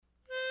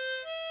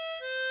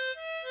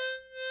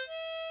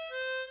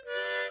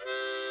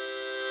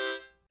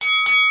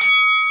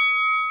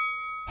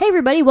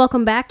everybody,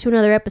 welcome back to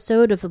another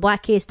episode of the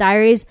Black Case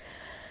Diaries.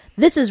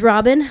 This is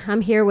Robin.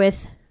 I'm here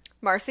with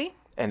Marcy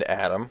and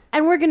Adam,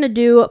 and we're gonna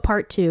do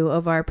part 2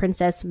 of our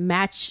princess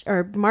March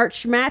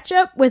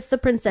matchup with the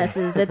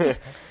princesses. It's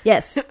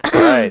yes,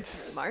 right.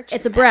 March.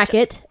 It's a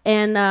bracket,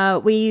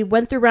 and we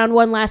went through round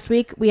 1 last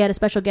week. We had a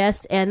special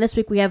guest, and this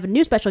week we have a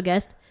new special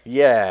guest.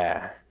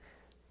 Yeah,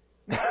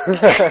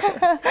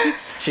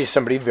 she's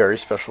somebody very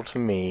special to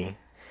me.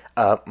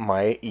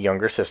 My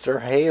younger sister,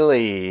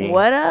 Haley.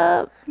 What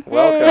up?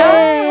 Welcome.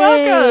 Hey,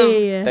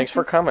 welcome. Thanks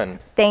for coming.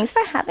 Thanks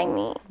for having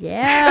me.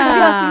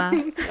 Yeah.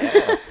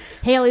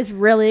 Haley's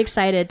really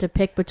excited to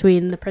pick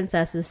between the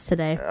princesses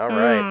today. All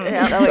right.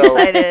 Yeah, so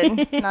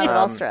excited. Not at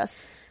all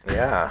stressed.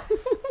 Yeah.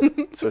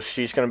 So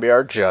she's going to be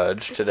our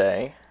judge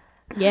today.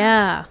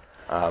 Yeah.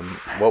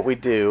 What we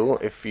do,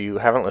 if you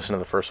haven't listened to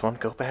the first one,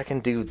 go back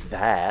and do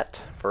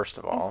that, first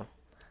of all.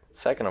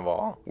 Second of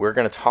all, we're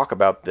going to talk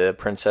about the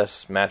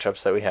princess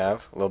matchups that we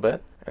have a little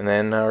bit. And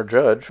then our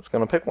judge is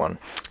going to pick one.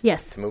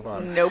 Yes. To move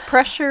on. No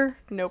pressure,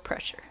 no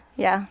pressure.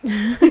 Yeah.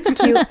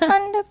 Cute.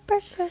 Under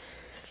pressure.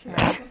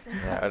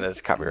 Yeah,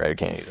 that's copyrighted.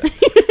 Can't use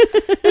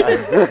it.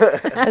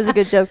 That was a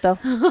good joke, though.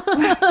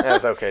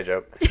 That's okay,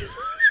 joke.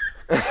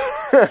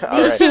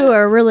 These two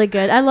are really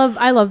good. I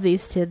love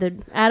these two.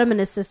 Adam and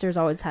his sisters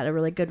always had a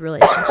really good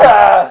relationship.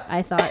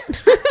 I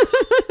thought.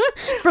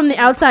 From the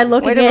outside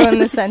looking Way to in. ruin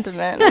the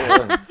sentiment.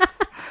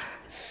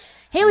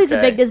 Haley's a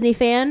big Disney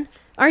fan.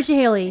 Aren't you,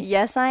 Haley?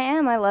 Yes, I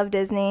am. I love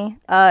Disney.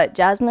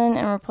 Jasmine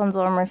and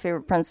Rapunzel are my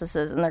favorite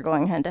princesses, and they're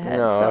going head to head.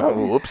 So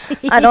Whoops.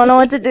 I don't know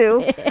what to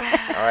do.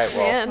 All right,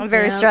 well, I'm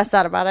very stressed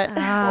out about it.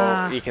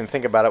 well, you can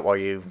think about it while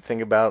you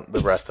think about the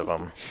rest of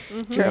them.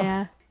 True.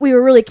 Yeah. We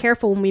were really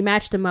careful when we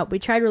matched them up. We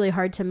tried really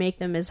hard to make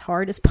them as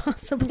hard as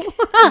possible.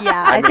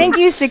 Yeah, I think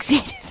you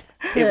succeeded.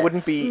 It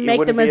wouldn't be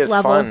make them as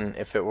level. fun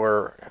if it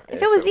were.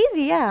 If it was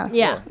easy, yeah.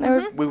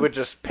 Yeah. We would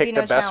just pick Be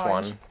the no best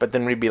challenge. one, but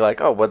then we'd be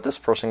like, oh, but this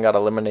person got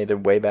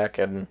eliminated way back,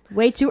 and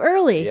Way too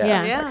early.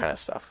 Yeah. that kind of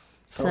stuff.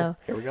 So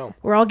here we go.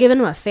 We're all giving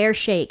them a fair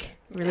shake.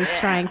 Or at least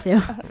trying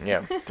to.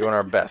 Yeah, doing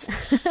our best.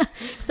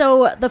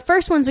 So the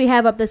first ones we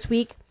have up this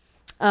week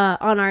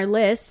on our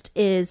list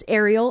is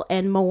Ariel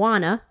and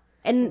Moana.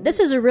 And this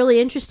is a really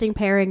interesting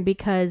pairing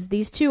because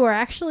these two are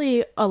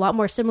actually a lot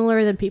more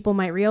similar than people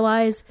might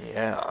realize.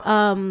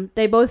 Yeah.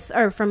 They both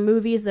are from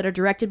movies that are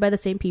directed by the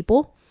same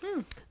people.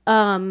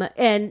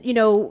 And, you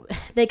know,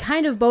 they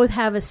kind of both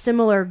have a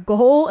similar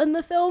goal in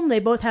the film. They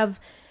both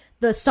have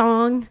the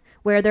song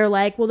where they're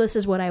like, well, this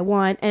is what I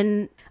want.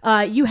 And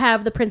you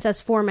have the princess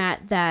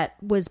format that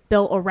was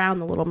built around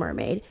The Little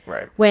Mermaid.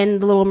 Right. When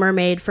The Little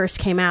Mermaid first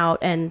came out,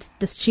 and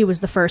she was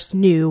the first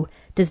new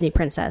Disney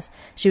princess.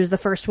 She was the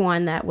first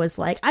one that was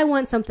like, I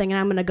want something and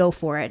I'm going to go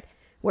for it.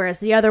 Whereas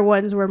the other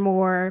ones were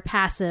more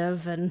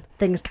passive and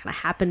things kind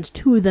of happened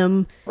to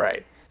them.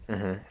 Right.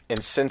 Mm-hmm.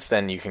 And since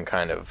then, you can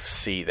kind of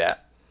see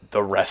that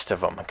the rest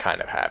of them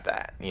kind of have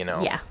that, you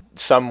know? Yeah.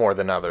 Some more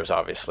than others,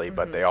 obviously,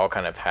 but they all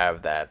kind of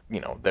have that, you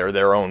know, they're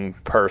their own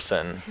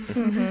person,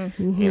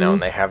 you know,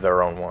 and they have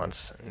their own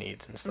wants and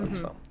needs and stuff,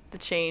 so. The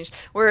change.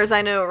 Whereas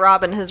I know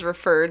Robin has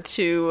referred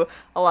to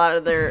a lot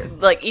of their,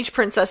 like, each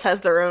princess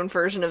has their own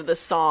version of this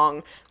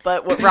song,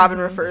 but what Robin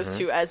refers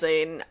to as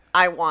an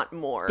I want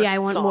more The I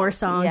Want More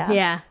song.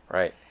 Yeah.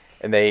 Right.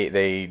 And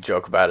they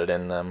joke about it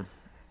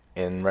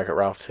in Wreck-It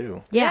Ralph,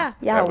 too. Yeah.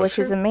 Yeah, That was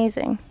which is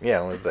amazing.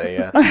 Yeah,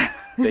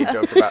 they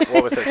joked about,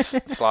 what was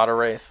it, Slaughter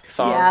Race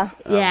song? Yeah.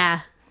 Yeah.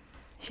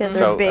 She has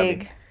So, her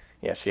big...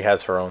 yeah, she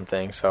has her own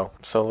thing, so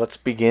let's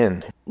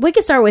begin. We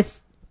could start with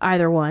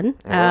either one.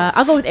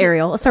 I'll go with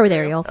Ariel. Let's start with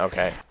Ariel.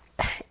 Okay.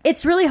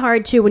 It's really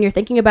hard, too, when you're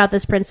thinking about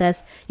this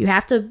princess. You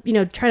have to, you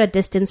know, try to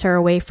distance her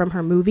away from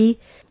her movie.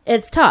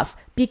 It's tough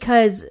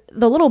because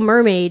The Little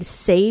Mermaid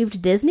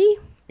saved Disney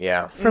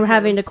Yeah. from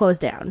having to close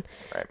down.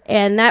 Right.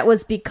 And that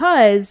was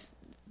because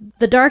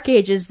the Dark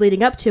Ages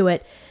leading up to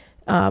it,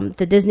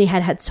 the Disney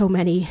had so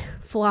many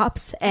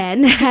flops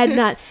and had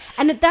not...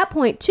 And at that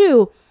point,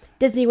 too,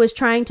 Disney was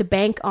trying to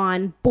bank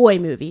on boy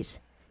movies.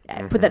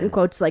 I put that in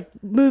quotes, like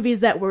movies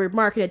that were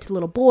marketed to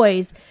little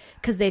boys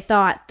because they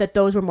thought that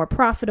those were more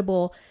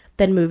profitable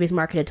than movies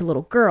marketed to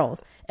little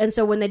girls. And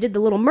so when they did The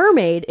Little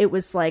Mermaid, it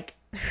was like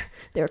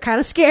they were kind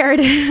of scared.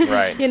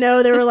 Right. You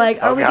know, they were like,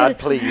 Oh, God,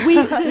 please.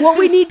 what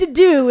we need to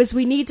do is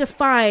we need to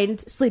find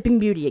Sleeping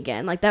Beauty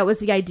again. Like that was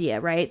the idea,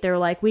 right? They were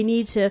like, we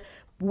need to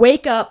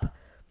wake up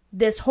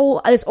this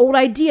old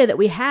idea that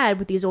we had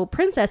with these old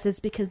princesses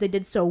because they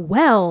did so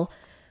well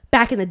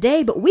back in the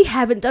day, but we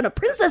haven't done a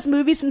princess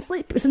movie since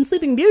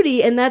Sleeping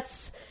Beauty, and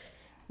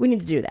we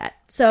need to do that.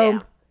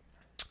 So,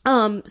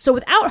 so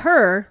without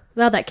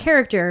that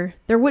character,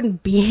 there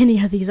wouldn't be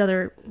any of these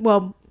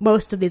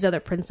most of these other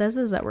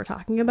princesses that we're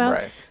talking about.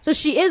 Right. So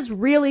she is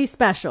really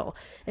special,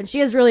 and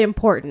she is really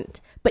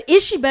important. But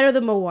is she better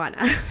than Moana?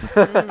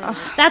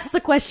 That's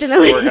the question that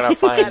We're going to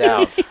find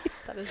out.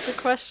 That is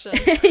the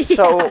question.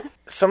 So,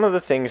 some of the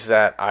things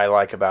that I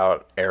like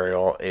about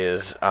Ariel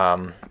is,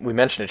 we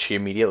mentioned it, she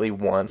immediately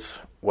wants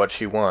what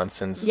she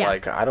wants, and it's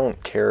like, I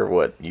don't care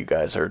what you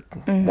guys are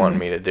wanting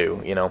me to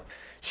do, you know?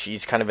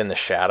 she's kind of in the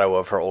shadow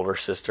of her older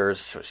sisters.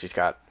 So she's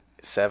got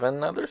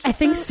 7 other sisters? I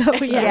think so,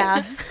 yeah.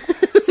 Yeah.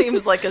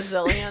 Seems like a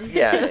zillion.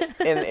 Yeah,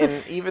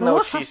 and even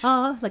though she's...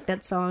 like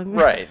that song.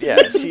 Right,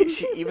 yeah.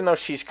 She even though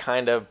she's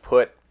kind of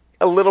put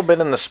a little bit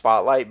in the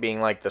spotlight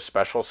being like the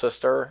special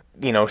sister,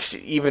 you know,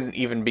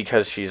 even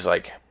because she's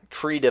like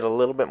treated a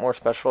little bit more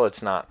special,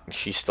 it's not,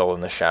 she's still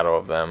in the shadow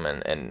of them,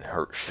 and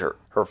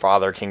her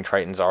father, King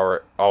Triton's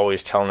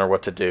always telling her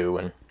what to do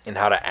and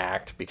how to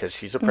act, because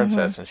she's a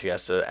princess and she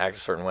has to act a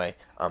certain way,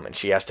 and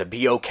she has to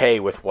be okay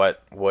with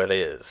what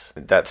is.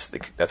 That's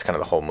kind of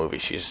the whole movie.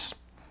 She's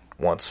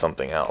wants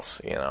something else,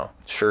 you know.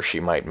 Sure, she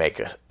might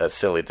make a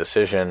silly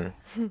decision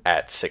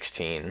at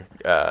 16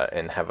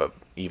 and have a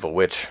evil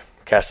witch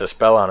cast a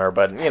spell on her,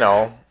 but, you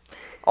know,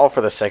 all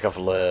for the sake of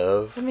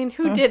love. I mean,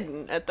 who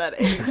didn't at that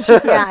age?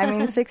 Yeah, I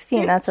mean,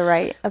 16, that's a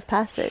rite of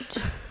passage.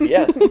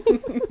 Yeah.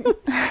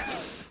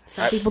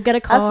 Some people get a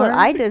car. That's what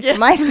I did for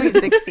my sweet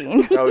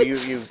 16. Oh,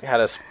 you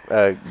had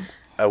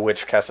a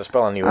witch cast a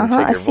spell on you and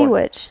take A your sea voice.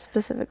 witch,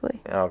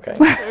 specifically. Okay.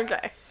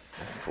 Okay.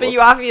 But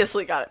you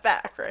obviously got it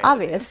back, right?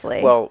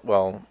 Obviously.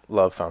 Well,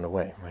 love found a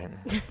way, right?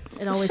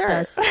 It always Sure.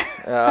 does.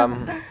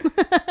 Um,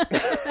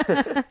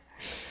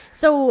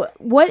 So,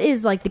 what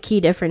is like the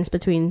key difference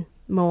between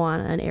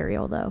Moana and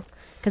Ariel, though?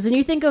 Because when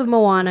you think of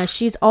Moana,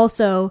 she's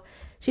also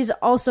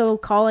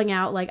calling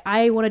out, like,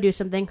 I want to do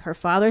something. Her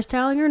father's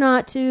telling her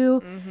not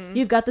to. Mm-hmm.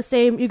 You've got the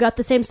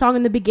same song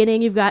in the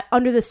beginning. You've got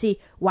Under the Sea.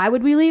 Why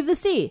would we leave the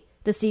sea?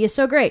 The sea is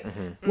so great.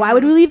 Mm-hmm. Why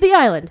would we leave the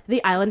island?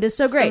 The island is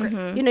so great.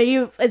 Mm-hmm. You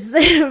know, it's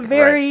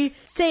very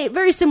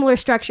very similar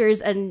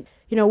structures. And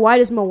you know, why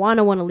does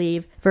Moana want to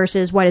leave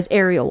versus why does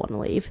Ariel want to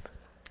leave?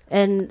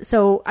 And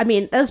so, I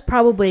mean, that's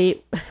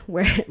probably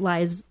where it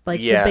lies, like,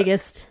 the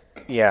biggest.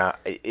 Yeah,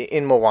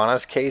 in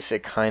Moana's case,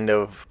 it kind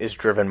of is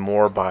driven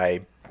more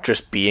by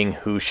just being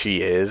who she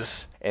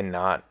is and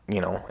not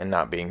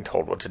being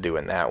told what to do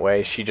in that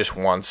way. She just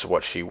wants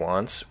what she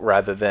wants,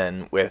 rather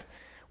than with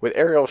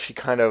Ariel, she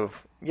kind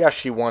of,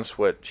 she wants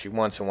what she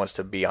wants and wants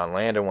to be on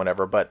land and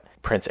whatever, but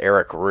Prince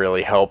Eric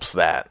really helps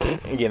that,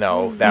 you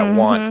know, that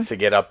want to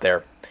get up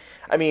there.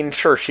 I mean,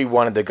 sure, she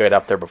wanted to get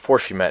up there before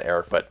she met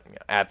Eric, but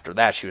after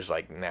that, she was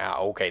like,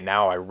 now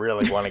I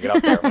really want to get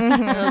up there.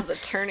 That was the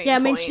turning point. I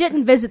mean, she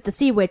didn't visit the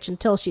Sea Witch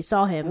until she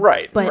saw him.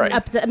 Right, But,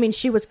 right.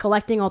 She was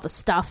collecting all the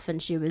stuff,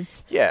 and she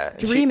was Yeah,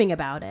 dreaming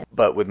about it.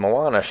 But with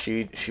Moana,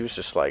 she was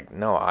just like,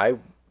 no, I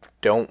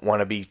don't want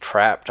to be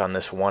trapped on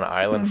this one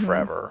island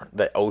forever.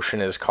 The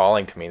ocean is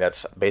calling to me.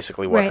 That's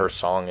basically what her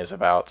song is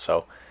about.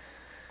 So,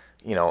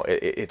 you know,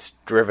 it's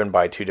driven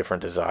by two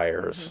different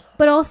desires.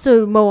 But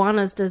also,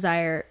 Moana's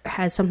desire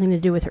has something to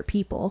do with her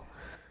people.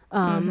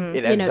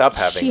 It ends up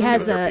having she to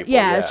has do with her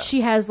people.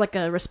 She has like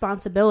a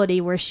responsibility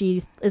where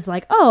she is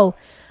like, oh,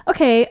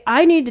 okay,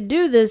 I need to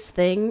do this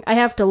thing. I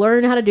have to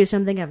learn how to do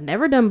something I've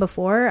never done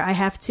before. I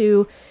have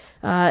to,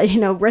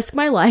 risk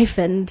my life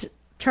and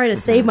try to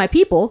save my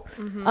people,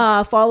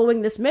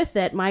 following this myth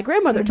that my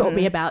grandmother told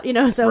me about. You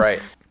know, so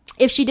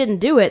if she didn't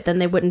do it, then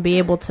they wouldn't be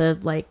able to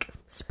like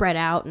spread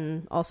out,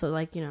 and also,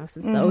 like, you know,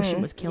 since the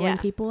ocean was killing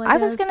people, I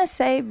was gonna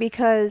say,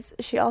 because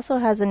she also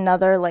has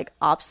another like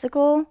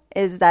obstacle,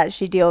 is that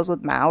she deals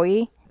with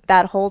Maui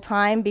that whole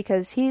time,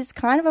 because he's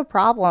kind of a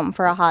problem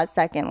for a hot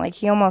second. Like,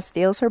 he almost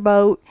steals her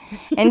boat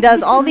and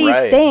does all these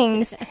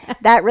things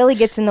that really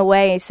gets in the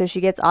way, so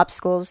she gets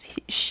obstacles.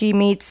 She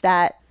meets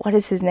that, what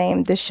is his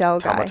name, the shell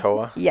guy.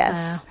 Tamatoa?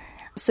 Yes.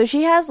 So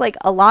she has like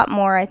a lot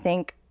more, I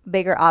think,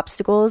 bigger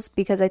obstacles,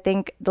 because I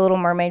think The Little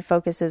Mermaid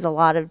focuses a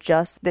lot of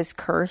just this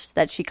curse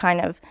that she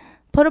kind of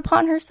put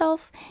upon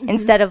herself,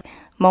 instead of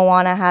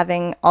Moana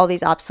having all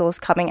these obstacles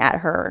coming at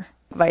her,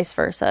 vice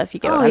versa, if you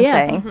get what I'm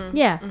saying.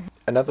 Yeah.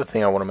 Another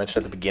thing I want to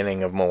mention at the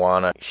beginning of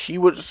Moana, she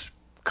was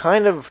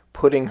kind of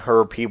putting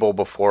her people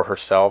before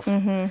herself,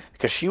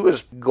 because she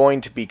was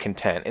going to be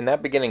content. In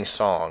that beginning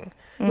song,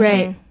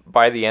 Right.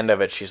 by the end of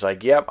it, she's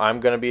like, yep, I'm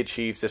going to be a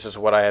chief. This is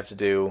what I have to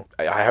do.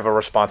 I have a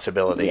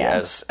responsibility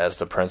as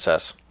the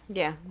princess.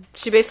 Yeah.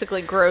 She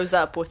basically grows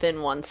up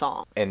within one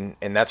song. And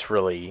that's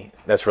really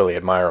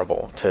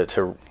admirable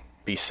to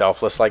be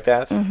selfless like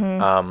that.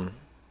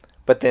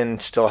 But then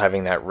still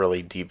having that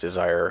really deep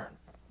desire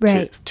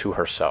to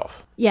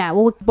herself. Yeah,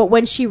 well, but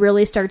when she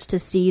really starts to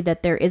see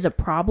that there is a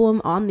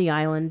problem on the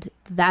island,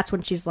 that's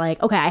when she's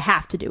like, okay, I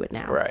have to do it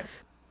now. Right.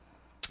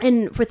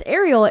 And with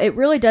Ariel, it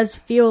really does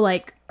feel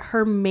like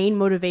her main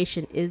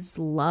motivation is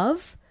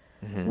love,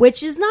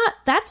 which is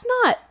that's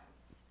not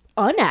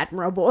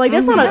unadmirable. Like,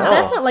 that's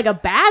not like a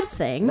bad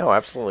thing. No,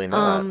 absolutely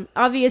not.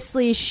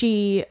 Obviously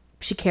she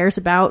cares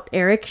about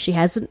Eric. She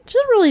doesn't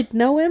really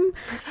know him,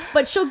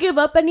 but she'll give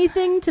up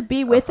anything to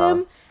be with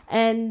him.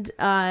 And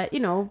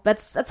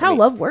that's how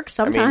love works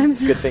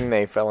sometimes. Good thing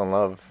they fell in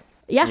love.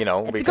 Yeah, you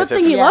know, it's a good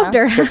thing he loved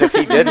her. Because if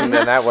he didn't,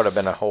 then that would have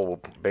been a whole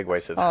big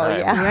waste of time.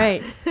 Yeah.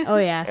 Right. Oh,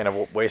 yeah. And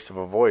a waste of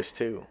a voice,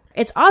 too.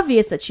 It's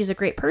obvious that she's a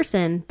great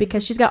person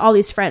because she's got all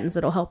these friends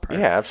that'll help her.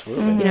 Yeah,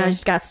 absolutely. You know,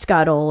 she's got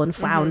Scuttle and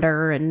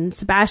Flounder, and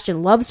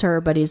Sebastian loves her,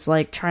 but he's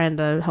like trying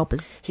to help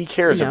his. He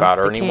cares about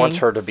her, and he king. wants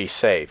her to be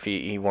safe.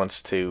 He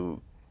wants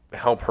to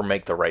help her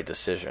make the right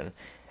decision.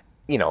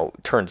 You know,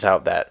 turns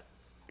out that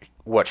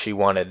what she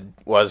wanted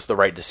was the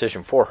right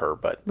decision for her,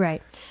 but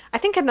Right. I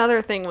think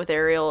another thing with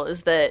Ariel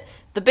is that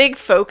the big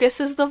focus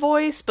is the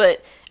voice,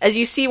 but as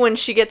you see when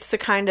she gets to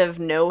kind of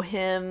know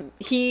him,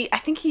 I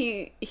think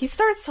he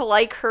starts to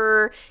like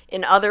her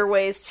in other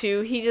ways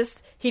too.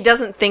 He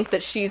doesn't think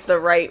that she's the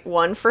right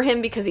one for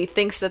him because he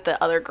thinks that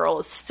the other girl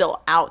is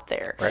still out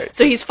there. Right.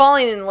 So he's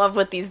falling in love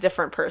with these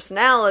different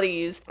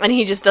personalities, and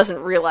he just doesn't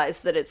realize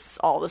that it's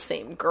all the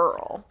same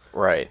girl.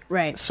 right.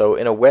 Right. So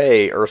in a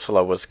way,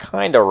 Ursula was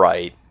kind of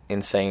right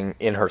in saying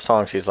in her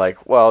song, she's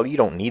like, well, you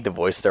don't need the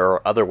voice. There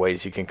are other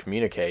ways you can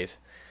communicate.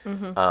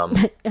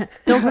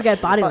 Don't forget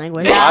body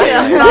language. Body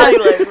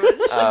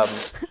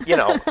language. You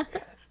know,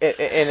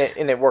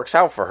 and it works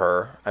out for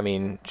her. I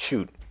mean,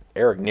 shoot,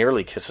 Eric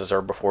nearly kisses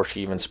her before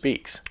she even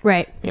speaks.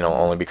 Right. You know,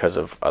 only because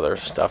of other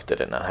stuff did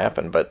it not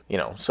happen. But, you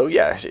know, so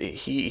yeah,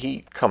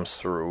 he comes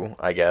through,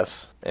 I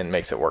guess, and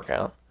makes it work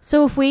out.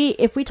 So if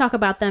we talk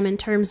about them in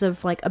terms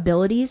of like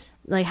abilities,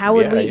 like how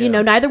would Yeah, you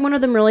know, neither one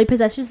of them really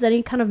possesses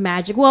any kind of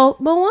magic. Well,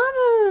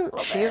 Moana,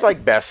 She's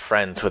like best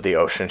friends with the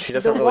ocean. She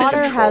doesn't The really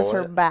water control has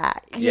her it.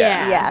 back.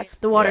 Yeah. Yes.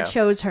 the water Yeah.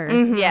 chose her.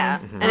 Yeah.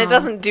 And it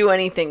doesn't do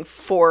anything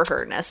for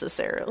her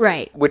necessarily.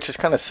 Right. Which is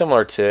kind of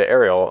similar to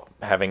Ariel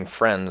having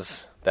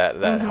friends that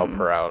help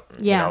her out.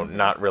 Yeah. You know,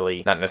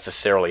 not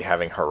necessarily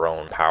having her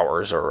own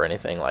powers or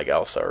anything like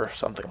Elsa or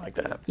something like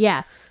that.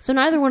 Yeah. So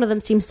neither one of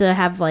them seems to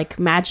have like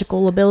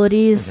magical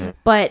abilities.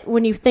 But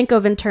when you think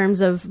of in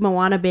terms of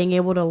Moana being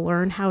able to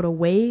learn how to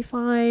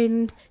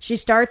wayfind, she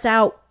starts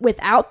out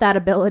without that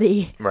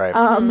ability. Right.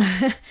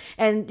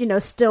 And, you know,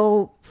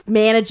 still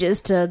manages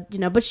to, you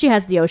know, but she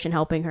has the ocean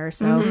helping her.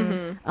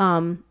 So,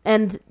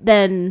 and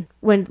then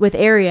with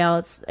Ariel,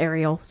 it's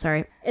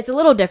a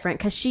little different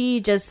because she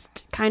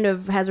just kind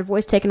of has her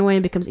voice taken away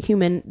and becomes a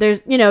human.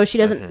 There's, you know, she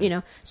doesn't, you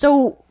know,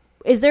 so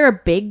is there a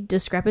big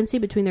discrepancy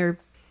between their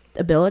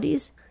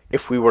abilities?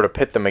 If we were to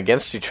pit them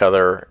against each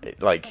other,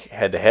 like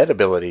head-to-head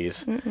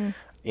abilities,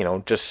 you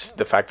know, just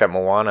the fact that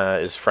Moana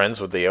is friends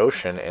with the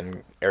ocean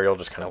and Ariel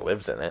just kind of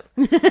lives in it,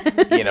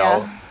 you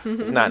know,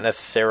 is not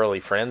necessarily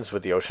friends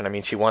with the ocean. I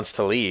mean, she wants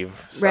to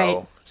leave, so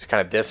Right. she's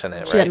kind of dissing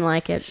it, She right? didn't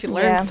like it. She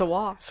learns Yeah. to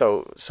walk.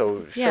 So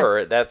Yeah.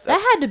 sure, that's That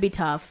had to be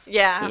tough.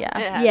 Yeah. Yeah.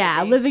 it had to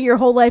Yeah, be. living your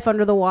whole life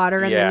under the water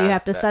and then Yeah, you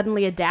have to that-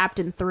 suddenly adapt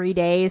in 3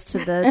 days to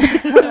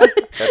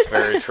the that's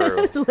very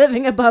true. to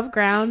living above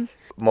ground.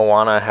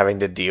 Moana having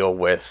to deal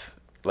with,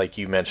 like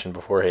you mentioned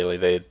before, Haley,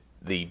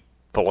 the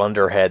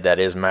blunderhead that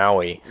is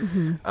Maui,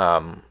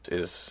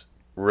 is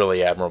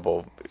really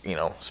admirable, you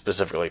know,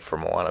 specifically for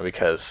Moana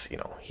because, you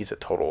know, he's a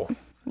total,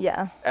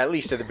 Yeah. at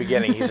least at the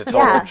beginning, he's a total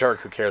Yeah. jerk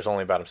who cares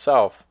only about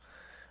himself.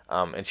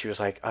 And she was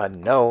like,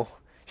 no.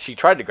 She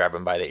tried to grab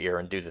him by the ear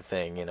and do the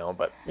thing, you know,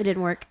 but It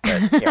didn't work.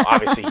 you know,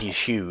 obviously he's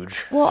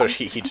huge, so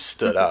he just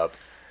stood up.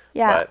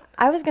 Yeah. But-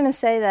 I was going to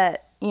say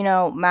that, you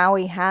know,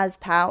 Maui has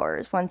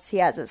powers once he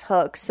has his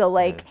hook. So,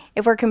 like,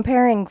 if we're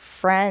comparing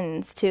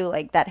friends to,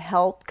 like, that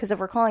help, because if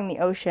we're calling the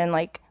ocean,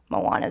 like,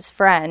 Moana's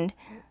friend,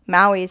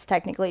 Maui's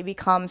technically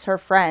becomes her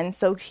friend.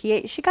 So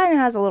she kind of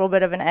has a little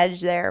bit of an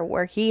edge there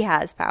where he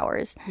has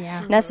powers.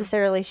 Yeah.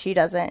 Necessarily she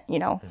doesn't, you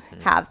know,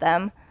 have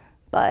them.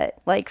 But,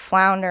 like,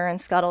 Flounder and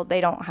Scuttle,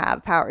 they don't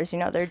have powers. You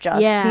know, they're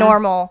just Yeah.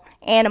 normal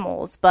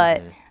animals.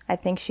 But I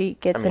think she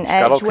gets I mean, an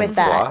Scuttle edge with can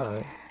that.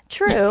 fly.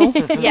 True.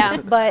 Yeah.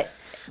 But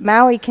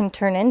Maui can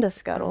turn into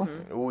Scuttle,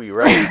 Ooh, you're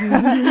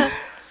right.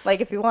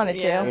 like if he wanted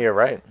to. Yeah. You're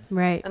right.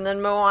 Right. And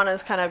then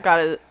Moana's kind of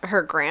got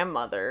her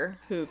grandmother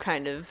who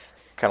kind of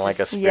Kind of like a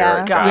Just- spirit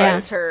Yeah. guide.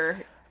 guides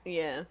her.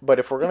 Yeah. But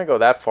if we're going to go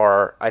that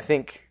far, I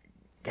think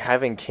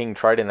having King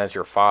Trident as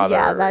your father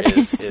Yeah,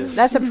 that's is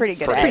that's a pretty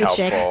good pretty edge.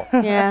 sick.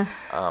 helpful. Yeah.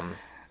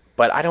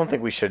 But I don't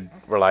think we should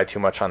rely too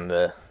much on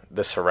the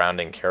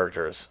surrounding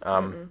characters.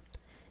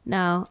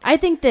 No, I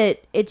think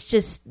that it's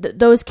just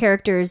those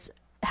characters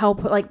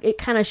help, like, it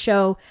kind of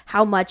show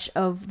how much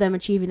of them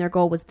achieving their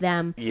goal was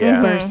them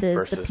Yeah.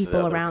 versus the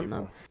people other around people.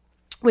 them.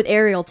 With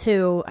Ariel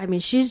too, I mean,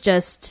 she's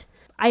just,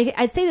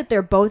 I'd say that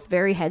they're both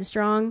very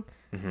headstrong,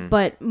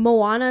 but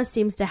Moana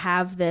seems to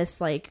have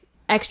this like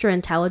extra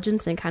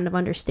intelligence and kind of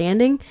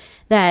understanding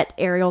that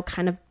Ariel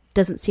kind of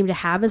doesn't seem to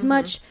have as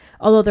much,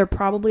 although they're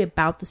probably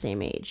about the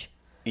same age.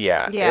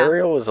 Yeah, Yeah.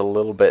 Ariel is a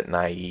little bit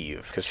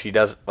naive because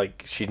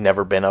she's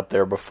never been up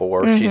there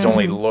before. She's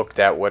only looked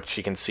at what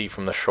she can see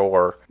from the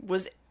shore.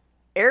 Was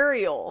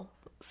Ariel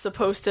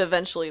supposed to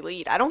eventually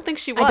lead? I don't think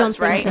she was, I don't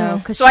right? think so,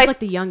 because So she's I- like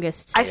the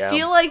youngest. I Yeah.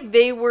 feel like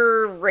they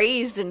were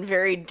raised in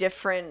very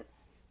different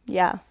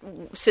Yeah.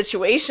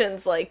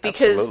 situations, like,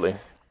 because Absolutely.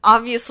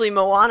 obviously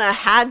Moana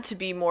had to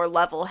be more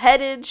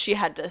level-headed. She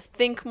had to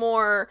think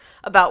more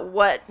about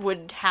what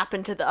would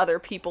happen to the other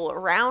people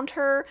around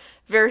her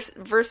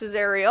versus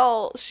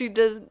Ariel. She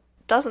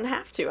doesn't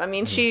have to. I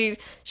mean, she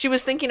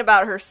was thinking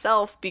about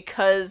herself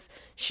because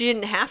she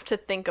didn't have to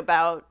think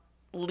about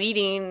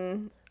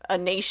leading a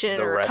nation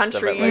The or a rest of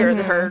country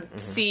Atlantis. or her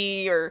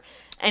sea or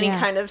any Yeah.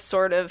 kind of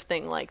sort of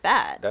thing like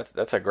that.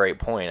 That's a great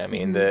point. I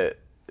mean,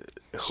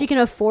 She can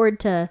afford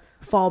to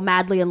fall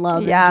madly in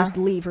love Yeah. and just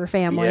leave her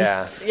family.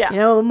 Yeah. Yeah. You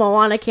know,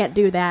 Moana can't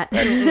do that.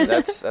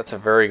 That's a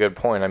very good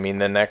point. I mean,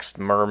 the next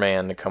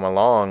merman to come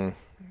along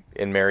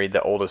and marry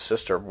the oldest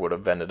sister would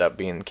have ended up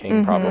being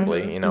king,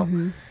 probably. You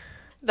know,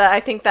 That I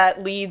think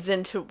that leads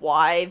into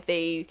why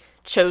they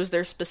chose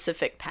their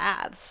specific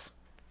paths.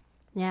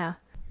 Yeah.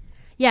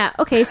 Yeah,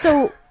 okay,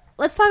 so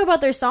let's talk about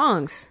their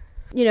songs.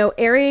 You know,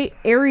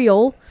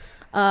 Ariel,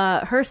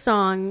 her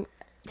song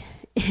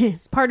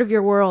is Part of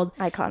Your World.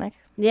 Iconic.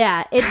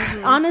 Yeah, it's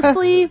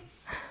honestly,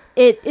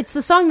 it's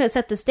the song that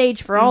set the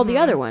stage for all the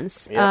other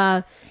ones.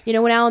 Yep. You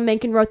know, when Alan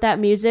Menken wrote that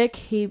music,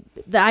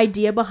 the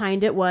idea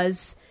behind it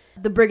was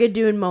the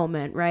Brigadoon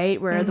moment,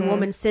 right? Where the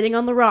woman's sitting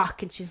on the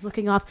rock and she's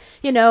looking off,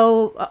 you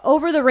know,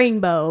 over the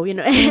rainbow, you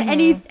know,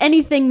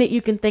 anything that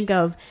you can think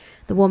of.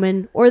 The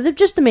woman or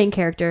just the main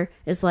character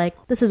is like,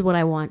 this is what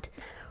I want.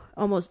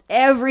 Almost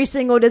every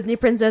single Disney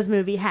princess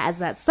movie has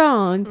that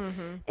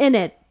song in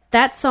it.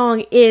 That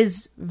song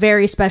is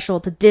very special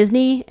to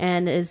Disney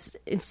and it's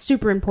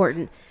super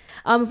important.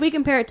 If we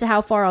compare it to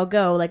How Far I'll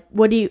Go, like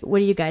what do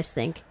you guys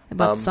think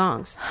about the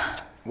songs?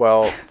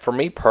 well, for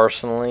me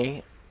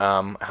personally,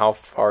 how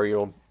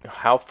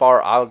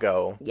far I'll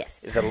go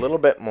Yes. is a little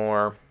bit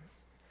more,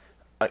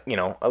 a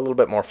little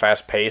bit more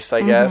fast paced,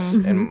 I guess,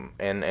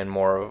 and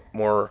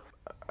more.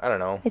 I don't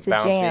know. It's a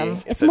bouncy.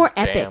 jam. It's more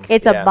jam. epic.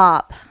 It's Yeah. a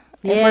bop.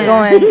 Yeah. If we're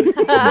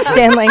going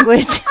Stan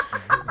language,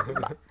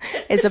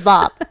 it's a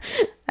bop.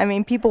 I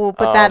mean, people will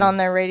put that on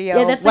their radio,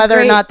 Yeah, that's a whether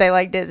great- or not they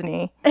like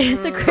Disney.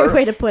 It's a great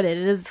way to put it.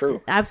 It is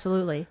True.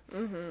 absolutely.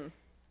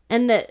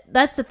 And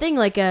that's the thing.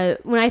 Like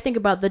when I think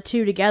about the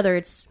two together,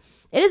 it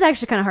is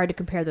actually kind of hard to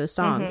compare those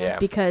songs Yeah.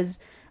 because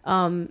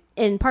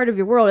in Part of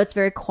Your World, it's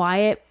very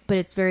quiet, but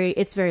it's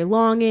very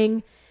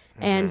longing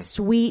and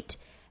sweet.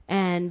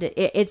 And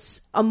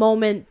it's a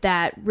moment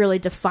that really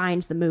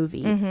defines the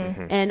movie.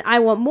 And I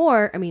Want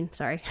More. I mean,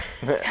 sorry.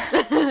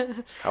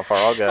 How far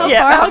I'll go.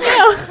 Yeah. Far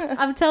I'll Go.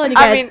 I'm telling you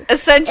guys. I mean,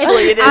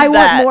 essentially, it is I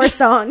that. Want More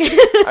song.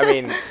 I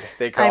mean,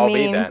 they could I all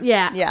mean, be that.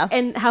 Yeah. Yeah.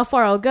 And How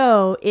Far I'll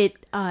Go,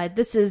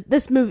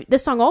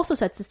 this song also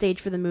sets the stage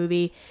for the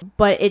movie,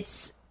 but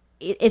it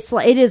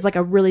is like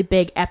a really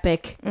big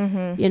epic,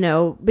 you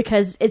know,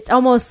 because it's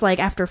almost like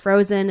after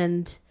Frozen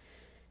and,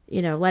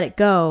 you know, Let It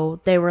Go,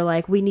 they were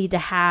like, we need to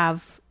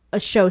have a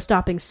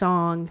show-stopping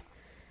song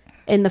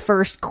in the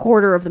first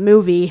quarter of the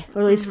movie,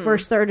 or at least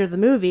first third of the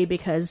movie,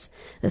 because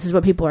this is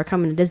what people are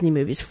coming to Disney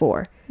movies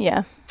for.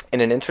 Yeah.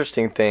 And an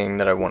interesting thing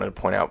that I wanted to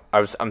point out,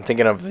 I'm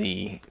thinking of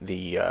the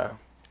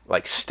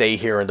like "Stay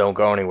Here and Don't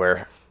Go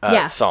Anywhere"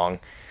 Yeah. song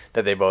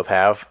that they both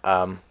have.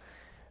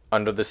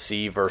 "Under the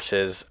Sea"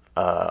 versus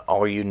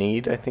 "All You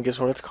Need," I think is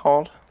what it's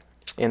called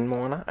in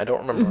Moana. I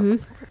don't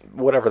remember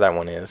whatever that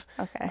one is.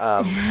 Okay.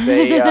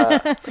 They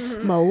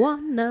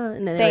Moana.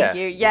 And then Thank yeah.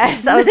 you.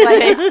 Yes, I was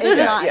like, it's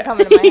not yeah.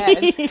 coming to my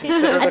head.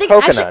 consider the I think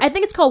coconut. I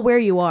think it's called Where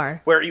You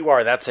Are. Where You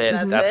Are, that's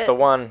it. That's it. the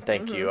one.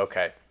 Thank you.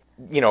 Okay.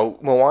 You know,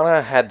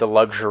 Moana had the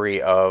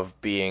luxury of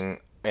being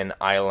an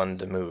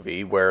island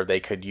movie where they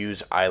could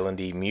use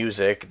islandy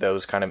music,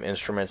 those kind of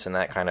instruments and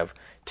that kind of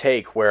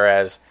take,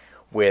 whereas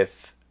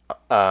with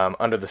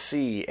Under the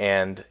Sea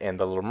and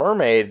The Little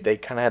Mermaid, they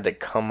kind of had to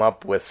come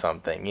up with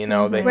something, you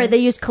know? Where they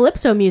used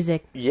calypso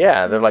music.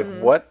 Yeah, they're like,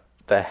 what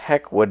the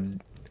heck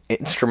would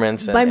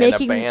instruments and, By and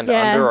making- a band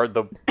yeah. under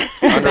the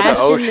Sebastian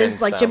ocean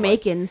is like sound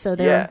Jamaican, so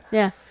they're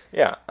yeah.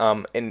 Yeah,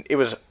 and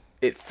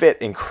it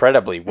fit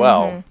incredibly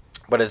well,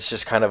 but it's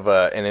just kind of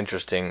an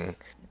interesting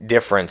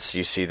difference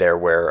you see there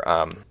where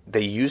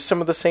they use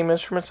some of the same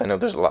instruments. I know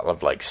there's a lot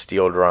of like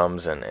steel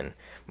drums and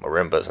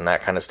marimbas and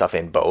that kind of stuff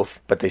in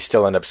both, but they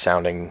still end up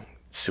sounding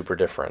super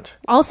different.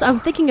 Also, I'm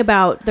thinking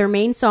about their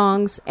main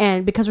songs,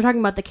 and because we're talking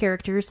about the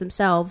characters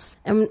themselves,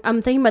 and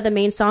I'm thinking about the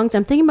main songs,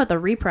 I'm thinking about the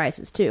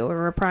reprises too,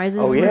 or reprises.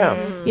 Oh,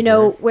 yeah. You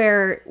know,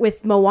 where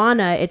with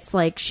Moana, it's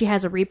like she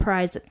has a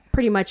reprise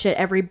pretty much at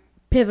every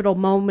pivotal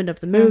moment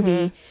of the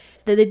movie.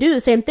 They do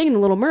the same thing in The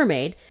Little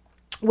Mermaid,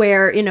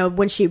 where, you know,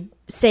 when she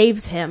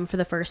saves him for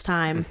the first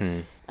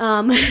time.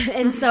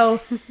 And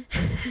so,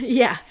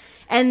 yeah.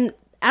 And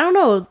I don't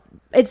know,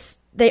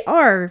 they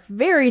are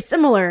very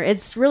similar.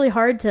 It's really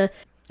hard to...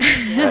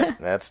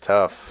 That's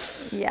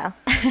tough. Yeah.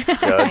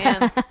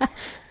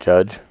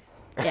 Judge.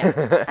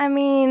 Yeah. I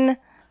mean,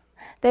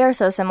 they are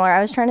so similar.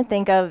 I was trying to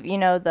think of, you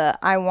know, the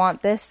I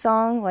Want This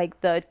song,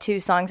 like the two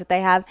songs that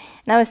they have.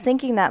 And I was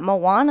thinking that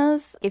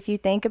Moana's, if you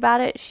think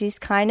about it, she's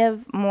kind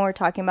of more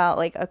talking about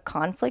like a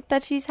conflict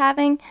that she's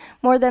having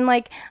more than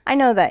like, I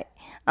know that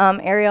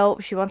Ariel,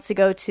 she wants to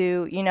go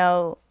to, you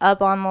know,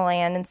 up on the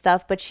land and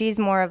stuff, but it's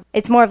more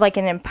of like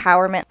an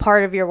empowerment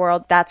part of your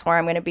world. That's where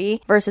I'm going to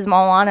be. Versus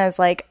Moana is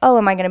like, oh,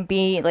 am I going to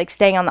be like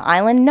staying on the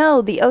island?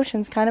 No, the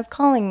ocean's kind of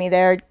calling me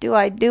there. Do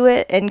I do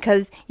it? And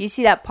because you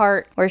see that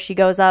part where she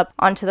goes up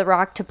onto the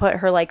rock to put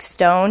her like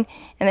stone,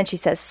 and then she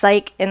says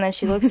psych, and then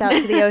she looks out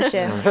to the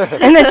ocean,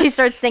 and then she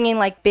starts singing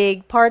like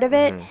big part of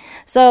it.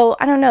 So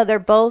I don't know.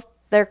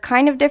 They're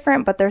kind of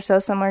different, but they're so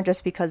similar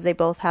just because they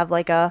both have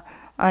like a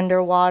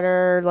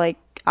underwater like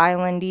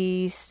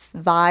islandy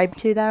vibe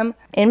to them.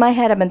 In my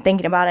head, I've been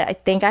thinking about it. I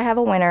think I have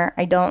a winner.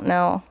 I don't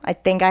know. I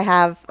think I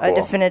have a Cool.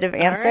 definitive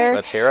answer.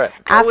 Let's hear it.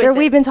 After with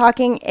we've it. been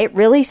talking, it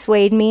really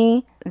swayed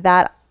me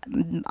that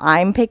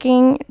I'm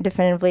picking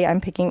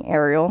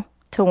Ariel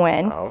to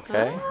win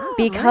Okay.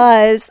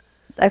 because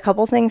a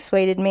couple things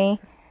swayed me.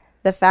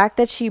 The fact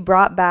that she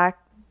brought back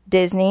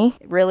Disney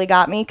really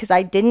got me because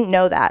I didn't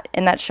know that,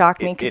 and that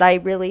shocked me because I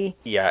really.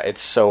 Yeah, it's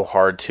so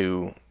hard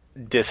to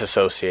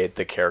disassociate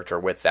the character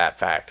with that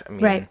fact. I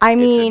mean, Right. I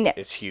mean,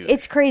 it's huge.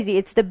 It's crazy.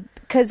 It's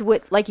because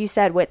like you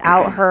said,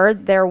 without her,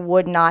 there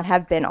would not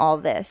have been all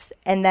this.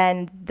 And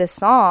then the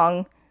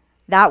song,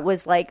 that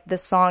was like the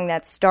song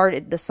that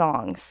started the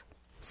songs.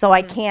 So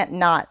I can't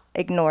not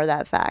ignore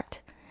that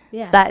fact.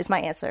 Yeah. So that is my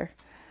answer.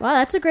 Wow,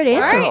 that's a great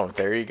answer. Oh,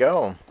 there you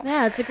go.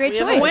 Yeah, it's a great We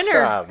have a choice.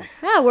 winner.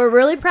 Yeah, we're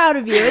really proud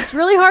of you. It's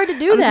really hard to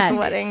do that. I'm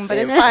sweating, but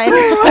it's fine.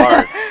 It's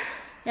hard.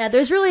 Yeah,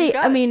 there's really,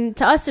 got I it. mean,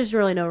 to us, there's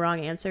really no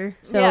wrong answer.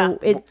 So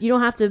Yeah. you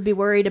don't have to be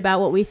worried about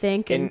what we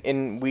think. And,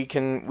 And we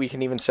can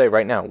even say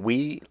right now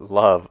we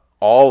love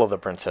all of the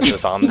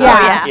princesses on this,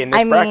 Yeah, in this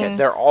I bracket. mean-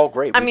 They're all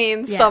great. I We-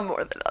 mean, Yeah. some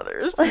more than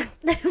others. But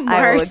I will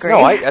Mars. agree.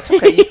 no, that's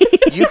okay.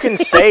 You can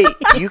say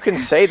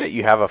that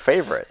you have a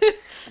favorite.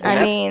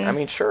 And I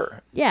mean,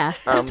 sure. Yeah,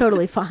 that's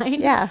totally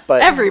fine. yeah.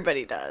 But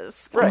everybody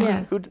does. right.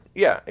 Yeah.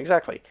 Yeah,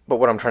 exactly. But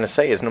what I'm trying to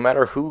say is no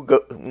matter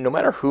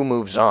who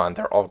moves on,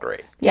 they're all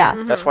great. Yeah.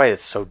 That's why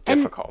it's so And-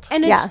 difficult.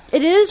 And Yeah.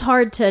 it is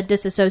hard to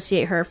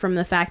disassociate her from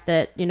the fact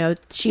that,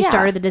 she Yeah.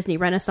 started the Disney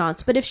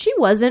Renaissance. But if she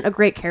wasn't a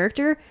great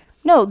character,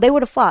 No, they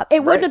would have flopped.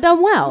 it wouldn't have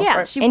done well.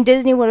 Yeah. She, And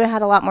Disney would have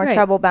had a lot more Right.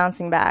 trouble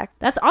bouncing back.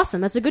 that's awesome.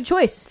 That's a good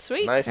choice.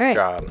 Sweet. Nice All right.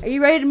 job. Are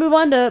you ready to move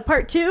on to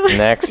part 2?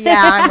 Next. Yeah,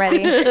 I'm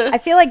ready. I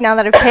feel like now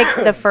that I've picked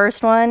the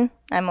first one,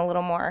 I'm a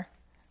little more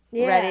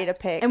ready to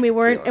pick. And we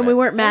weren't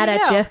mad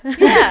There at you you.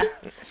 go. Yeah.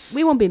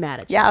 We won't be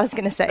mad at you. yeah, I was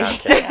gonna say. I'm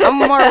kidding. I'm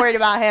more worried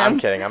about him. I'm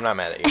kidding. I'm not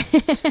mad at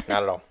you.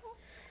 Not at all.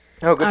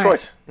 Oh, good All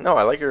choice. No,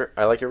 I like your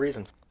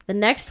reasons. The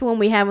next one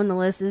we have on the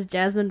list is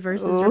Jasmine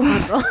versus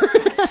Rapunzel.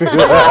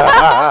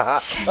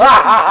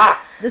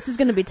 This is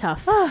going to be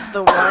tough.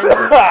 The one.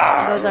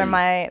 Those are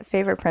my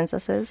favorite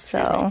princesses.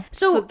 So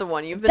So the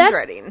one you've been that's,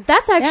 dreading.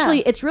 That's actually,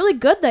 Yeah. it's really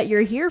good that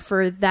you're here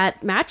for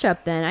that matchup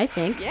then, I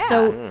think. Yeah.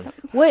 So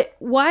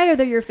why are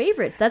they your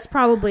favorites? That'll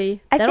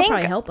probably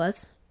help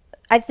us.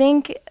 I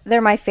think they're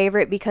my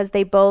favorite because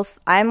they both.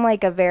 I'm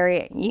like a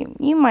very.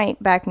 You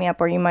might back me up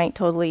or you might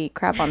totally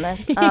crap on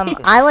this.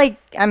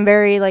 I'm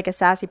very like a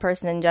sassy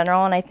person in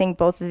general, and I think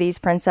both of these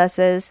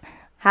princesses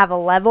have a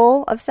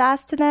level of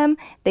sass to them.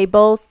 They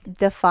both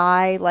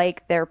defy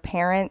like their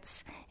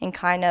parents and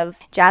kind of.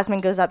 Jasmine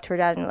goes up to her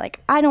dad and like,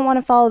 I don't want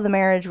to follow the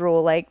marriage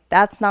rule. Like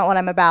that's not what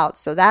I'm about.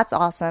 So that's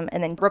awesome.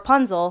 And then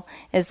Rapunzel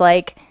is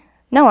like,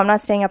 no, I'm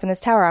not staying up in this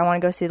tower. I want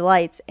to go see the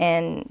lights,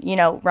 and,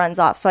 runs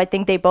off. So I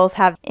think they both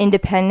have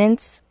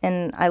independence,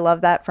 and I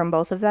love that from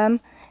both of them.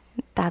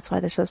 That's why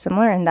they're so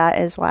similar, and that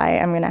is why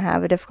I'm going to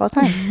have a difficult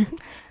time.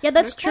 Yeah,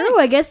 that's true.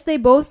 I guess they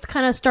both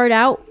kind of start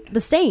out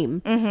the same,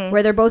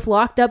 where they're both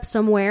locked up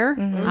somewhere.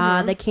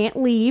 They can't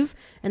leave,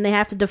 and they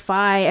have to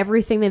defy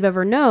everything they've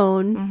ever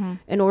known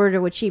in order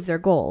to achieve their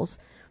goals.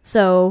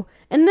 So,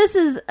 and this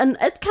is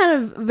it's kind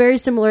of very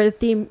similar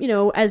theme,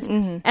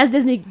 as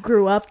Disney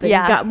grew up and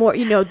got more,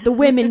 the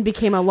women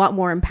became a lot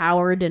more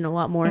empowered and a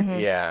lot more.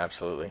 Yeah,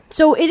 absolutely.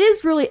 So it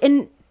is really,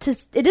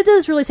 it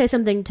does really say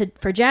something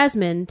for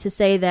Jasmine to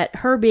say that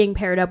her being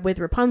paired up with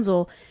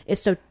Rapunzel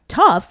is so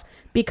tough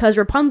because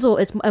Rapunzel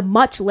is a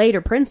much later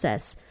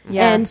princess.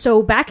 Yeah. And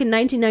so back in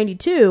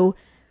 1992,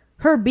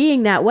 her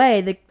being that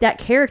way, that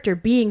character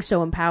being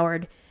so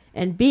empowered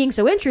and being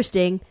so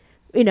interesting,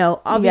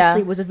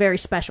 obviously was a very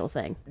special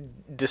thing.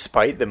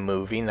 Despite the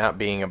movie not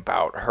being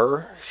about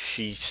her,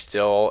 she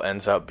still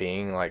ends up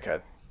being like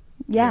a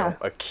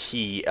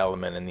key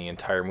element in the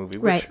entire movie.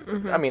 Which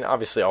I mean,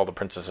 obviously all the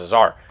princesses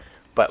are,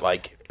 but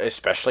like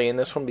especially in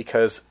this one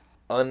because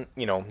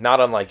not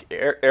unlike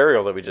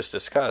Ariel that we just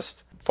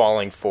discussed,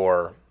 falling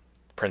for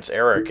Prince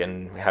Eric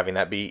and having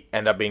that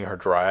end up being her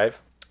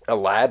drive.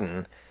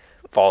 Aladdin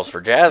falls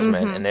for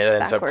Jasmine, and it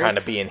ends up kind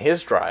of backwards. being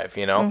his drive.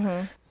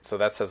 So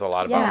that says a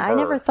lot about Yeah, her. I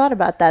never thought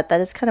about that. That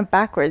is kind of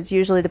backwards.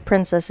 Usually the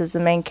princess is the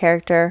main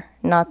character,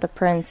 not the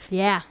prince.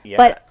 Yeah. Yeah,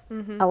 But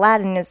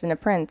Aladdin isn't a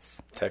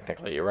prince.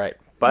 technically you're right.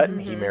 But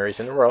he marries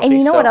into royalty. And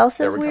you know so what else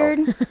there is we go.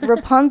 weird?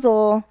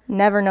 Rapunzel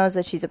never knows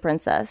that she's a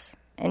princess,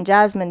 and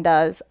Jasmine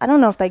does. I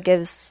don't know if that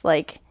gives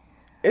like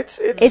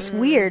it's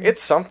weird.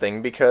 It's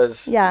something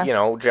because Yeah.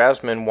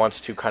 Jasmine wants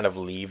to kind of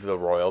leave the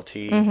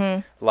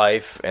royalty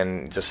life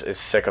and just is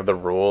sick of the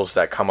rules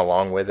that come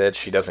along with it.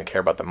 She doesn't care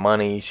about the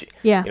money.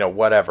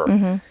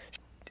 Whatever.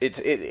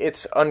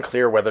 It's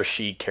unclear whether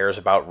she cares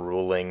about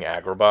ruling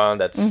Agrabah.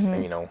 That's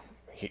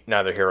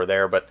neither here or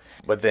there. But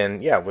then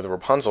with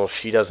Rapunzel,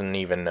 she doesn't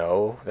even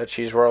know that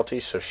she's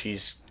royalty. So she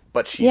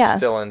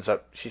still ends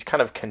up. She's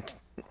kind of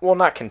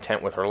not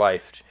content with her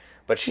life,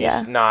 but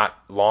she's not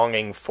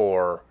longing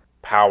for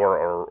power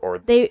or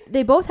They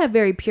both have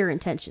very pure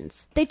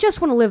intentions. They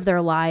just want to live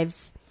their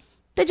lives.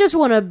 They just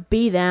want to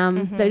be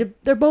them.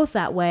 They're both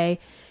that way.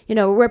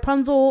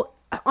 Rapunzel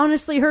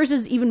honestly, hers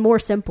is even more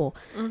simple.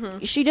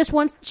 She just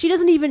wants.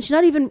 She's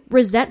not even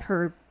resent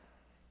her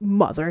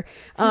mother.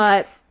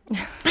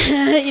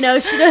 You know,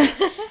 she does.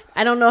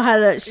 I don't know how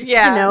to.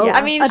 Yeah. You know, Yeah.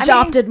 I mean,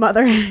 adopted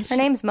mother. Her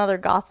name's Mother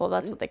Gothel.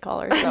 That's what they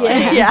call her. So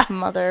Yeah.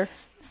 Mother.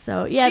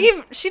 So yeah,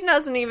 She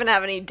doesn't even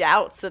have any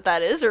doubts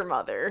that is her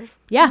mother.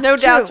 yeah. No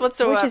doubts True,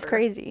 whatsoever. Which is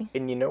crazy.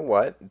 And you know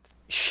what?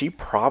 She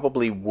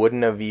probably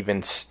wouldn't have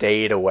even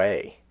stayed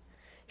away.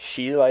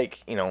 She,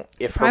 like, you know,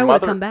 if Probably her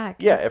would've mother, come back.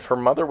 yeah, if her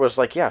mother was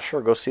like, yeah, sure,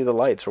 go see the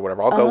lights or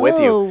whatever, I'll go with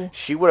you. Oh.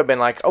 She would have been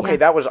like, okay, Yeah.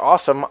 that was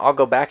awesome. I'll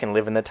go back and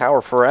live in the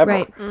tower forever.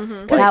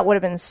 Right. That would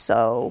have been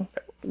so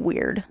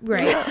weird.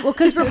 Right. Well,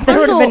 because There would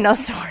Rapunzel. have been no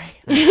story.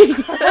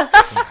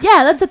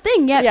 Yeah, that's the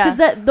thing. Yeah, Yeah. because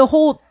that the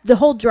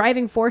whole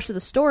driving force of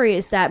the story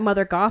is that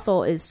Mother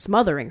Gothel is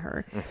smothering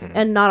her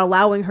and not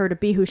allowing her to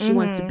be who she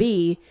wants to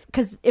be.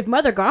 Because if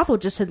Mother Gothel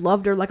just had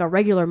loved her like a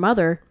regular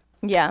mother,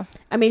 Yeah.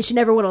 I mean, she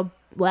never would have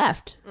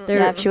left.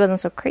 Yeah, if she wasn't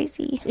so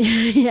crazy.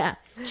 Yeah,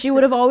 she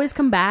would have always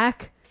come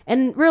back.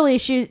 And really,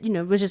 she, you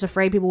know, was just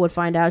afraid people would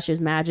find out she was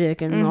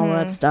magic and all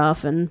that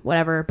stuff and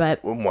whatever.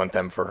 But Wouldn't want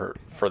them for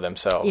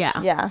themselves. yeah,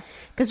 Yeah.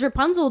 because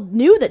Rapunzel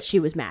knew that she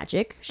was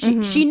magic.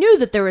 She knew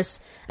that there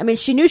was. I mean,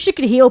 she knew she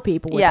could heal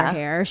people with her Yeah.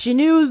 hair. She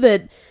knew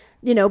that,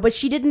 you know, but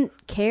she didn't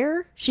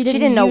care. She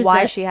didn't know use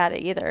why that- she had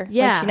it either.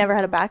 Yeah. Like, she never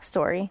had a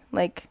backstory.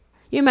 Like,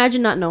 You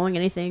imagine not knowing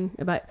anything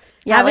about.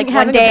 yeah, having, like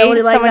having one day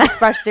ability like someone that. just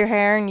brushed your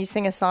hair and you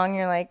sing a song and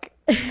you're like,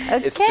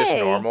 okay. It's just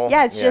normal.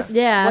 Yeah, it's Yeah. just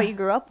Yeah. what you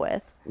grew up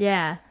with.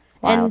 Yeah.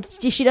 Wild.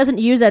 And she doesn't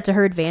use that to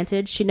her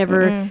advantage. She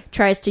never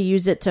tries to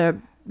use it to,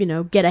 you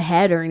know, get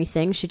ahead or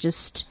anything. She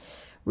just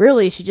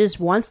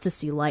wants to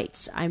see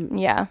lights.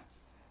 Yeah.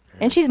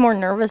 And she's more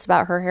nervous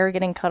about her hair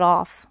getting cut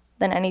off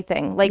than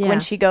anything. Like Yeah. when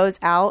she goes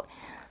out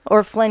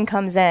or Flynn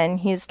comes in,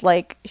 he's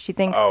like, she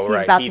thinks Oh, he's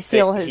right. about He to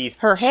steal her she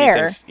hair.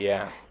 thinks-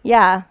 yeah.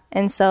 Yeah.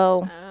 And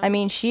so, I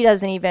mean, she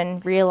doesn't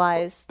even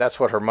realize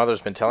That's what her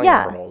mother's been telling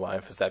Yeah. her her whole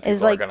life, is that people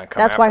is are like, going to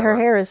come that's why after her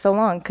hair is so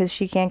long because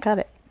she can't cut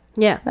it.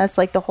 Yeah. That's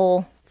like the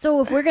whole,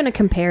 So if we're going to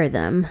compare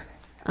them,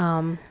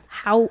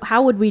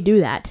 how would we do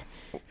that?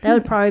 That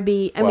would probably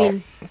be, I Well, mean,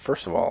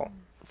 first of all,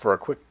 for a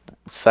quick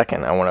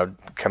second, I want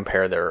to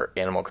compare their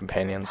animal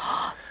companions.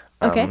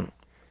 okay.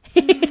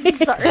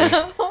 sorry.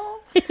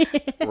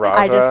 Raja,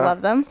 I just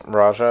love them.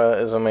 Raja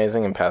is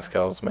amazing and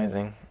Pascal is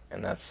amazing,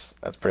 and that's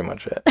pretty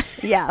much it.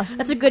 Yeah.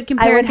 That's a good I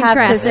compare would and have to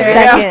contrast there.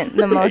 second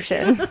the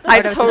motion. I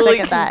would have to totally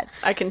second can,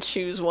 I can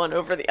choose one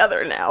over the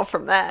other now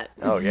from that.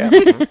 Oh yeah.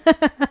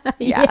 Mhm.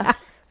 Yeah.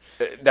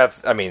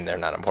 That's. I mean, they're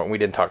not important. We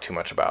didn't talk too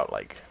much about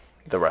like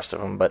the rest of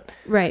them, but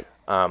Right.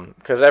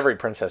 because every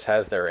princess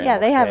has their animal Yeah,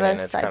 they have a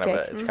companion, it's kind of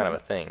sidekick. it's kind of a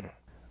thing.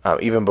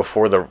 Even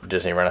before the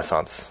Disney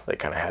Renaissance, they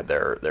kind of had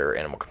their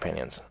animal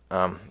companions.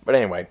 But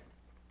anyway,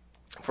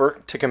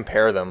 to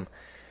compare them,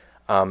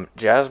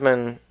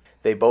 Jasmine,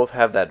 they both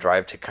have that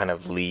drive to kind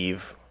of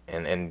leave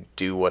and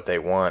do what they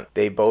want.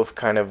 They both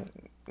kind of,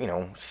 you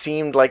know,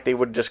 seemed like they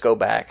would just go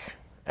back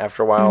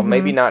after a while.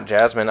 Maybe not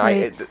Jasmine.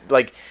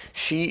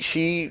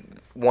 She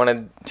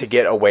wanted to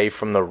get away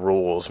from the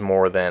rules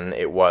more than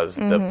it was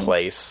the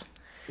place.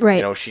 Right.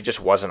 You know, she just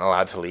wasn't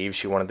allowed to leave.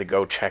 She wanted to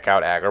go check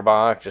out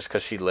Agrabah just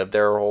because she lived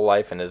there her whole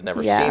life and has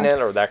never Yeah. seen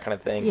it or that kind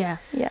of thing. yeah.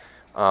 Yeah.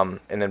 And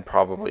then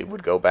probably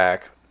would go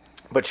back.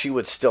 But she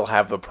would still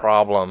have the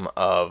problem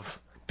of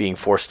being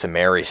forced to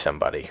marry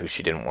somebody who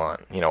she didn't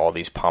want. You know, all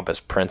these pompous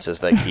princes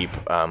that keep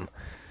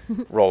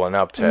rolling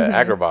up to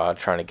Agrabah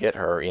trying to get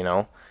her, you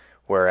know.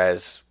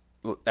 Whereas,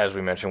 as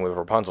we mentioned with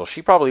Rapunzel,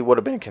 she probably would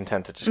have been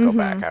content to just go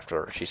back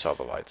after she saw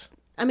the lights.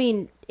 I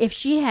mean,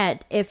 if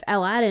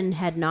Aladdin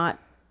had not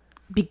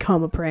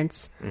become a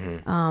prince,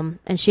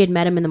 and she had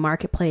met him in the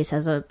marketplace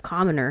as a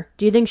commoner,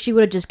 do you think she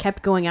would have just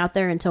kept going out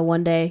there until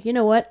one day, you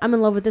know what, I'm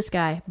in love with this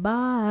guy,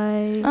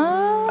 bye?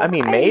 I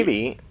mean,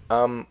 maybe.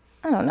 I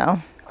don't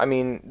know. I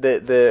mean,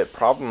 the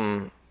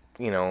problem,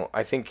 you know,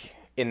 I think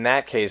in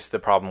that case the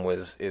problem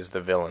is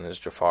the villain, is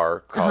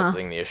Jafar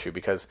causing the issue,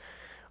 because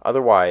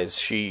otherwise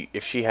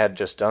if she had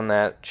just done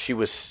that, she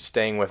was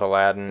staying with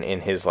Aladdin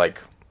in his,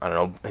 like, I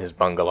don't know, his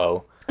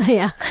bungalow,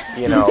 Yeah.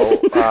 you know,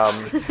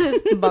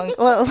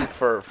 Bungalow.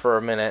 for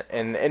a minute,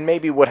 and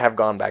maybe would have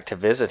gone back to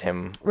visit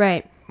him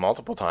Right.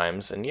 multiple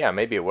times, and yeah,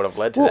 maybe it would have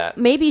led to Well, that.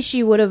 maybe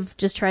she would have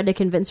just tried to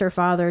convince her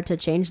father to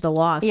change the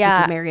law so she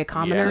Yeah. could marry a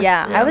commoner.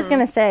 Yeah, I was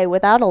gonna say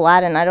without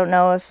Aladdin, I don't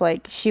know if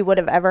like she would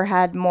have ever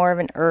had more of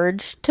an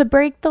urge to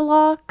break the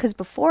law. Because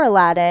before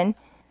Aladdin,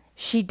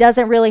 she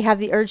doesn't really have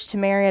the urge to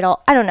marry at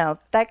all. I don't know.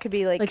 That could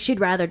be like, Like she'd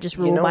rather just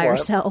rule know by what?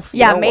 herself.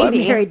 yeah, know what?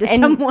 maybe Married to and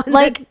someone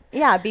like that-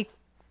 yeah, be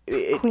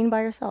queen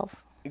by herself.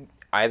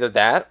 Either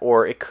that,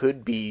 or it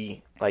could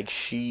be like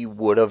she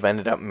would have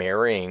ended up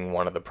marrying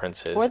one of the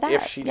princes Or that,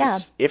 if she yeah.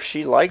 if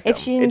she liked If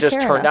them. she It didn't just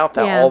care turned enough. out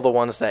that Yeah. all the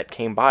ones that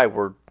came by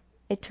were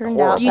It turned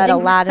Horrible. out Do you that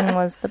think- Aladdin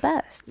was the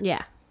best.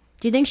 Yeah.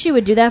 Do you think she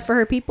would do that for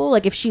her people?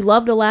 Like if she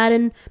loved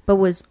Aladdin but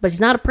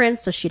she's not a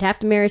prince, so she'd have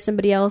to marry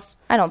somebody else?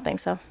 I don't think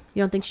so.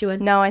 You don't think she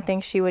would? No, I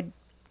think she would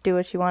do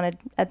what she wanted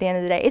at the end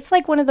of the day. It's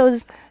like one of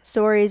those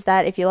stories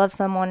that if you love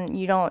someone,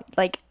 you don't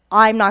like.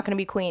 I'm not going to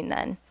be queen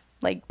then.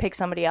 like pick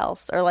somebody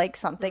else or like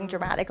something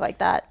dramatic like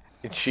that.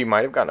 She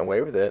might have gotten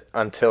away with it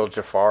until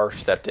Jafar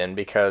stepped in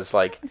because,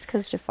 like, It's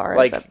because Jafar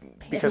like is a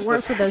because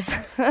Work for this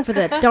for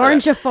the darn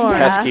Jafar,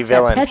 pesky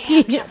villain.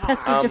 pesky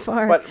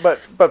Jafar.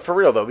 But for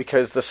real though,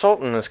 because the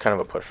Sultan is kind of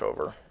a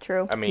pushover.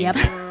 true. I mean, Yep.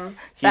 he's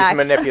Facts.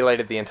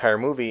 manipulated the entire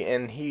movie,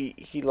 and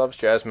he loves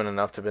Jasmine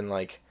enough to been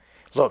like,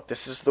 look,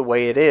 this is the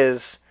way it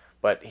is.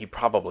 But he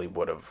probably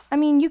would have. I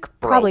mean, you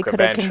probably broke could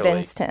have eventually.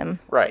 convinced him,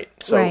 Right.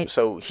 So Right.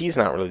 so he's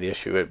not really the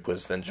issue. It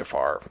was then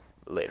Jafar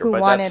later. who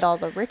but wanted that's, all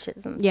the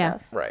riches and Yeah.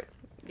 stuff. Right.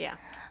 Yeah.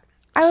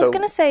 I was So-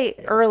 gonna say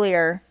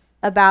earlier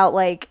about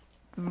like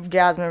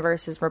Jasmine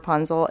versus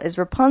Rapunzel is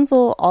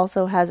Rapunzel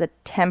also has a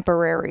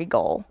temporary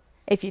goal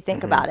if you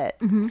think about it,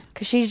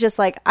 because she's just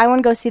like, I want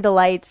to go see the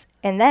lights,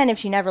 and then if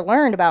she never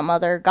learned about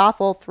Mother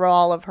Gothel through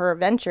all of her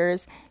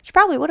adventures, she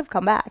probably would have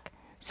come back.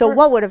 So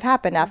what would have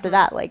happened after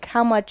that? Like,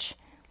 how much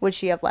would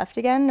she have left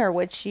again, or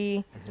would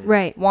she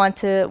Right. want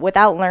to,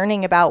 without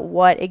learning about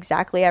what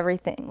exactly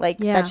everything, like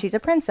Yeah. that she's a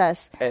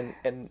princess? And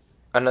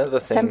another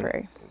thing,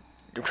 Temporary.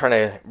 I'm trying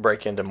to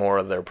break into more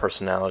of their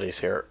personalities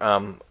here.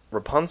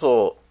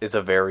 Rapunzel is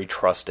a very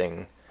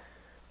trusting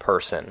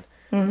person.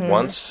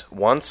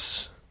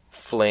 Once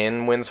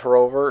Flynn wins her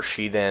over,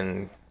 she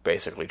then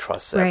basically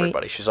trusts Right.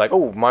 everybody. She's like,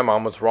 oh, my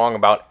mom was wrong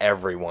about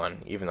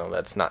everyone, even though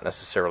that's not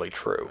necessarily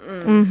true.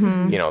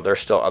 You know, there's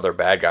still other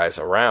bad guys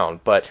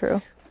around, but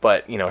True.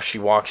 But you know, she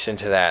walks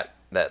into that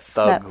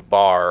thug That-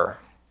 bar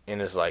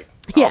and is like,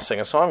 Yeah. I'll sing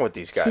a song with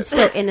these guys. She's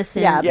so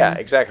innocent. Yeah. Yeah,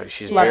 exactly.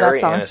 She's Love that very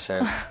song.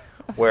 innocent.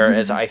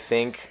 Whereas I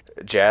think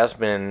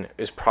Jasmine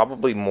is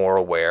probably more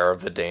aware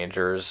of the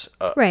dangers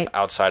Right.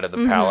 outside of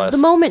the palace. The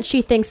moment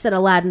she thinks that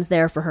Aladdin's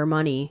there for her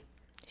money,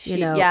 She,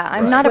 know, yeah,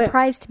 I'm Right. not a Right.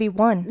 prize to be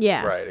won.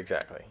 yeah, Right,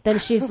 exactly. then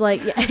she's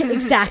like, yeah,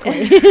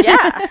 exactly.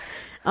 Yeah.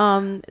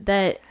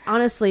 That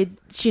honestly,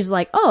 she's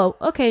like, oh,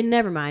 okay,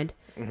 never mind.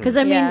 Because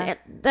I mean, Yeah.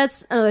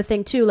 that's another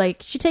thing too.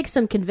 Like, she takes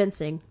some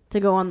convincing to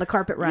go on the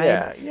carpet ride.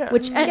 Yeah, yeah.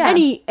 Which Yeah.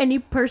 any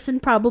person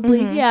probably,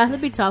 yeah,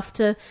 that'd be tough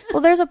to.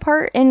 Well, there's a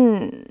part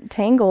in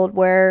Tangled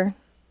where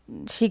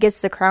she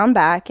gets the crown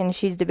back and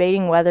she's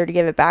debating whether to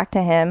give it back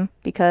to him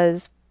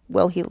because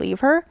will he leave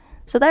her?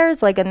 So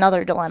there's like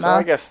another dilemma. So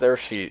I guess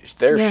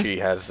she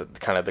has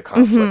kind of the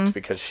conflict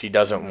because she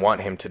doesn't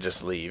want him to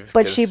just leave.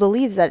 but 'cause she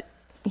believes that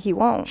he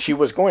won't. she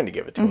was going to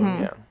give it to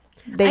him. Yeah.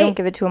 They don't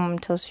give it to him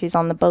until she's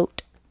on the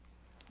boat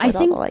I with all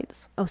think. the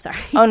lights. Oh, sorry.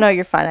 Oh no,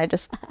 you're fine.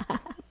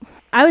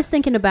 I was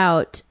thinking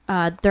about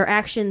their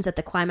actions at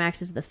the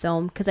climaxes of the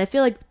film because I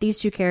feel like these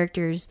two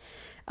characters,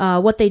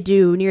 what they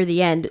do near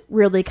the end,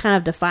 really kind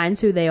of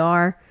defines who they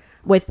are.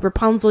 With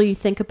Rapunzel, you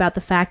think about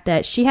the fact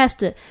that she has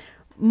to.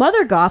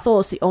 Mother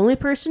Gothel is the only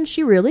person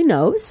she really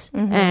knows,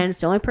 and it's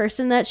the only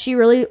person that she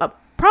really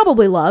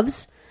probably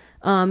loves.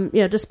 You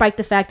know, despite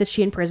the fact that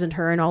she imprisoned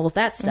her and all of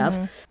that stuff,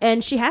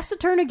 and she has to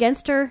turn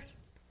against her.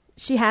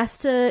 She has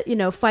to, you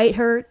know, fight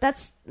her.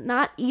 That's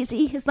not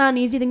easy. It's not an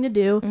easy thing to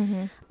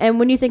do. And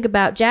when you think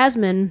about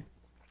Jasmine,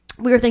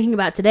 we were thinking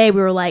about today.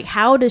 We were like,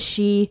 how does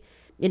she,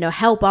 you know,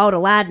 help out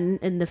Aladdin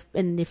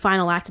in the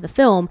final act of the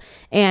film?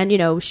 And you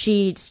know,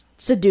 she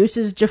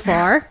seduces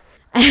Jafar.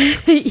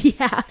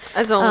 Yeah,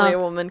 As only a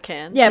woman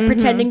can. yeah,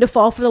 pretending to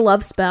fall for the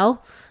love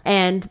spell,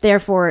 and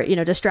therefore, you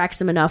know,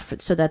 distracts him enough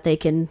so that they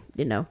can,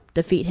 you know,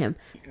 defeat him.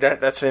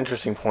 That's an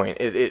interesting point.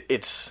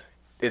 It's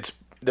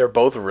they're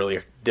both really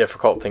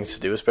difficult things to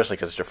do, especially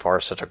because Jafar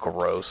is such a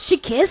gross. She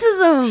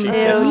kisses him. She Ew,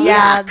 kisses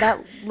yeah,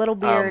 that little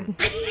beard.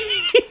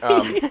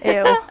 Ew.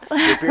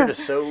 Your beard is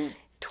so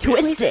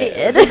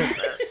Twisted.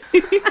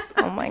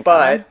 Oh my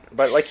god.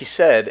 But like you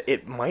said,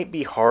 it might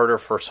be harder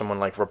for someone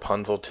like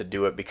Rapunzel to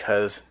do it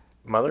because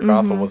Mother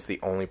Gothel was the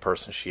only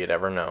person she had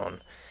ever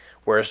known.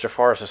 Whereas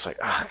Jafar is just like,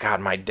 oh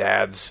god, my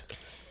dad's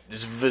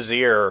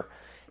vizier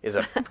is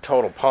a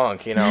total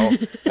punk, you know?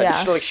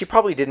 Yeah. She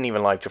probably didn't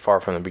even like Jafar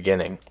from the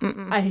beginning.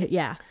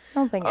 Yeah. I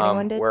don't think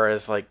anyone did.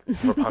 Whereas like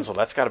Rapunzel,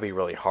 that's got to be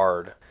really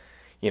hard,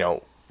 you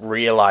know,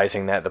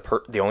 realizing that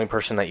the only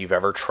person that you've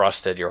ever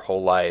trusted your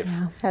whole life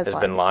Has has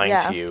lied. been lying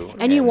Yeah. to you.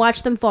 And you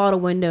watch them fall out a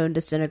window and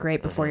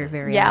disintegrate before your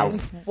very Yeah. eyes.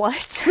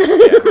 What?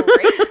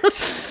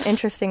 Great.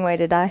 Interesting way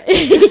to die.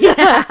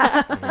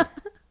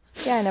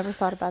 Yeah, I never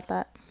thought about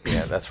that.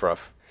 Yeah, that's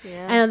rough.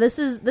 Yeah. I know this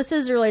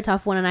is a really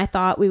tough one, and I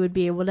thought we would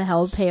be able to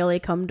help Haley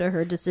come to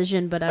her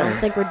decision, but I don't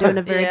think we're doing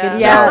a very Yeah.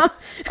 good Yeah. job.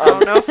 I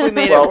don't know if we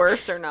made Well- it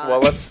worse or not.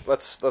 Well, let's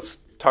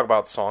talk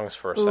about songs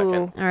for a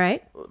second. All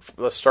right,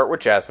 Let's start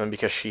with Jasmine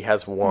because she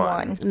has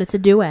one. and it's a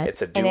duet.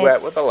 It's a And duet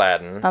it's with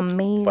Aladdin,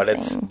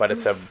 amazing. but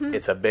it's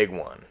a big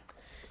one.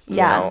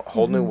 Yeah. You know,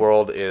 Whole New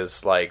World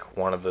is like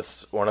one of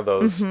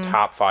those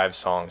top 5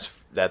 songs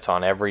that's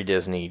on every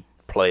Disney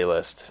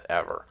playlist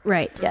ever.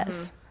 right.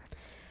 Yes.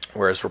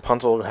 Whereas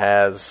Rapunzel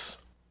has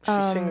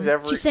sings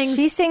every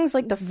She sings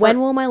like the "When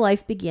Will My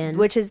Life Begin?"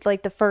 which is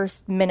like the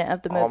first minute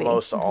of the movie.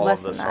 almost all Less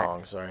of the than that.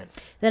 songs, right?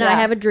 Then Yeah. I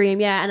Have a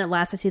Dream, yeah, and At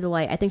Last I See the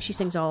Light. I think she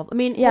sings all of. I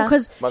mean, Yeah.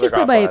 because Mother she's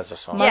played Gothel by has a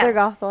song. Yeah. Mother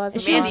Gothel has a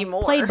she was Mandy song.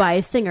 Moore. played by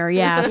a singer,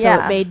 yeah, so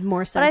Yeah. it made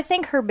more sense. But I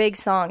think her big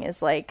song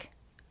is like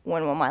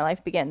When Will My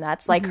Life Begin?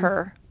 That's like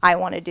her I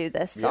want to do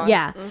this song.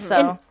 Yeah.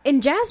 So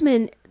and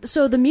Jasmine,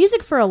 so the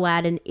music for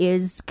Aladdin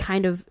is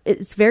kind of,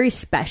 it's very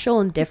special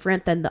and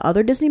different than the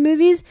other Disney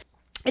movies.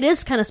 It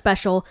is kind of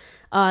special.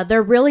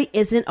 There really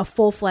isn't a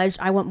full-fledged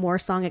I Want More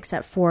song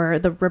except for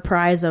the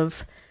reprise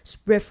of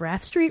Riff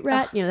Raff Street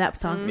Rat, that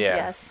song. Yeah.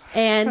 yes.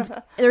 And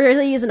there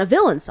really isn't a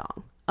villain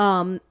song.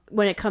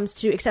 When it comes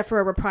to, except for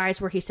a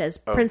reprise where he says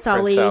Prince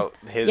Ali.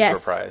 His Yes.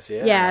 reprise,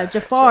 yeah. Yeah,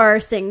 Jafar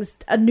sings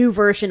a new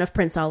version of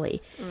Prince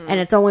Ali, and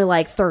it's only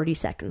like 30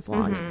 seconds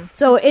long.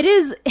 So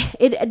it's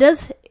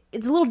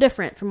a little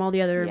different from all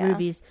the other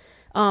movies.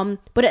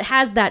 But it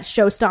has that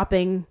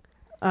show-stopping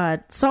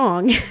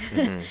song,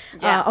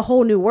 A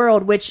Whole New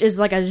World, which is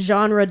like a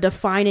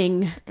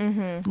genre-defining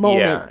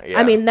moment. Yeah.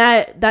 I mean,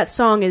 that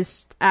song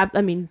is,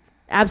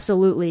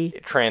 absolutely.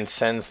 It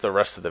transcends the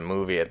rest of the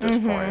movie at this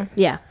point.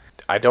 Yeah.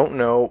 I don't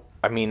know.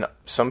 I mean,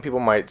 some people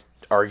might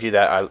argue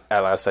that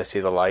At Last I See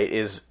the Light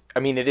is,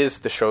 it is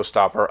the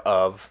showstopper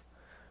of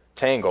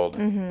Tangled,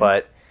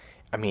 but,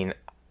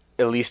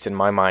 at least in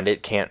my mind,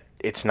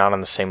 it's not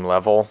on the same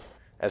level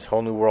as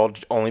Whole New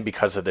World, only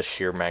because of the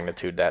sheer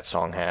magnitude that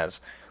song has.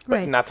 But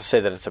Right. not to say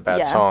that it's a bad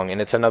Yeah. song,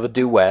 and it's another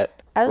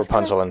duet, I was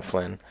Rapunzel and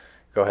Flynn.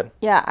 Go ahead.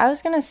 Yeah, I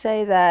was going to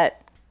say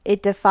that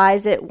it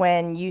defies it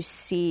when you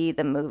see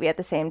the movie at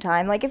the same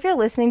time. Like, if you're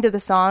listening to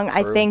the song,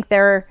 I think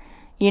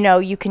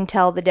you can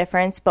tell the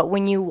difference. But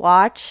when you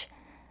watch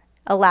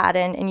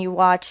Aladdin and you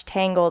watch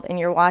Tangled and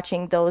you're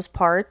watching those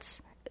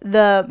parts,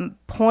 the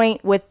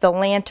point with the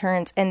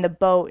lanterns and the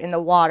boat in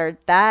the water,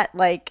 that,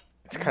 like,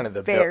 It's kind of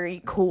the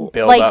very cool.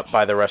 build Like, up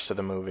by the rest of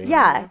the movie.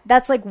 yeah,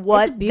 that's like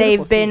what It's a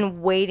beautiful they've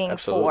been waiting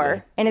Absolutely.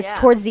 for. And it's Yeah.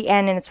 towards the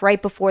end and it's right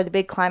before the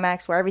big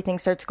climax where everything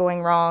starts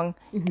going wrong.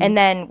 And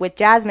then with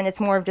Jasmine, it's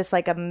more of just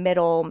like a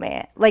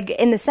middleman, like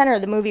in the center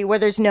of the movie where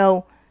there's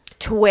no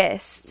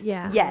twist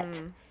Yeah.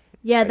 yet.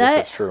 Yeah, I guess that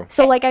that's true.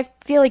 So like I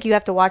feel like you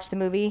have to watch the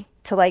movie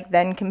to like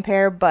then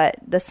compare, but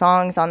the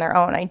songs on their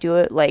own, I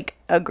do like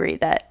agree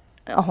that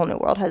A Whole New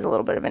World has a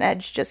little bit of an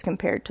edge just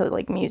compared to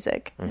like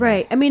music.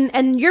 Right. I mean,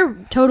 and you're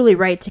totally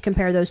right to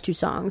compare those two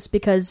songs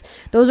because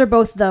those are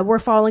both the We're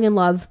Falling in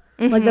Love.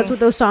 Like, that's what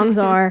those songs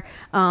are.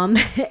 And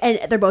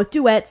they're both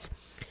duets.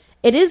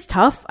 It is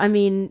tough. I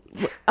mean,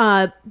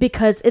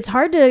 because it's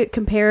hard to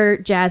compare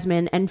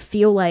Jasmine and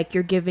feel like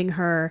you're giving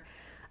her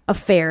a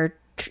fair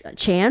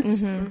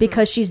chance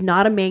because she's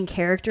not a main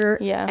character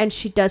Yeah. and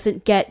she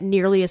doesn't get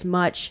nearly as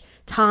much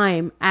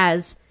time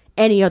as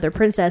any other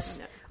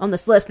princess on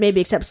this list,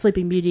 maybe except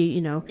Sleeping Beauty.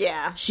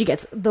 Yeah. She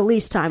gets the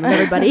least time of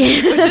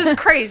everybody. Which is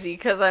crazy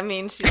because,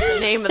 she's the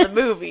name of the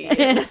movie.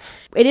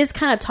 It is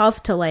kind of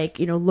tough to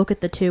look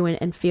at the two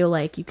and feel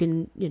like you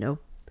can,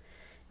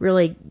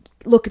 really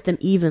look at them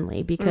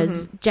evenly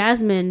because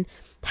Jasmine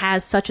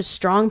has such a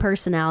strong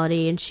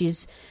personality and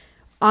she's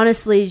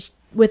honestly,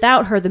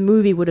 without her, the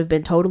movie would have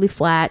been totally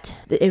flat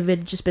if it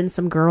had just been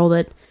some girl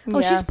that, Yeah.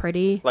 she's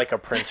pretty. Like a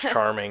Prince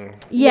Charming,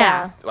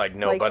 Yeah. like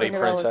nobody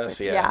Cinderella's princess.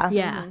 pretty- Yeah.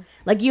 Yeah.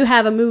 Like you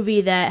have a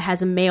movie that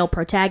has a male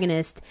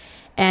protagonist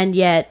and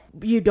yet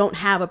you don't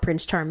have a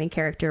Prince Charming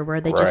character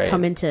where they just Right.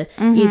 come into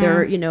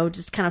either,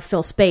 just kind of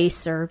fill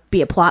space or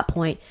be a plot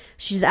point.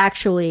 She's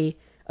actually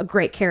a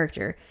great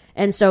character.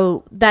 And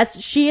so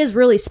she is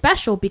really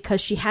special because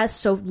she has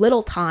so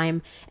little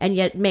time and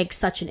yet makes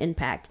such an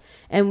impact.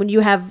 And when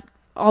you have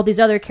all these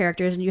other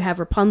characters and you have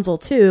Rapunzel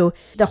too,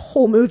 the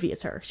whole movie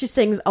is her. She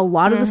sings a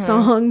lot of the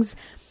songs.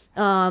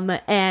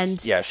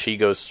 And Yeah, she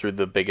goes through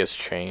the biggest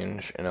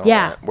change and all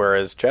Yeah. that.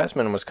 Whereas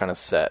Jasmine was kind of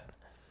set.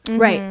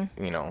 right.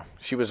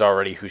 She was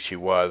already who she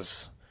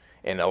was,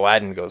 and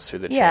Aladdin goes through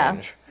the Yeah.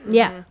 change.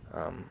 Yeah.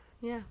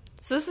 Yeah.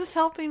 So is this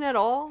helping at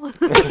all?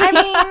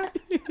 I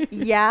mean,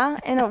 yeah,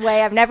 in a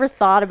way. I've never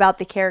thought about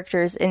the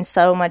characters in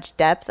so much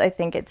depth. I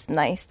think it's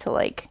nice to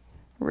like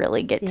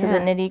really get to the Yeah.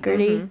 nitty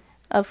gritty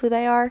of who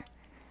they are.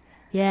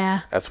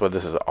 Yeah. That's what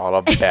this is all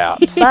about.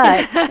 But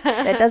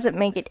that doesn't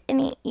make it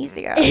any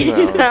easier.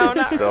 No,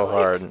 it's still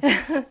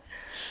hard.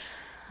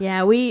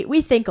 Yeah,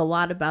 we think a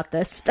lot about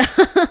this stuff.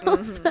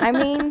 I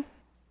mean,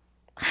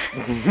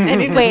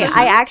 Any wait,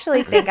 I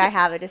actually think I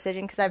have a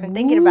decision because I've been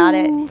thinking about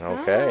it.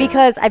 Okay.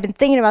 Because I've been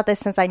thinking about this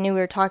since I knew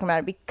we were talking about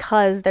it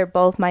because they're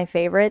both my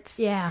favorites.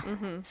 Yeah.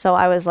 So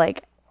I was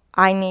like,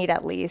 I need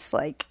at least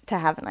like to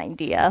have an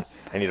idea.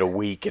 I need a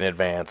week in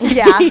advance.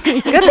 Yeah.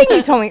 Good thing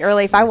you told me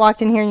early. If I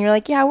walked in here and you're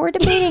like, yeah, we're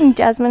debating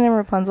Jasmine and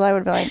Rapunzel, I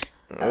would be like,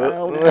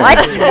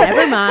 what?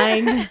 Never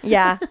mind.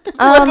 Yeah. flip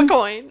a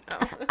coin.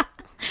 Oh.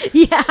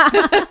 Yeah.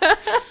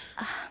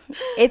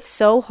 It's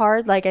so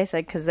hard, like I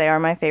said, because they are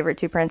my favorite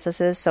two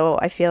princesses. So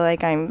I feel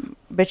like I'm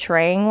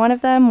betraying one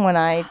of them when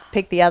I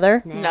pick the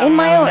other. No, in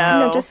my own,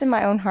 no. just in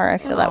my own heart, I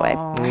feel that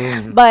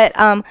way. But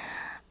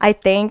I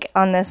think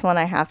on this one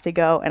I have to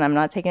go, and I'm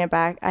not taking it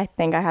back. I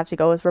think I have to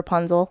go with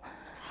Rapunzel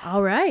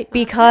All right.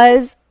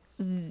 because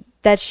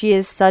that she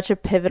is such a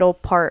pivotal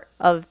part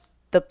of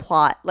the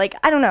plot. Like,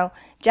 I don't know.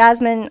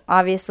 Jasmine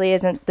obviously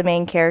isn't the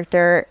main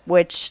character,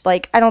 which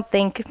like I don't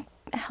think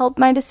helped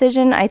my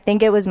decision. I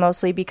think it was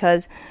mostly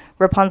because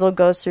Rapunzel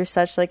goes through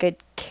such like a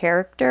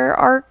character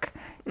arc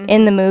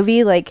in the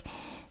movie. Like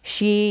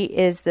she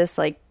is this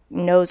like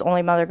knows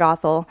only Mother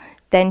Gothel.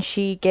 Then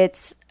she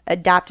gets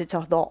adapted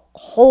to the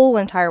whole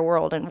entire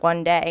world in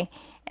one day,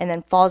 and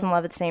then falls in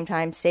love at the same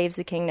time, saves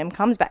the kingdom,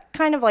 comes back.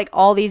 Kind of like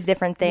all these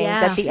different things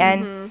at the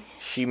end.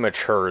 She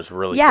matures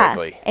really Yeah,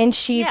 quickly. and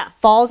she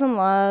falls in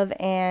love,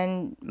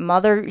 and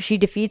she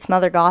defeats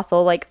Mother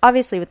Gothel, like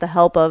obviously with the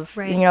help of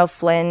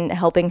Flynn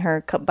helping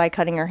her by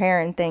cutting her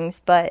hair and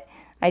things. But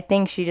I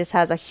think she just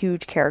has a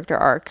huge character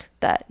arc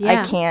that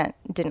I can't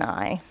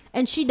deny.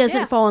 And she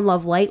doesn't fall in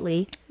love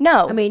lightly.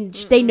 No, I mean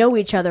they know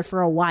each other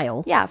for a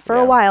while. Yeah, for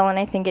a while, and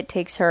I think it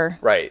takes her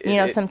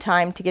some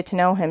time to get to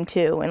know him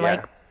too, and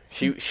like.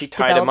 She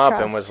tied him up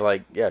and was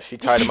like, she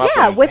tied him up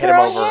and with hit her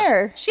him own over.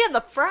 hair. She had the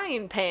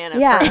frying pan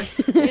at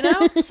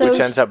first, So which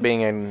ends up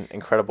being an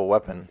incredible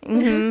weapon.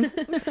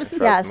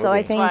 Yeah, so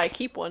I think That's why I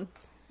keep one.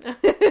 Well,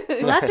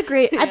 that's a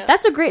great.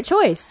 That's a great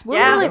choice. We're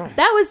Yeah. really,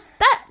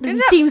 that didn't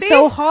job, seem see?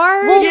 so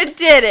hard. Well, you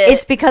did it.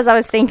 it's because I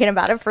was thinking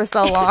about it for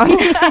so long.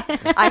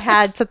 I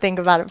had to think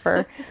about it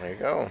for. There you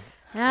go.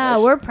 Yeah,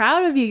 Nice. we're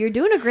proud of you. You're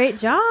doing a great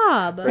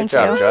job. Great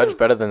job, Judge.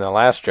 Better than the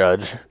last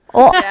judge.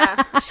 Oh,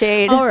 yeah.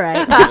 shade. All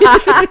right,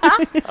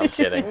 I'm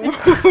kidding.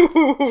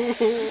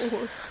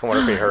 I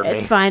wonder if he heard me.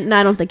 it's fine. No,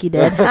 I don't think you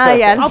did.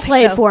 Yeah, I'll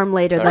play it for him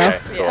later, Okay,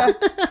 though.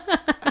 cool.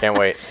 Can't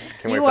wait.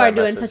 Can't wait You for are that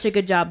doing message. such a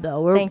good job,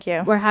 though. Thank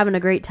you. We're having a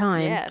great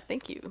time. Yeah,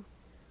 thank you.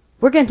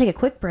 We're going to take a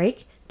quick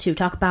break to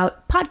talk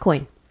about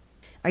Podcoin.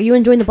 Are you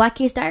enjoying the Black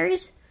Case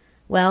Diaries?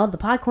 Well, the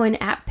Podcoin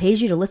app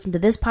pays you to listen to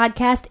this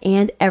podcast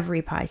and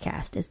every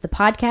podcast. It's the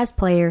podcast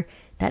player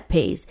that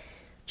pays.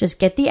 Just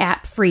get the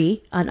app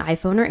free on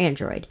iPhone or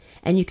Android,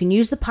 and you can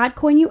use the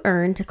Podcoin you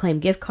earn to claim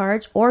gift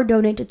cards or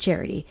donate to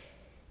charity.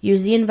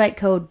 Use the invite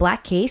code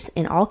BLACKCASE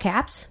in all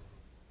caps,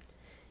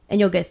 and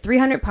you'll get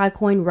 300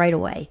 Podcoin right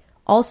away.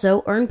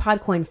 Also, earn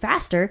Podcoin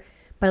faster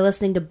by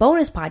listening to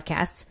bonus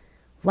podcasts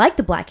like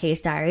the Black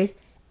Case Diaries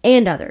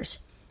and others.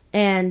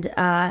 And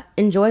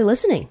enjoy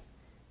listening.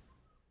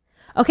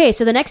 Okay,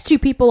 so the next two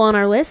people on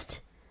our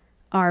list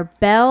are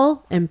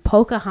Belle and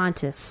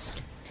Pocahontas.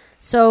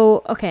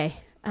 So, okay,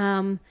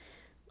 I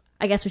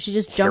guess we should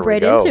just jump Here we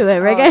right go. into it,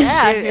 right,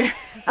 guys?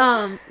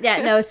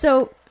 Yeah.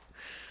 So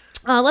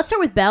let's start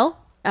with Belle.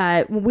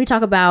 When we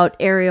talk about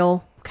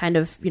Ariel kind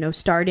of,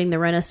 starting the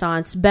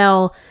Renaissance,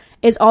 Belle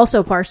is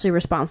also partially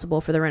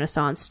responsible for the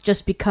Renaissance,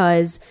 just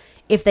because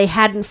if they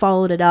hadn't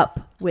followed it up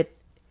with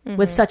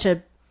such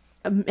an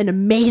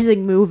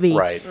amazing movie,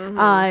 Right.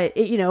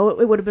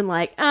 it would have been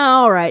like, oh,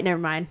 all right, never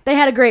mind. They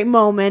had a great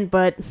moment,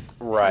 but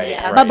Right.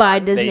 Yeah. right. bye-bye,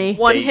 Disney.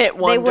 One hit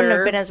wonder. They wouldn't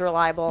have been as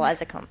reliable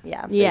as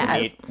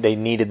Yeah. They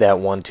needed that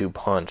 1-2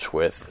 punch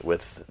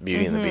with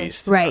Beauty and the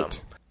Beast.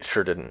 Right.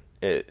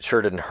 It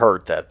sure didn't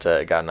hurt that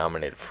it got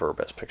nominated for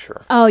Best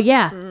Picture. Oh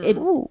yeah,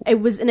 it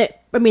was, and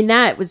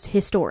that was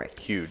historic.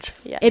 Huge.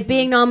 Yeah. It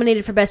being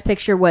nominated for Best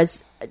Picture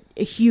was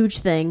a huge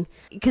thing,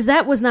 because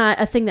that was not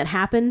a thing that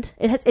happened.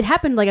 It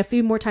happened like a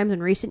few more times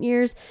in recent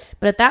years,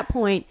 but at that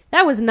point,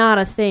 that was not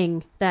a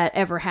thing that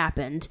ever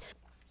happened.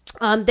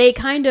 They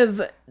kind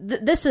of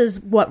this is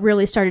what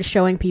really started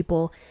showing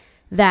people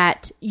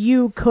that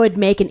you could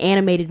make an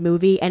animated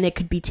movie and it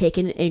could be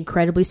taken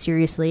incredibly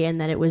seriously,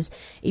 and that it was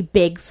a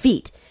big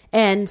feat.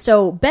 And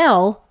so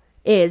Belle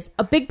is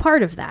a big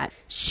part of that.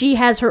 She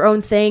has her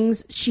own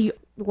things. She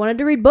wanted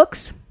to read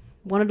books,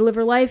 wanted to live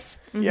her life.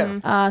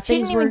 Yeah. She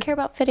didn't even care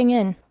about fitting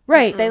in.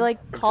 Right. They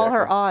call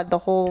her odd the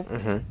whole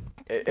in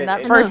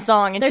that It- first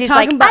song, and They're she's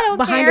talking like, about I don't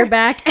behind care. her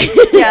back.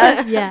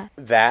 Yeah. Yeah.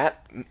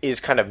 That is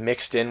kind of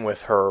mixed in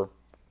with her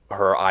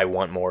I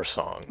Want More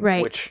song.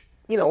 Right. Which,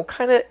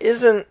 kind of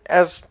isn't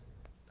as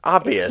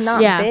obvious. It's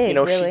not Yeah. big,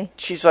 really.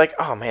 She's like,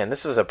 oh man,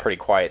 this is a pretty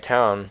quiet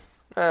town.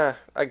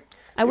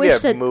 I we wish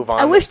gotta that move on.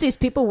 I wish these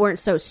people weren't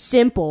so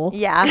simple.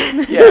 Yeah.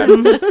 Yeah,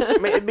 I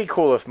mean, it'd be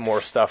cool if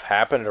more stuff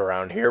happened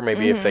around here.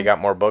 Maybe if they got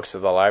more books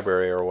at the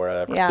library or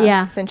whatever. Yeah.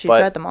 Yeah. Since she's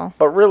But, read them all.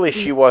 but really,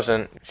 she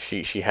wasn't.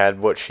 She had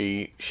what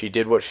she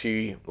did what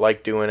she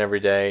liked doing every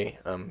day.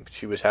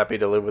 She was happy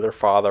to live with her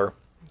father,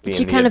 being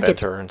She the kind of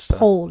gets inventor and stuff.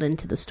 pulled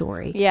into the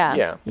story. Yeah.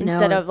 Yeah.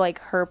 Instead know, of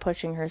her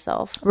pushing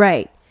herself.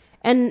 Right.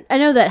 And I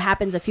know that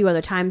happens a few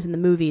other times in the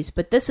movies,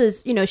 but this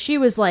is, she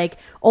was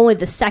only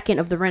the second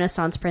of the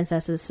Renaissance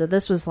princesses, so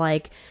this was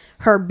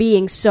her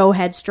being so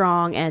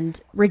headstrong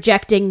and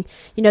rejecting,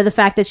 the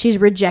fact that she's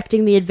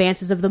rejecting the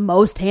advances of the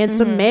most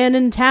handsome man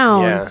in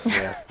town.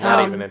 Yeah,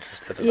 not even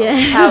interested at all.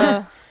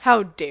 Yeah.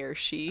 How dare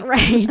she?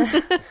 Right.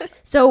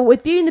 So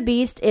with Beauty and the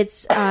Beast,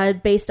 it's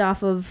based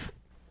off of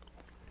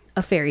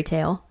a fairy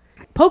tale.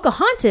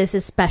 Pocahontas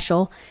is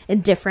special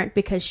and different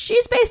because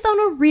she's based on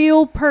a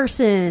real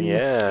person.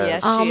 Yeah.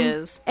 Yes, she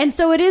is. And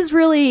so it is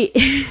really,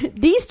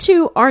 these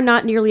two are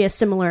not nearly as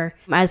similar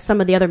as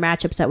some of the other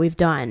matchups that we've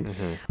done.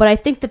 But I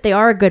think that they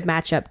are a good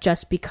matchup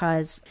just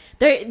because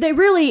they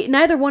really,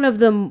 neither one of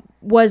them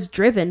was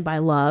driven by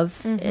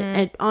love.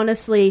 And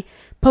honestly,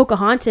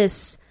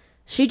 Pocahontas,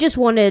 she just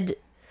wanted,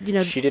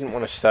 She didn't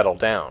want to settle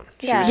down.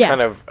 She Yeah. was Yeah.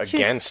 kind of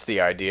against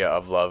the idea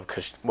of love,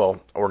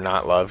 or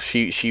not love.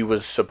 She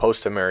was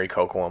supposed to marry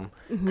Kocoum,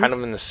 kind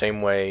of in the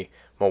same way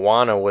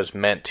Moana was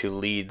meant to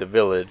lead the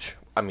village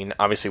I mean,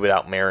 obviously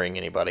without marrying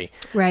anybody.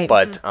 Right.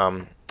 But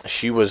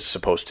she was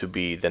supposed to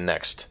be the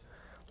next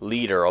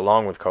leader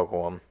along with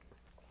Kocoum.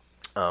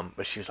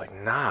 But she was like,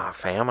 nah,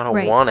 fam, I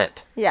don't want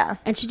it. Yeah.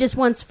 And she just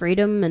wants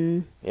freedom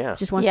and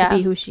just wants to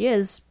be who she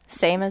is.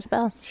 Same as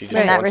Belle. She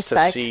just wants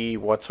to see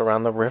what's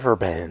around the river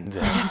bend.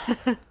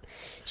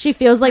 She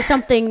feels like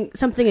something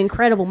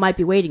incredible might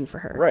be waiting for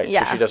her. Right,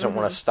 so she doesn't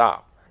want to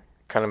stop.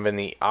 Kind of in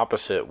the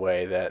opposite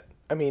way that,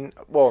 I mean,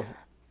 well,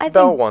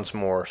 Belle wants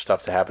more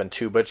stuff to happen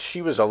too, but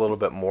she was a little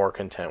bit more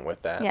content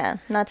with that. Yeah,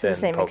 not to the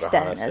same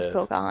extent as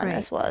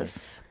Pocahontas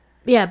was.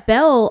 Yeah,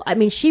 Belle, I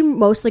mean, she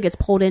mostly gets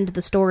pulled into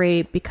the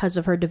story because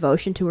of her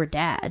devotion to her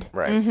dad.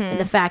 Right. And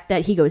the fact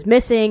that he goes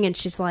missing, and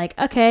she's like,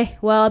 okay,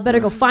 well, I better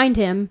go find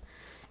him.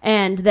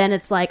 And then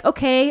it's like,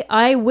 okay,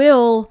 I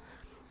will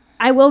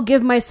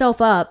give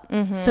myself up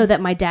so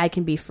that my dad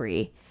can be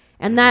free.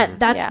 And that's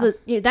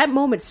that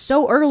moment's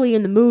so early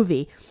in the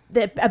movie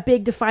that a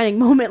big defining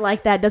moment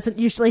like that doesn't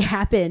usually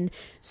happen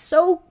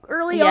so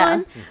early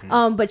on.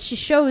 But she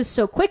shows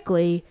so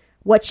quickly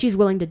what she's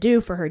willing to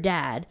do for her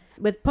dad.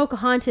 With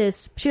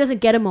Pocahontas, she doesn't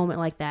get a moment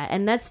like that.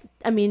 And that's,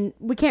 I mean,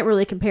 we can't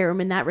really compare them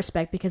in that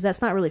respect because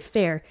that's not really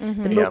fair.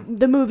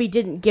 The movie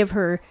didn't give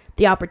her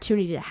the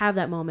opportunity to have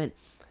that moment.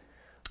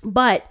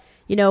 But,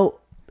 you know,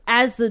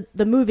 as the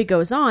movie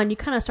goes on, you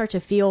kind of start to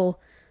feel,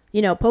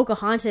 you know,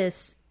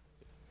 Pocahontas,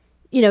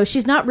 you know,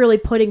 she's not really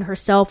putting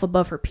herself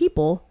above her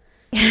people.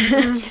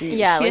 Like she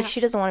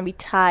doesn't want to be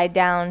tied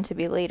down to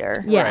be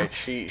leader. Yeah. Right.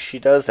 She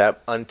does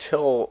that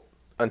until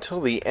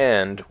the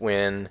end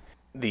when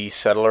the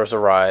settlers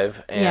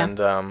arrive and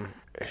them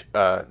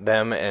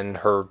and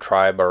her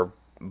tribe are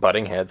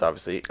butting heads,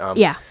 obviously.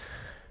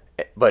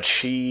 But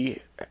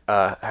she,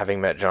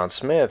 having met John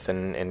Smith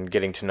and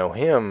getting to know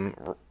him,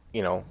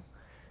 you know,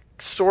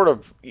 sort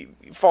of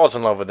falls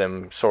in love with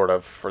him, sort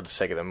of, for the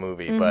sake of the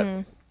movie.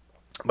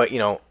 But you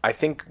know, I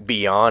think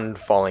beyond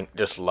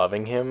just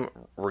loving him,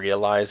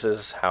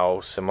 realizes how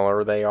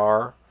similar they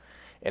are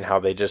and how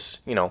they just,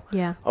 you know,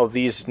 oh,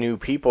 these new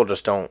people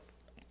just don't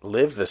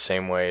live the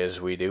same way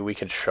as we do. We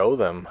can show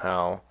them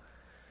how,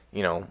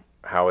 you know,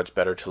 how it's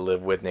better to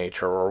live with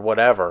nature or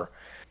whatever.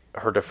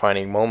 Her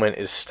defining moment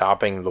is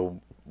stopping the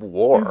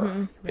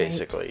war,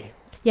 basically.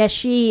 Yeah,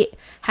 she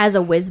has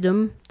a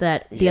wisdom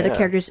that the other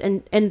characters,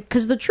 and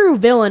because the true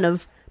villain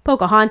of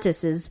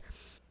Pocahontas is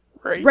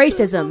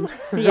racism.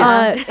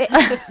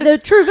 The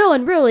true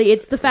villain, really,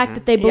 it's the fact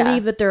that they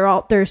believe that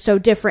they're so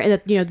different, and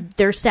that, you know,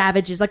 they're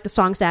savages, like the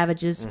song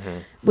 "Savages,"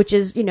 which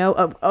is, you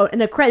know,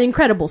 an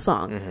incredible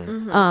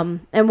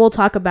song. And we'll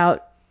talk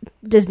about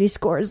Disney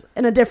scores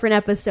in a different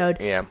episode.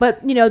 Yeah.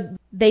 But, you know,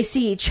 they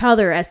see each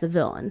other as the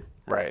villain,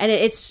 right?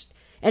 And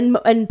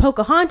and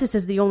Pocahontas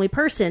is the only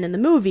person in the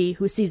movie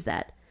who sees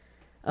that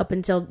up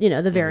until, you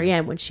know, the very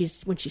end when she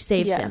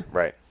saves him.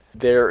 Right.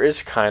 There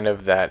is kind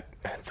of the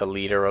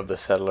leader of the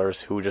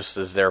settlers who just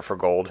is there for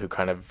gold, who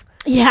kind of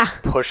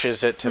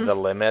pushes it to the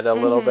limit a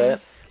little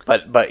bit.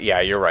 But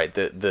yeah, you're right.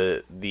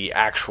 The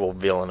actual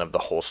villain of the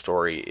whole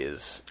story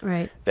is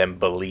them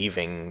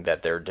believing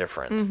that they're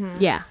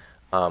different. Yeah.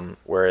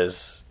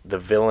 Whereas the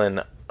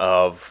villain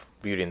of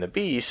Beauty and the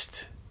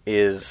Beast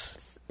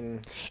is...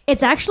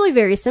 It's actually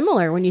very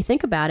similar when you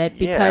think about it,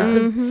 because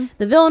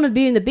the villain of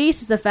Beauty and the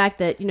Beast is the fact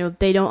that, you know,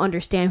 they don't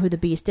understand who the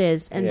Beast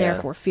is and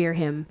therefore fear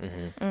him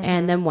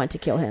and then want to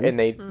kill him. And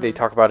they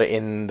talk about it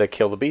in the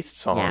Kill the Beast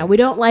song. Yeah, we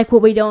don't like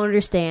what we don't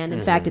understand.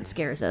 In fact, it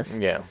scares us.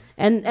 Yeah.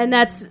 And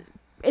that's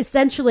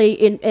essentially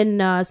in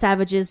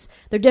Savages,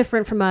 they're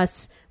different from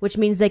us, which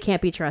means they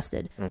can't be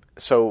trusted.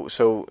 So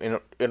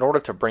in order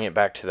to bring it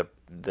back to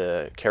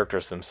the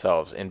characters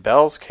themselves, in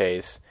Belle's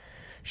case,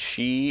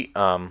 she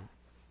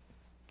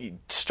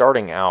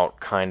starting out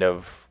kind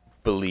of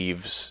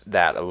believes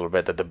that a little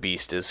bit, that the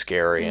Beast is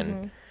scary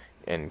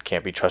and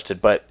can't be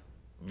trusted, but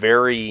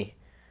very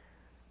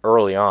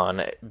early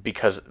on,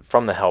 because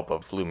from the help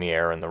of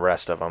Lumiere and the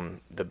rest of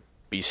them, the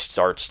Beast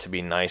starts to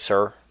be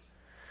nicer,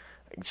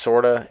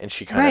 sorta, and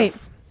she kind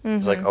of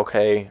is like,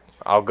 okay,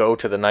 I'll go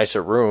to the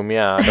nicer room.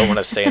 Yeah, I don't want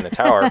to stay in the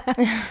tower.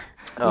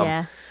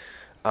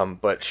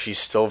 But she's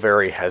still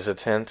very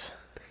hesitant.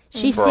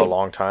 For a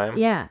long time.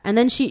 Yeah, and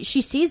then she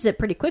sees it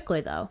pretty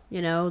quickly, though.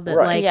 You know,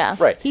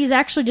 that he's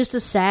actually just a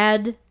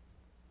sad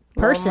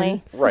person.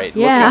 Lonely. Right.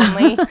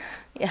 Yeah.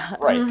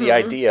 Right. The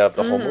idea of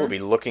the whole movie,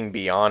 looking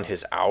beyond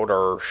his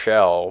outer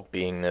shell,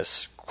 being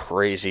this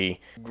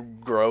crazy,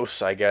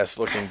 gross, I guess,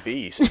 looking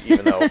beast,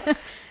 even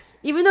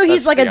though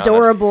he's like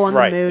adorable in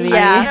the movie.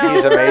 Yeah.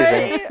 He's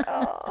amazing.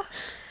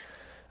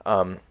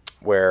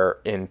 Where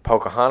in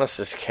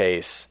Pocahontas'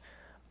 case,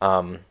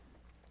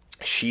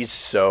 she's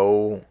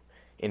so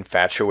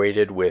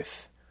infatuated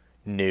with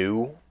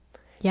new.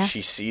 Yeah.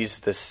 She sees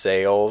the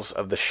sails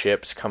of the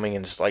ships coming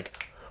and is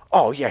like,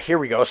 oh yeah, here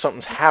we go,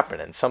 something's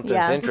happening,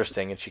 something's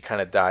interesting, and she kind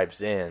of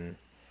dives in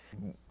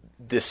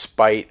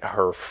despite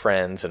her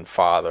friends and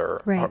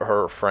father,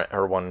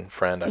 her one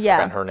friend, I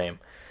forgot her name,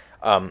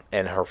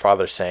 and her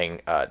father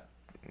saying,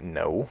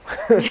 no.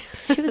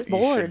 She was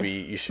bored.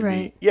 You should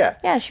be.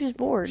 Yeah, she was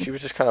bored. She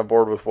was just kind of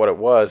bored with what it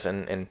was,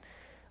 and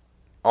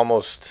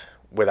almost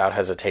without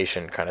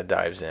hesitation kind of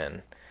dives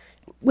in.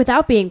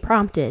 Without being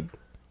prompted,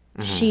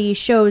 she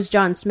shows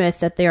John Smith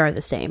that they are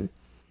the same,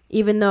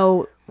 even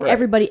though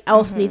everybody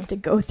else needs to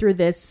go through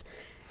this,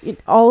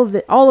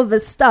 all of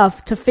this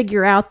stuff to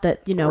figure out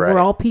that we're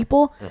all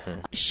people.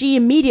 She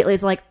immediately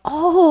is like,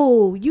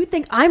 "Oh, you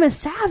think I'm a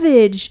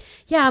savage?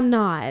 Yeah, I'm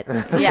not."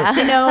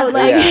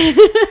 Yeah.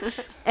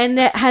 And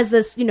it has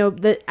this,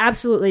 the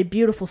absolutely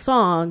beautiful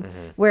song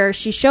where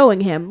she's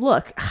showing him,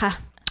 "Look,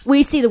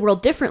 we see the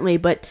world differently,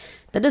 but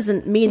that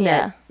doesn't mean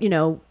that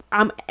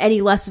I'm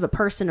any less of a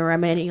person or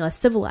I'm any less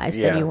civilized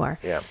than you are."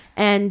 Yeah.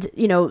 And,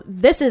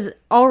 this is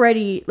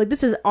already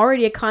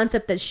a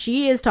concept that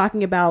she is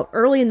talking about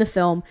early in the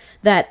film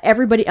that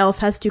everybody else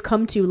has to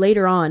come to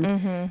later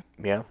on.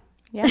 Yeah.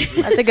 Yeah,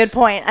 that's a good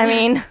point. I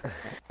mean...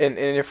 And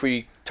if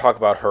we talk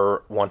about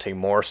her wanting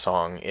more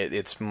song,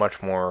 it's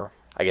much more,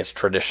 I guess,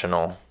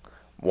 traditional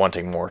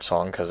wanting more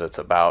song because it's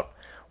about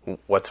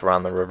what's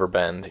around the river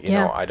bend. You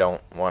know, I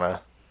don't want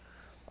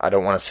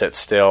to sit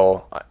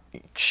still.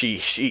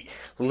 She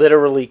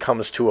literally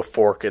comes to a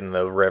fork in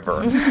the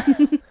river.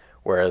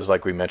 Whereas,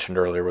 like we mentioned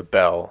earlier with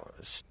Belle,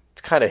 it's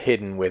kind of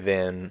hidden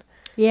within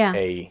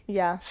a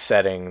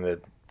setting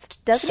that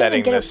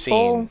setting the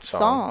scene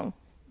song.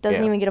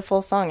 Doesn't even get a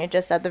full song. It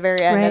just at the very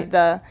end of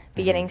the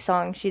beginning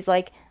song, she's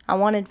like, "I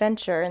want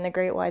adventure in the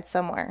great wide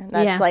somewhere."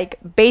 That's like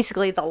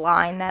basically the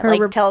line that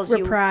Her tells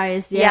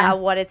reprise, you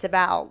what it's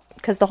about.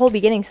 Because the whole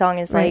beginning song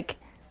is like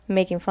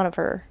making fun of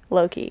her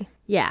Loki.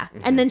 Yeah,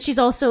 and then she's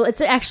also, it's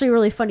actually a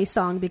really funny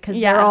song because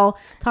they're all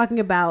talking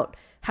about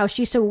how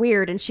she's so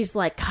weird, and she's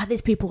like, "God,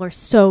 these people are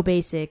so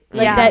basic."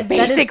 Like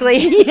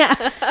basically.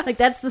 Like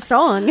that's the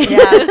song.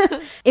 Yeah.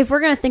 If we're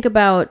going to think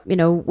about,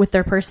 with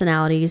their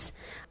personalities,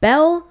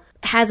 Belle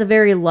has a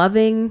very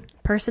loving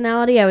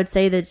personality. I would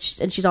say that,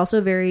 and she's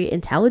also very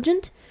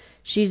intelligent.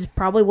 She's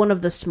probably one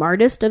of the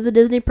smartest of the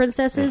Disney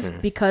princesses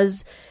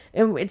because...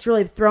 And it's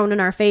really thrown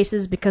in our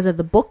faces because of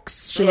the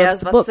books. She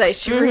loves the books. To say,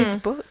 she reads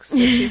books, so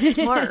she's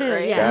smart,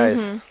 right?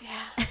 Guys,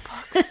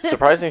 books.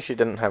 surprising she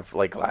didn't have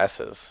like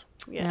glasses.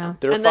 Yeah.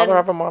 Did her father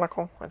have a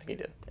monocle? I think he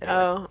did.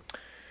 Anyway.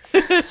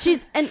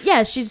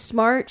 She's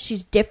smart.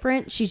 She's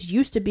different. She's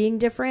used to being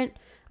different.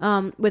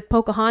 With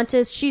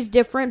Pocahontas, she's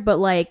different, but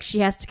like she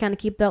has to kind of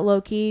keep that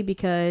low key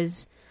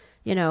because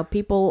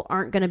people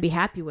aren't going to be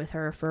happy with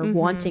her for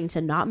wanting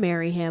to not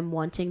marry him,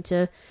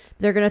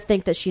 they're going to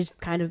think that she's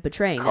kind of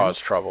betraying Cause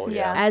him. trouble,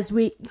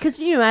 Because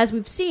as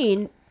we've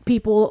seen,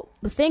 people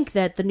think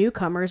that the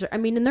newcomers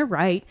and they're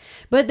right,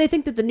 but they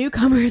think that the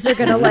newcomers are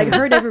going to like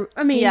hurt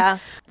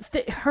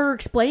her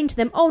explaining to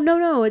them, "Oh,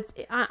 no,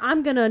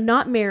 I'm going to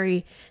not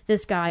marry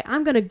this guy.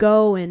 I'm going to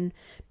go and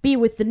be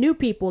with the new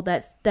people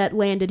that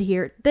landed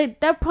here." That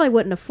probably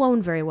wouldn't have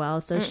flown very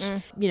well. So,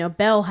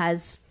 Belle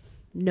has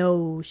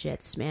no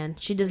shits, man.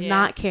 She does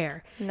not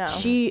care. No.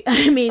 She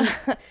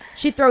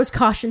throws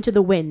caution to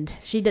the wind.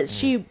 She does.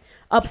 She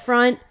up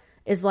front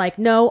is like,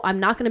 "No, I'm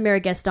not going to marry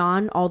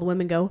Gaston." All the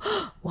women go,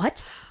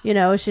 "What?"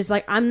 She's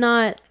like, "I'm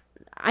not.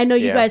 I know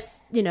you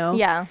guys.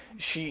 Yeah.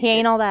 He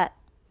ain't all that."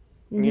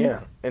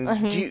 Yeah, and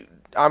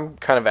I'm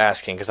kind of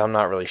asking because I'm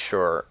not really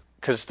sure.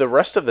 Because the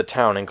rest of the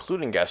town,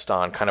 including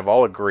Gaston, kind of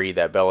all agree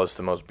that Bella's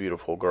the most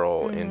beautiful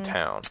girl in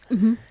town.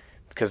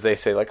 Because they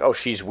say like, "Oh,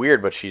 she's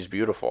weird, but she's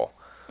beautiful."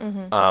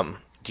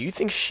 Do you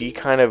think she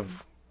kind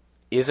of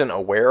isn't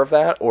aware of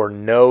that or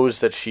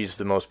knows that she's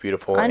the most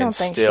beautiful? I don't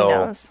think she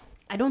knows.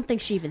 I don't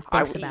think she even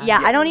thinks about it.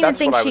 Yeah, I don't even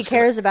think she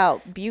cares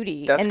about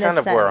beauty. That's kind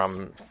of where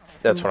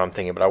that's what I'm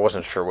thinking, but I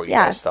wasn't sure what you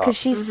guys thought. Yeah, because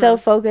she's so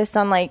focused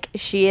on, like,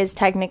 she is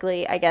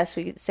technically, I guess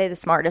we could say, the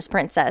smartest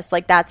princess.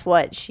 Like, that's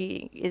what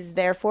she is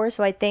there for.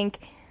 So I think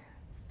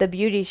the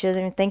beauty, she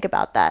doesn't even think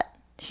about that.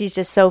 She's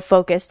just so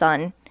focused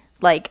on,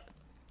 like,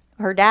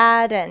 her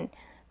dad and,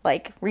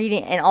 like,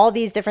 reading and all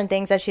these different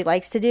things that she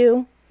likes to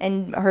do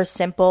in her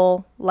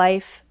simple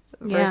life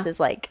versus,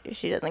 like,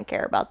 she doesn't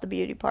care about the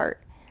beauty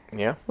part.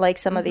 Yeah. Like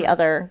some of the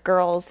other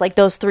girls, like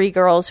those 3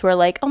 girls who are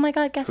like, "Oh my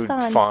God, Gaston."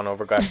 Who fawn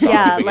over Gaston.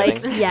 Yeah, at the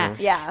like, beginning.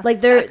 yeah.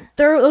 Like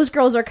those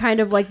girls are kind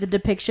of like the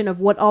depiction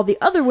of what all the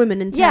other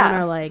women in town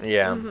are like.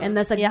 Yeah. And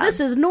that's like, this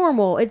is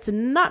normal. It's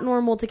not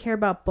normal to care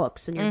about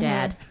books and your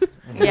dad.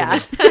 Yeah.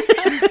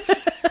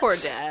 Poor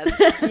dads.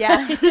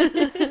 Yeah.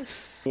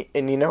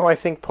 And I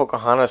think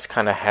Pocahontas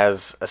kind of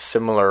has a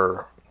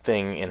similar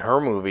thing in her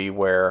movie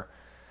where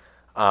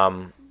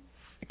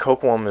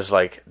Kocoum is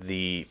like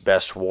the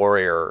best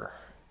warrior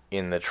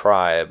in the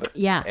tribe.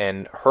 Yeah.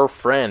 And her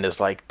friend is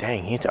like,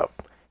 "Dang,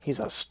 he's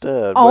a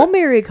stud." I'll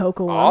marry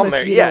Kocoum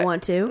if you don't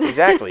want to.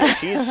 Exactly.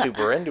 She's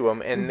super into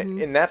him,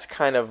 and that's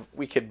kind of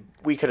we could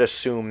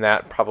assume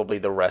that probably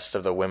the rest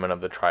of the women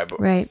of the tribe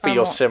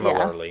feel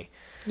similarly.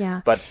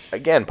 Yeah. But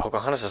again,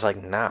 Pocahontas is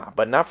like, "Nah,"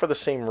 but not for the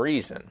same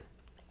reason.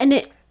 And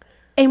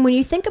when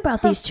you think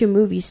about these 2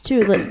 movies too,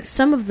 like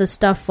some of the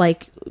stuff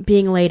like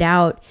being laid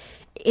out,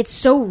 it's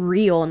so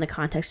real in the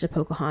context of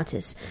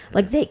Pocahontas.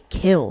 Like they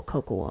kill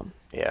Kocoum.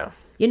 Yeah.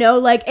 You know,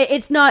 like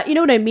it's not, you know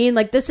what I mean?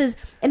 Like this is,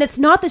 and it's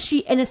not that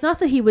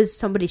he was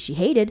somebody she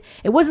hated.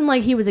 It wasn't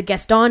like he was a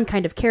Gaston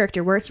kind of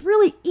character where it's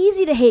really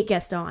easy to hate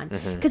Gaston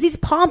because he's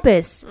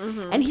pompous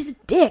and he's a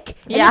dick.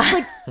 And it's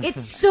like,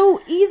 it's so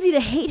easy to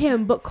hate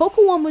him, but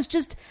Coco One was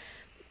just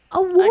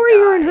a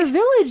warrior in her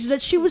village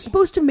that she was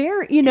supposed to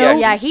marry, you know?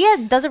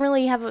 Yeah, doesn't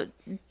really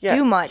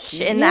do much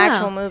in the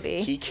actual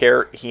movie. He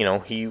cared, you know,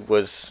 he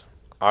was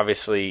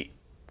obviously,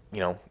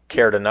 you know,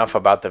 cared enough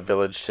about the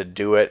village to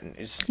do it.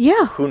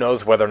 Who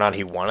knows whether or not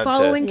he wanted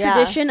following to.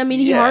 tradition. I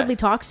mean, he hardly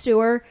talks to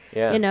her,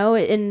 you know,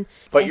 and...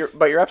 But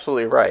you're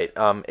absolutely right.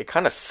 It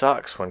kind of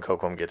sucks when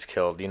Coco gets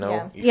killed, you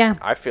know? Yeah.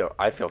 I feel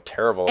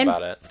terrible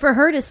about it. For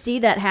her to see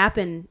that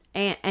happen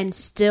and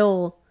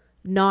still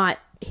not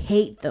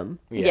hate them.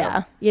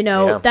 Yeah. You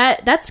know,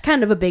 that's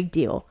kind of a big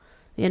deal.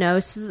 You know,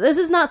 this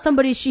is not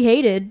somebody she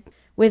hated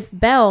with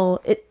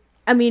Belle.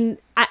 I mean,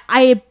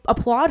 I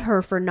applaud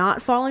her for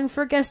not falling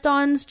for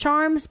Gaston's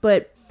charms,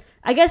 but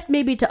I guess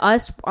maybe to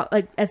us,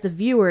 like as the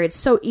viewer, it's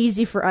so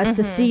easy for us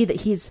to see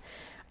that he's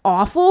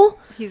awful.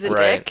 He's a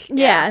dick.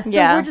 Yeah. So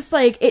we're just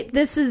like,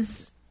 this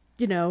is,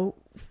 you know,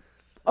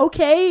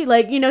 okay.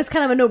 Like, you know, it's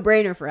kind of a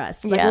no-brainer for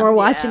us. Like when we're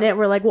watching it,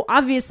 we're like, well,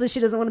 obviously she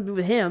doesn't want to be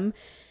with him.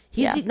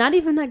 He's not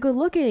even that good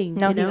looking.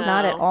 No, you know? he's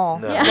not at all.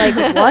 No. Yeah.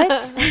 Like,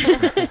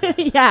 what?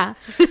 Yeah.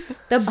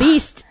 The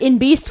Beast in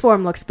Beast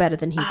form looks better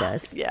than he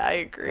does. Yeah, I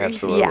agree.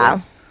 Absolutely.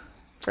 Yeah,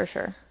 for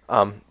sure.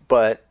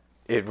 But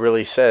it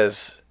really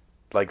says,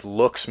 like,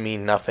 looks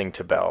mean nothing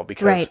to Belle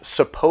because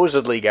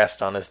supposedly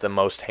Gaston is the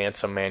most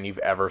handsome man you've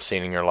ever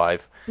seen in your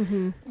life.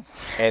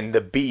 And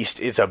the Beast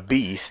is a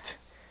beast.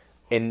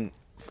 In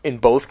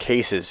both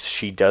cases,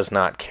 she does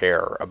not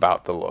care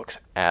about the looks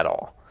at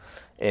all.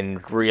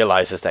 And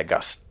realizes that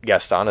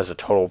Gaston is a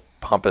total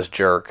pompous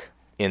jerk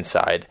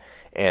inside,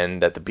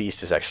 and that the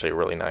Beast is actually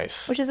really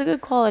nice. Which is a good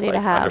quality to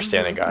have.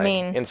 Understanding guy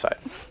inside.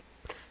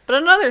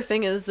 But another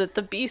thing is that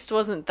the Beast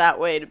wasn't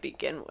that way to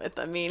begin with.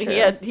 I mean,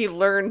 he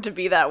learned to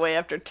be that way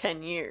after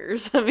 10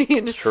 years. I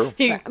mean, it's true.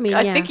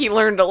 I think he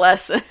learned a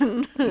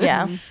lesson.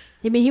 Yeah.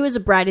 I mean, he was a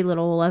bratty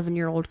little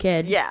 11-year-old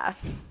kid. Yeah.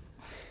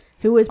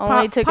 Who was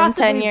only took him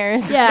 10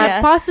 years.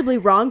 Yeah, possibly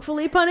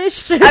wrongfully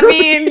punished. I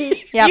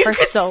mean, for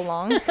so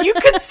long. You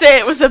could say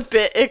it was a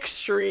bit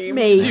extreme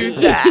Maybe. to do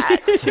that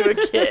to a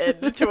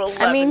kid, to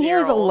 11. I mean, he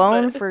was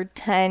alone for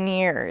 10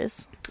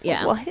 years.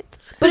 Yeah. What?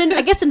 But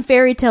I guess in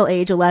fairy tale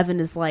age, 11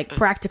 is like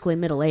practically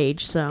middle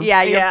age. So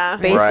Yeah, you're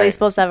basically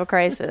supposed to have a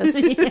crisis.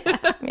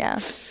 yeah.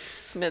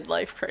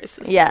 Midlife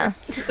crisis. Yeah.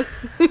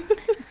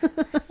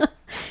 I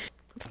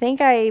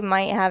think I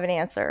might have an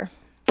answer.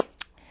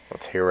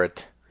 Let's hear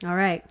it. All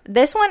right.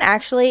 This one,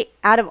 actually,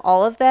 out of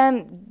all of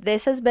them,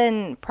 this has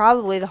been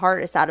probably the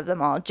hardest out of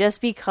them all. Just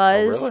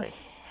because,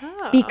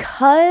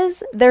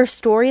 because their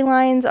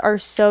storylines are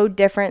so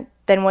different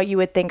than what you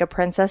would think a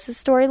princess's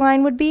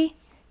storyline would be.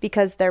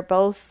 Because they're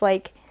both,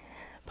 like,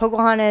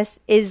 Pocahontas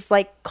is,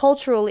 like,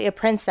 culturally a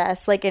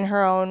princess, like, in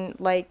her own,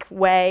 like,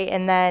 way.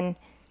 And then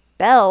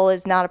Belle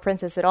is not a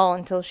princess at all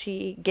until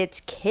she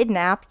gets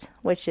kidnapped,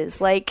 which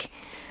is, like,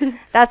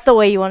 that's the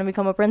way you want to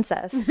become a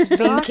princess.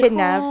 Being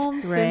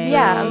kidnapped. Right.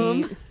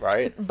 Yeah.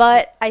 Right.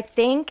 But I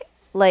think,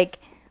 like,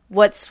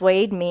 what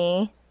swayed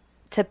me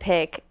to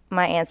pick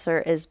my answer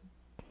is...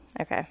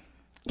 Okay.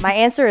 My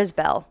answer is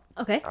Belle.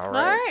 Okay. All All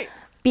right. right.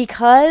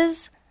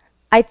 Because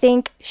I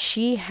think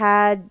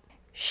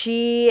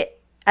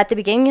at the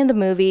beginning of the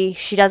movie,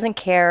 she doesn't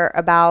care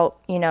about,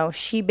 you know,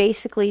 she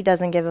basically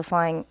doesn't give a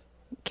flying...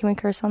 Can we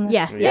curse on this?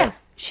 Yeah.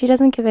 She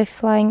doesn't give a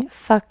flying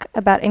fuck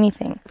about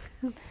anything.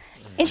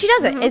 And she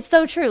doesn't. It's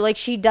so true. Like,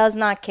 she does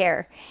not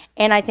care.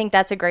 And I think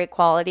that's a great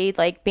quality,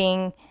 like,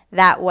 being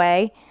that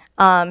way.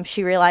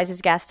 She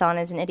realizes Gaston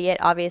is an idiot.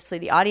 Obviously,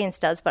 the audience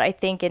does. But I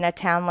think in a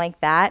town like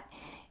that,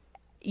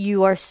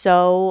 you are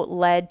so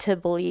led to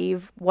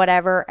believe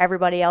whatever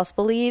everybody else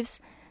believes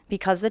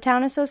because the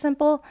town is so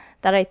simple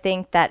that I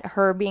think that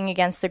her being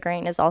against the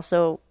grain is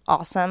also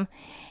awesome.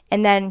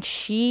 And then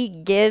she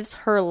gives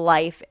her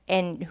life,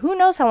 and who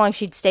knows how long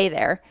she'd stay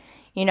there,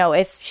 you know,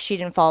 if she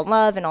didn't fall in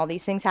love and all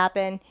these things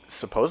happen.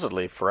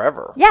 Supposedly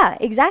forever. Yeah,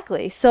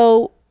 exactly.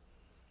 So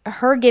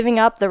her giving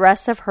up the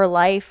rest of her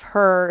life,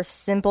 her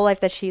simple life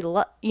that she,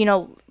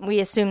 we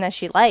assume that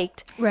she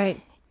liked,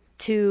 Right.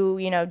 to,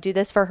 you know, do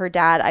this for her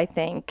dad, I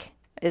think,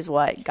 is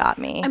what got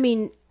me. I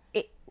mean,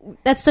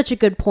 that's such a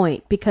good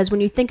point, because when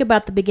you think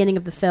about the beginning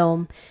of the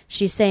film,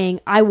 she's saying,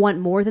 I want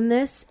more than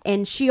this,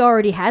 and she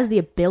already has the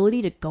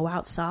ability to go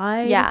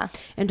outside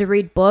and to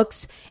read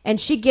books, and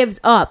she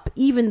gives up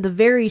even the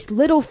very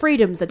little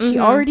freedoms that she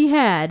already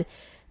had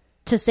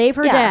to save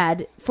her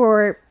dad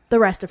for the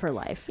rest of her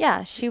life.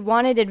 Yeah, she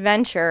wanted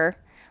adventure,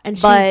 And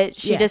but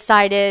she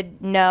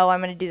decided, no,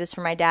 I'm going to do this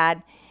for my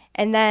dad.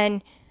 And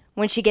then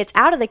when she gets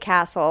out of the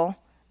castle,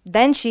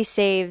 then she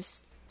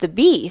saves the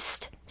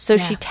Beast. So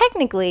she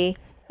technically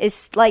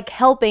is like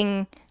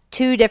helping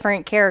two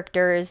different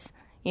characters,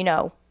 you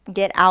know,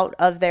 get out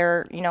of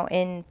their, you know,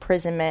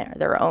 imprisonment or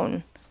their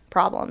own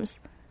problems.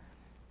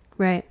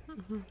 Right.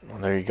 Well,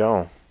 there you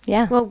go.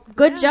 Yeah. Well,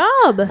 good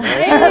job.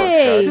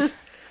 Hey.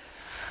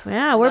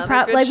 Yeah, we're Another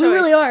proud. good Like we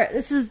really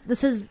choice. are.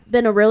 This has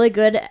been a really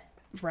good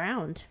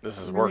round. This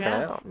is working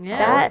out.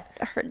 Yeah.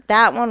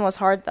 That one was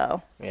hard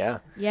though. Yeah.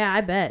 Yeah,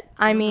 I bet.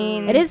 I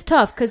mean, It is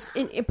tough because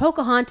in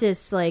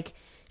Pocahontas, like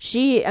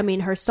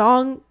her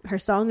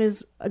song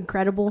is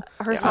incredible.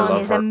 her I song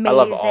love is her. amazing. I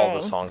love all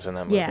the songs in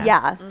that movie. Yeah.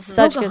 Yeah,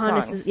 such good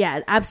Pocahontas songs.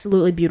 is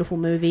absolutely beautiful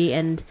movie,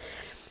 and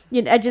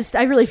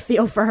I really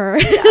feel for her.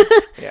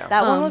 Yeah.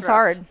 That one was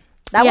hard.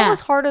 That Yeah. one was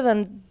harder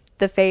than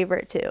The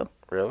Favorite too.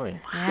 Really?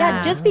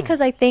 Yeah, just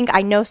because I think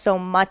I know so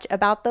much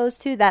about those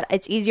two that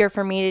it's easier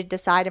for me to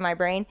decide in my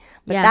brain.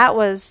 But Yeah. that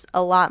was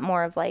a lot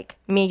more of like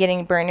me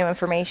getting brand new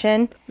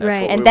information,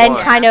 Right. what and we then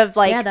want. kind of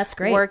like Yeah, that's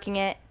great. working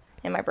it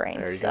in my brain.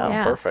 There you so go.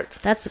 Yeah.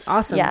 Perfect. That's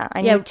awesome. yeah,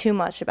 I knew too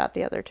much about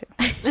the other two.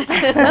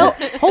 Well,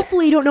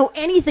 hopefully you don't know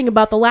anything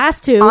about the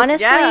last two.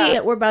 Honestly, Yeah.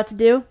 that we're about to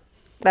do.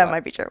 that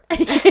might be true.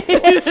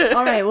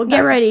 All right, well,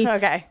 get ready.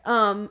 Okay.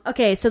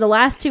 Okay, so the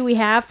last two we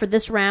have for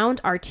this round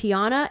are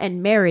Tiana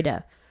and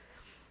Merida.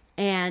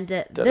 And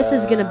this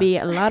is going to be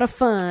a lot of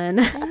fun.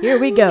 Here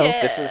we go.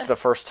 This is the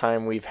first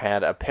time we've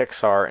had a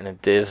Pixar and a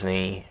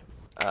Disney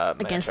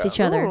Against matchup. each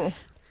other. Ooh.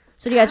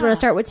 So do you guys want to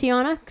start with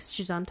Tiana? Because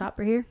she's on top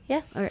right here.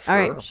 Yeah. All right. All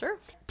right. Sure.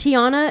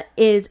 Tiana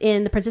is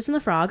in The Princess and the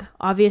Frog.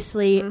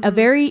 Obviously, a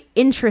very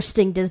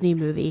interesting Disney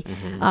movie.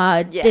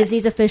 Yes.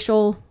 Disney's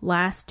official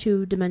last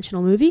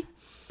two-dimensional movie.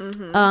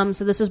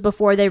 So this was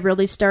before they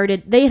really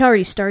started. They had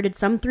already started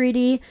some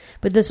 3D,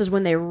 but this is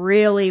when they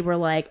really were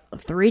like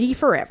 3D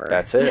forever.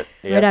 That's it.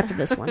 Right Yep. after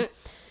this one.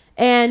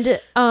 And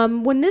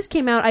when this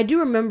came out, I do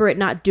remember it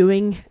not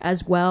doing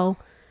as well.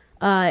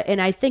 And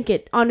I think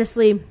it,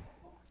 honestly,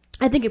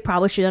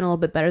 probably should have done a little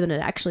bit better than it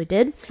actually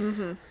did.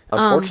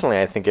 Unfortunately,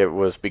 I think it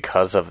was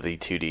because of the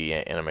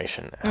 2D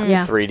animation.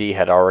 Yeah. 3D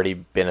had already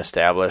been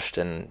established,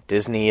 and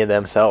Disney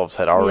themselves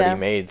had already Yeah.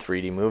 made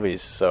 3D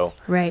movies. So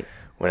Right.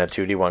 when a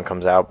 2D one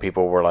comes out,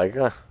 people were like,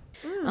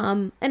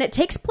 And it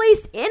takes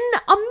place in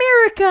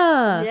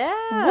America.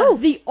 Yeah. Woo,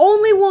 the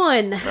only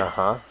one.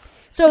 uh-huh.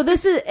 So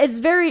this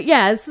is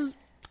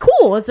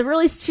cool. She's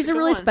a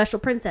really one. special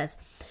princess.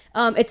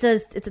 It's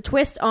a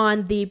twist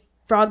on the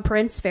Frog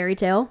Prince fairy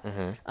tale,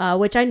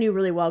 which I knew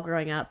really well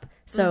growing up.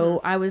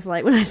 So I was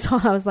like, when I saw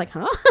it, I was like,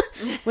 huh?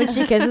 When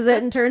she kisses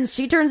it and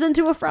she turns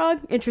into a frog.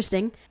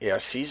 Interesting. Yeah,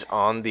 she's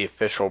on the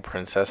official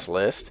princess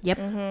list.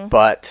 Yep.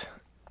 But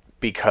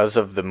because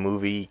of the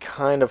movie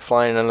kind of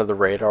flying under the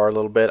radar a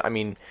little bit, I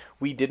mean,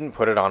 we didn't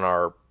put it on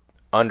our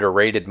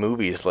underrated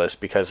movies list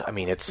because, I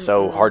mean, it's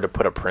so hard to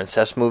put a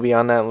princess movie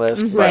on that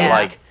list. But,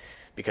 Yeah.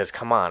 because,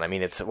 come on, I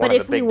mean, it's one But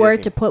of if the we big were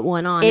Disney... to put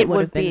one on, It it would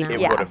would have been be- that It one.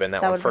 Yeah, would have been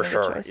that that one would've for been a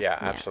good sure. choice. Yeah,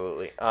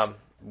 absolutely.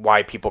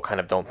 Why people kind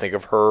of don't think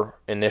of her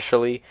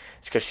initially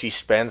is because she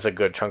spends a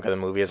good chunk of the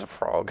movie as a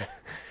frog.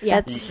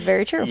 Yeah. That's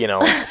very true. You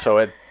know, so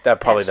that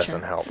probably That's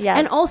doesn't true. help. Yeah.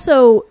 And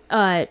also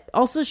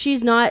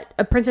she's not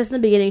a princess in the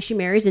beginning. She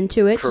marries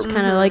into it. True. She's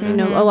kind of like,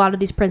 a lot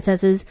of these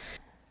princesses.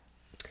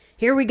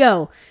 Here we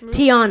go.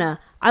 Tiana.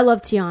 I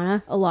love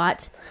Tiana a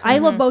lot. I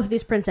love both of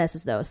these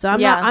princesses though. So I'm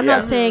Yeah.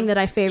 not saying that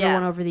I favor Yeah.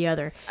 one over the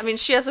other. I mean,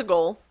 she has a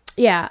goal.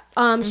 Yeah.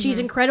 She's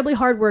incredibly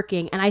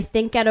hardworking, and I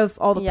think out of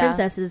all the Yeah.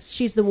 princesses,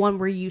 she's the one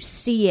where you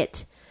see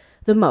it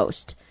the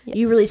most.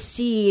 You really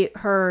see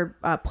her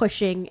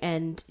pushing,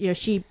 and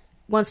she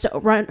wants to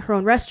run her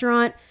own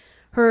restaurant.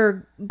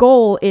 Her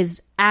goal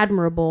is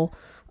admirable.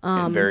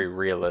 And very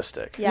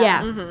realistic.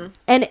 Yeah.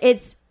 And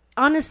it's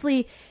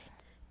honestly,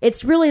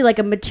 it's really like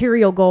a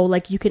material goal.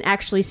 Like you can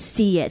actually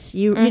see it.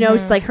 You know,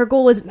 it's like her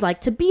goal isn't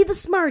like to be the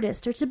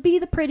smartest or to be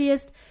the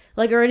prettiest,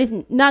 like or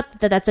anything. Not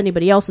that that's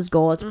anybody else's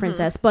goal as a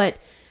princess, but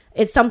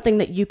it's something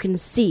that you can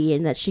see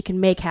and that she can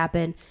make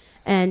happen.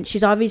 And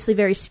she's obviously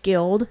very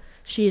skilled.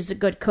 She's a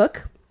good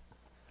cook.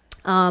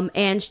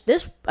 And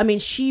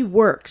she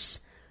works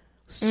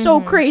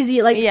so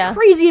crazy, like Yeah.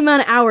 crazy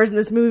amount of hours in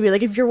this movie.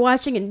 Like if you're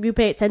watching and you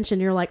pay attention,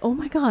 you're like, oh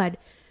my God,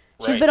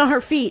 she's Right. been on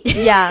her feet.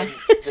 Yeah.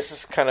 This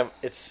is kind of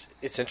it's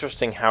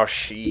interesting how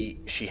she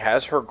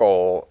has her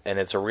goal and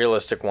it's a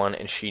realistic one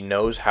and she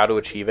knows how to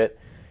achieve it,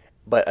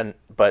 but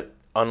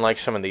unlike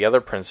some of the other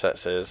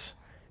princesses,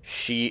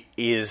 she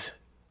is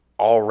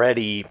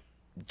already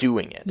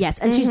doing it. Yes,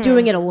 and she's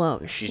doing it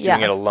alone. She's Yeah.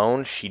 doing it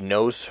alone. She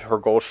knows her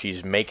goal.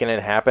 She's making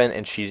it happen,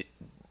 and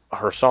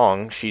her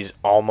song. She's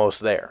almost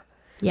there.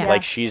 Yeah.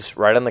 Like she's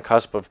right on the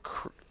cusp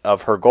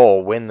of her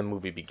goal when the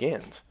movie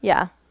begins,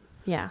 Yeah.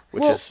 Yeah.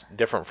 which Well, is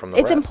different from the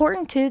It's rest.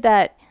 important too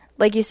that,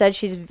 like you said,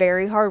 she's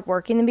very hard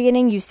working in the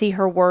beginning. You see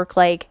her work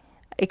like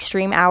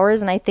extreme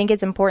hours, and I think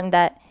it's important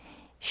that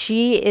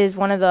she is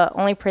one of the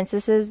only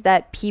princesses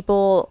that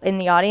people in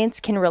the audience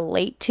can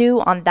relate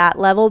to on that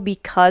level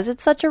because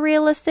it's such a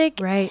realistic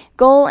Right.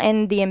 goal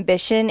and the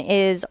ambition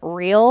is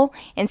real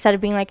instead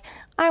of being like,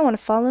 I want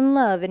to fall in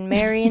love and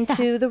marry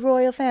into the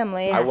royal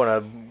family. I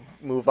want to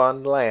move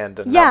on land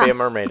and Yeah. not be a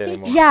mermaid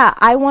anymore. Yeah,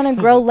 I want to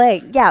grow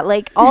legs. Yeah,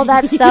 like all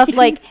that stuff.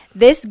 Like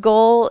this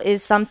goal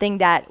is something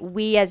that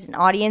we as an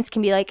audience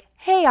can be like,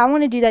 hey, I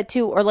want to do that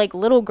too. Or like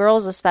little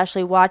girls,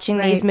 especially watching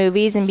these Right.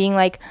 movies and being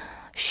like,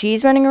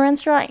 she's running a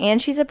restaurant and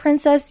she's a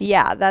princess.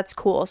 Yeah, that's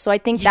cool. So I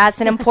think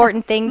that's an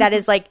important thing that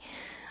is like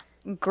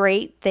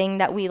great thing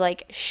that we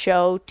like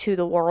show to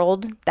the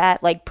world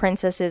that like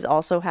princesses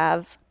also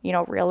have, you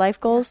know, real life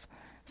goals.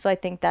 So I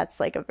think that's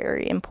like a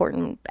very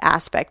important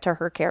aspect to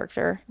her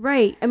character.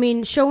 Right. I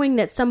mean, showing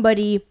that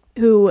somebody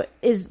who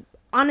is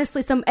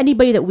honestly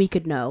anybody that we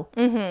could know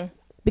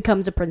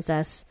becomes a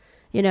princess,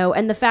 you know,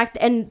 and the fact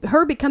and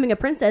her becoming a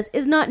princess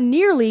is not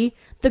nearly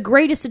the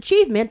greatest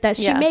achievement that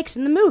she makes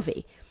in the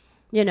movie.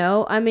 You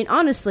know, I mean,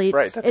 honestly,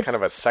 Right, that's kind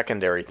of a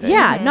secondary thing.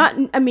 Yeah, not.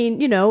 I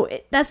mean, you know,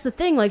 that's the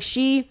thing. Like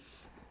she,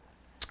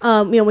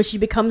 you know, when she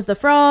becomes the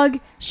frog,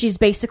 she's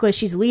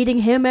leading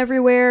him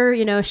everywhere.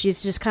 You know,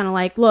 she's just kind of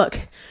like, look,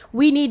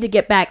 we need to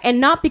get back,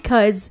 and not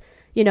because,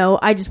 you know,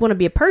 I just want to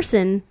be a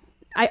person.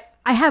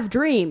 I have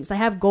dreams. I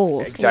have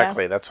goals.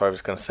 Exactly. That's what I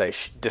was going to say.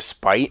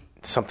 Despite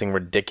something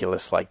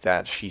ridiculous like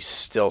that, she's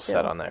still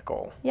set on that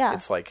goal. Yeah.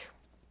 It's like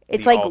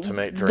It's the like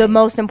ultimate dream. the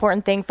most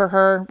important thing for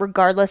her,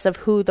 regardless of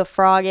who the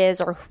frog is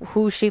or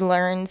who she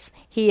learns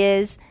he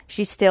is.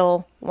 She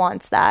still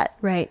wants that.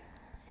 Right.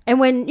 And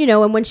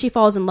when she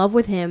falls in love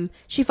with him,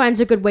 she finds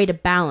a good way to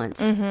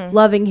balance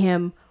loving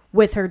him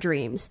with her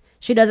dreams.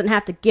 She doesn't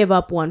have to give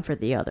up one for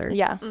the other.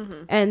 Yeah.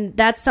 And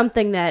that's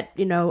something that,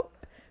 you know,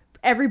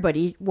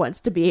 everybody wants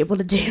to be able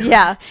to do.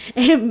 Yeah.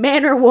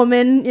 Man or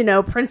woman, you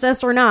know,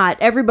 princess or not,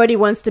 everybody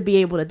wants to be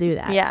able to do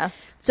that. Yeah.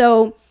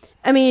 So,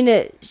 I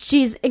mean,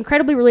 she's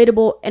incredibly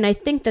relatable, and I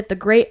think that the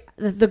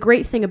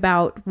great thing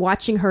about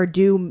watching her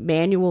do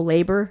manual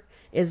labor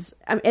is,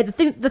 I mean,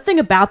 the thing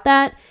about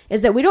that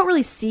is that we don't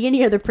really see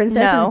any other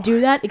princesses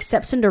do that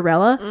except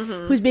Cinderella,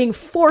 who's being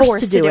forced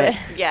to do it.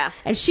 Yeah.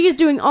 And she's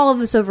doing all of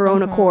this of her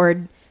own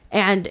accord,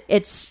 and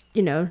it's,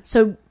 you know,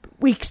 so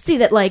we see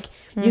that, like,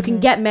 you can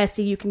get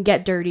messy, you can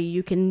get dirty,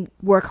 you can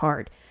work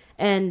hard,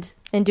 and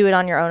do it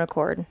on your own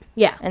accord.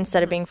 Yeah.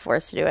 Instead of being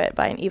forced to do it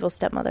by an evil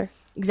stepmother.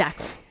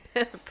 Exactly.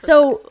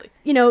 So,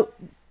 you know,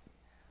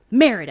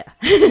 Merida.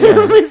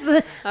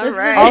 All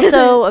right.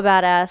 Also a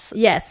badass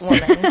Yes.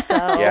 woman. So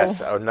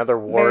yes, another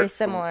very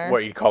similar.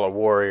 What you'd call a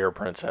warrior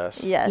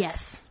princess. Yes.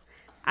 Yes.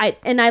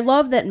 I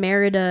love that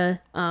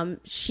Merida,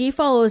 she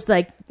follows,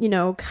 like, you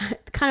know,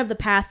 kind of the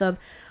path of,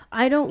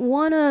 I don't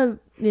want to,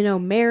 you know,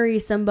 marry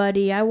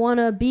somebody. I want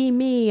to be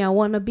me. I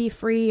want to be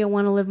free. I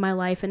want to live my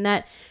life. And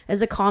that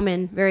is a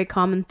very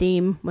common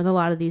theme with a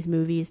lot of these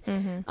movies.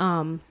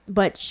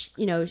 But,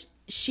 you know,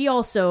 she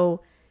also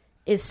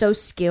is so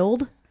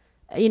skilled.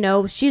 You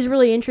know, she's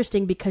really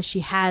interesting because she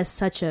has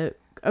such a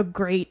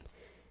great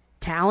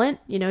talent.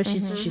 You know,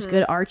 she's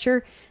good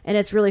archer, and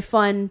it's really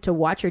fun to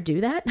watch her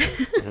do that.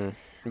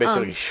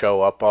 Basically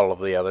show up all of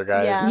the other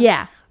guys.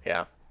 Yeah.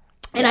 Yeah.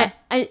 And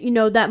I, you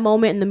know, that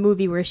moment in the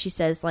movie where she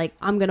says, like,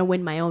 I'm going to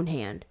win my own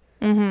hand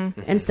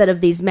instead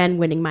of these men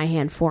winning my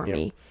hand for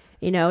me.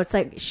 You know, it's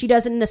like she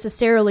doesn't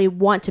necessarily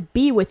want to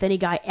be with any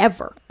guy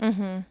ever.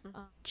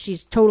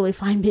 She's totally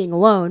fine being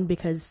alone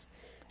because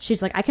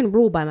she's like, I can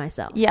rule by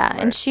myself. Yeah,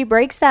 right. And she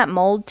breaks that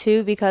mold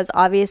too because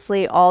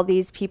obviously all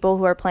these people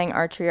who are playing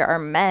archery are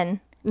men.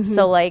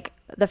 So like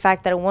the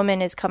fact that a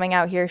woman is coming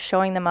out here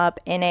showing them up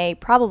in a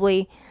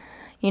probably,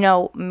 you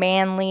know,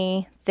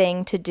 manly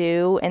thing to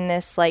do in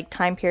this like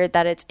time period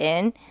that it's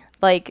in,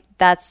 like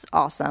that's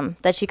awesome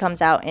that she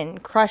comes out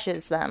and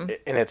crushes them.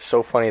 And it's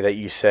so funny that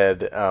you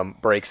said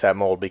breaks that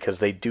mold because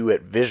they do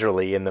it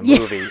visually in the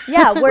movie.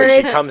 Yeah, where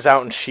she comes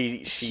out and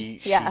she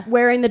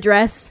wearing the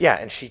dress. Yeah,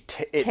 and she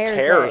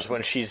tears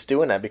when she's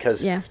doing that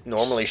because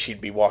normally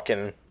she'd be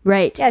walking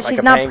right. Yeah, like she's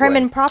a not penguin. prim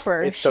and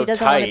proper. It's she so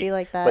doesn't tight, want to be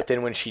like that. But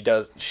then when she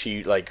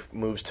like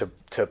moves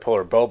to pull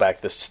her bow back,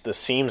 the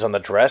seams on the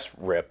dress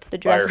rip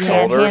by her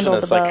shoulders, and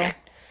it's like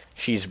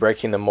she's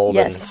breaking the mold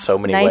in so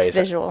many ways. Nice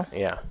visual.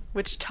 Yeah.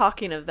 Which,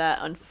 talking of that,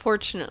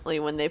 unfortunately,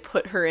 when they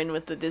put her in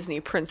with the Disney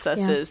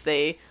princesses,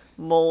 they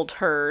mold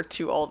her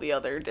to all the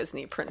other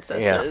Disney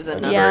princesses,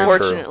 and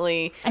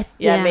unfortunately,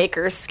 make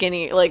her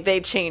skinny. Like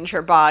they change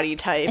her body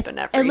type and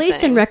everything. At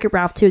least in Wreck-It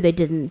Ralph 2, they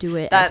didn't do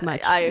it as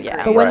much. I agree.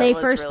 But when they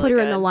first put her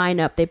in the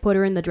lineup, they put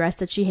her in the dress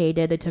that she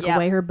hated. They took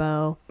away her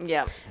bow.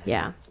 Yeah.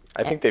 Yeah.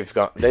 I think they've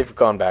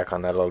gone back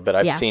on that a little bit.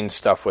 I've seen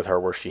stuff with her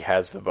where she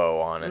has the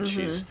bow on and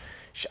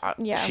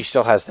she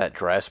still has that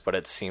dress, but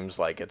it seems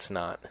like it's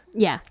not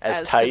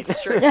as tight.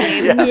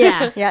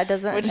 Yeah, it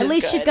doesn't. At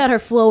least she's got her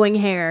flowing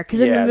hair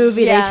because in the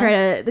movie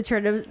they try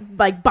to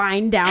like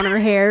bind down her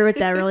hair with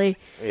that really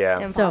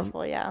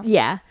impossible.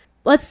 Yeah.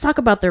 Let's talk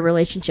about their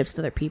relationships with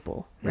other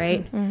people,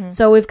 right?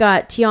 So we've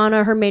got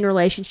Tiana. Her main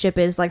relationship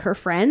is like her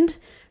friend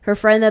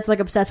that's like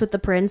obsessed with the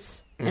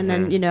prince. And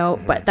then, you know,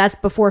 but that's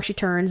before she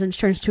turns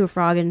to a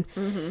frog and,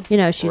 you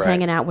know, she's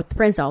hanging out with the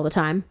prince all the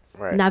time.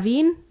 Right.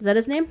 Naveen, is that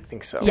his name? I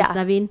think so. Yeah. It's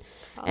Naveen.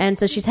 And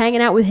so she's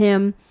hanging out with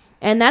him,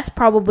 and that's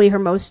probably her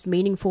most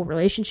meaningful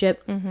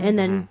relationship. And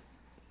then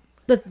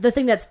the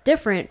thing that's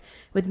different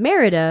with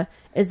Merida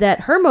is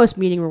that her most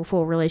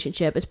meaningful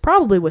relationship is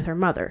probably with her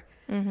mother,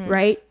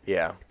 right?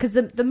 Yeah. Because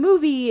the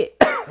movie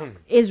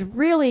is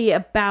really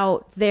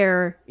about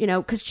their, you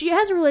know, because she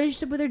has a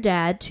relationship with her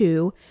dad,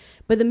 too,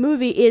 but the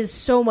movie is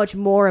so much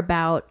more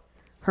about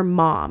her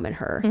mom and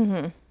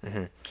her.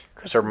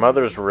 Because her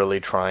mother's really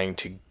trying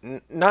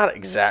to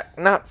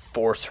not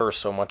force her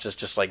so much as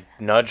just like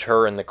nudge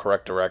her in the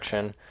correct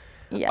direction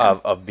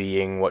of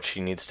being what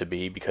she needs to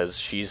be, because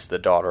she's the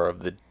daughter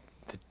of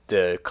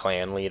the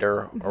clan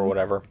leader or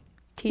whatever.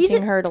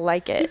 Teaching her to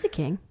like it. He's a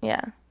king.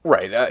 Yeah.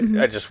 Right.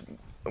 I just,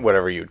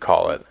 whatever you'd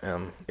call it.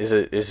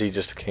 Is he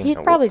just a king? He's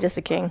probably just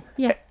a king.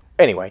 Yeah.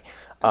 Anyway,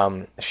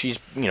 she's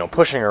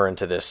pushing her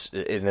into this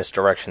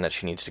direction that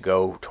she needs to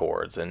go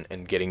towards,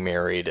 and getting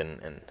married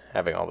and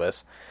having all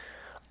this.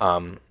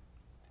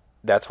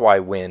 That's why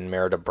when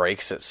Merida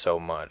breaks it so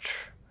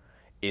much,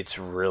 it's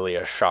really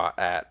a shot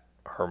at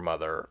her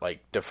mother, like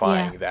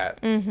defying that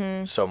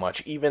so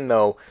much, even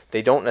though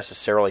they don't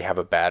necessarily have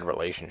a bad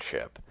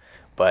relationship.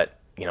 But,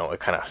 it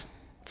kind of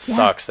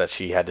sucks that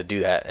she had to do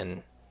that,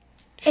 and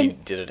she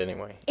did it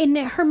anyway. And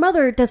her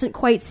mother doesn't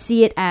quite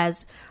see it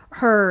as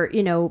her,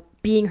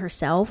 being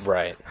herself.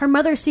 Right. Her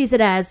mother sees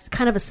it as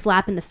kind of a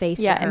slap in the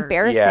face to her.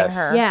 Embarrassing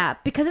her. Yeah,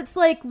 because it's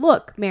like,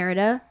 look,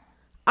 Merida,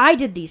 I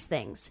did these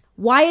things.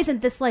 Why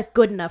isn't this life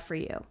good enough for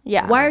you?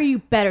 Yeah. Why are you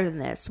better than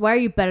this? Why are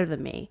you better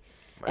than me?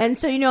 Right. And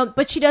so,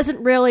 but she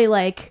doesn't really,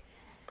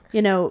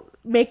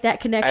 make that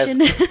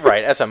connection.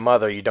 As a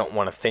mother, you don't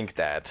want to think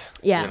that.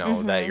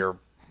 Yeah. That your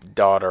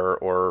daughter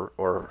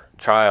or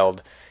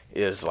child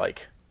is,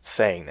 like,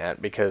 saying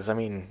that, because,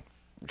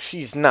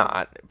 she's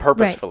not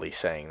purposefully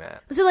saying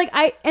that. So,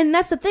 and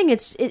that's the thing.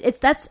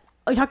 That's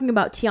talking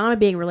about Tiana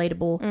being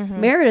relatable.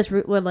 Merida's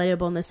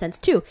relatable in this sense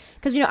too,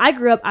 because I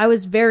grew up. I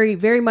was very,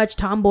 very much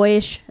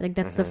tomboyish. I think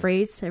that's the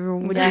phrase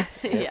everyone would use.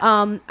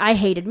 I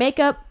hated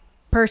makeup,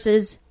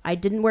 purses. I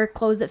didn't wear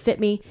clothes that fit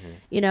me.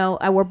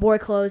 I wore boy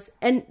clothes.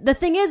 And the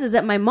thing is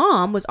that my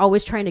mom was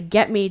always trying to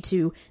get me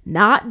to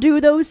not do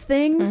those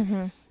things.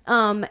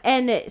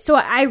 And so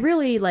I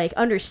really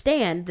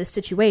understand this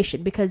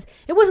situation, because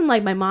it wasn't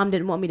like my mom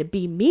didn't want me to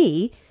be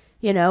me.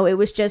 It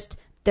was just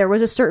there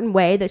was a certain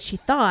way that she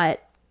thought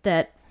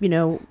that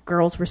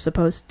girls were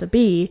supposed to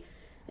be,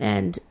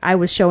 and I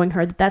was showing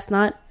her that that's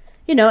not,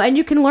 and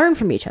you can learn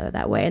from each other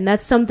that way, and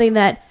that's something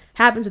that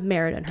happens with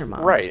Merida and her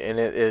mom. Right, and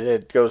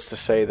it goes to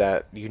say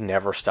that you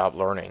never stop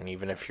learning,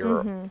 even if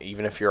you're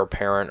a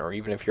parent or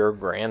even if you're a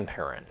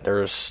grandparent.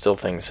 There's still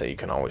things that you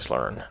can always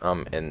learn.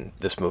 And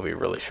this movie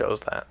really shows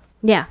that.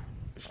 Yeah.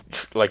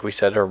 Like we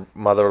said, her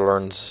mother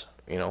learns,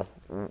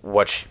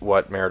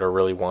 what Merida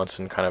really wants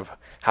and kind of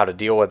how to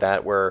deal with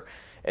that.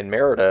 And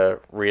Merida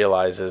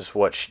realizes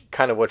what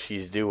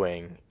she's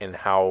doing and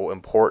how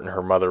important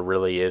her mother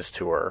really is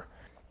to her.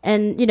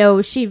 And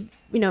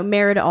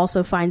Merida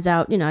also finds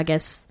out, I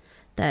guess,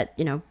 that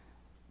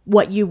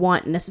what you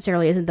want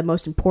necessarily isn't the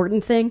most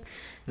important thing,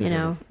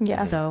 Yeah.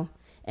 So,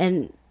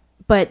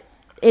 but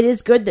it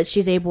is good that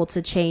she's able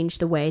to change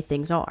the way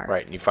things are.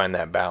 Right, and you find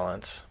that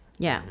balance.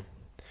 Yeah.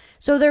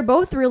 So they're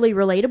both really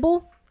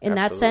relatable in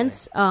that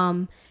sense.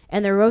 And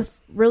they're both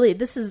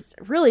this is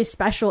really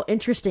special,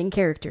 interesting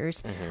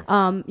characters.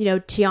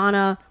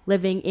 Tiana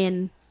living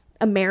in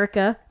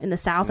America in the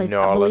South. I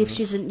believe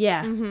she's in,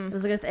 it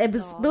was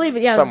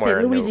somewhere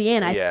in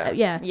Louisiana.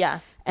 Yeah.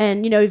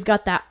 And, you've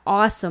got that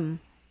awesome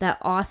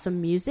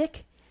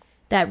music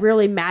that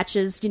really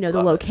matches, the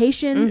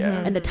location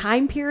and the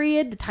time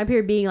period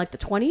being like the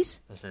 20s.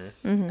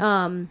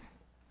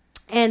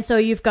 And so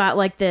you've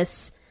got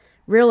this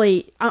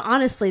really,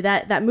 honestly,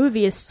 that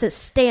movie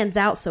stands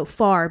out so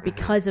far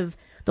because of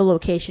the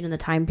location and the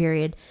time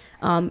period.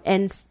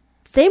 And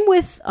same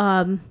with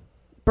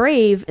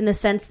Brave, in the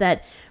sense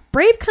that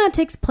Brave kind of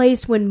takes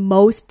place when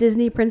most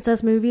Disney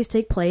princess movies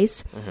take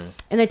place,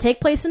 and they take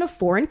place in a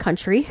foreign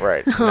country.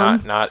 Right,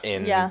 not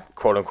in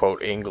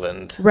quote-unquote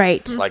England.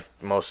 Right. Like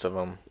most of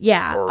them.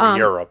 Yeah. Or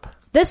Europe.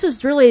 This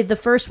was really the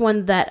first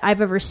one that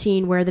I've ever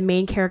seen where the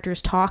main characters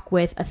talk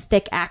with a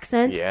thick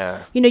accent.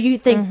 Yeah. You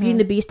think Beauty and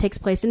the Beast takes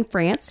place in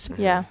France.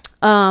 Yeah.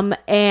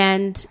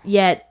 And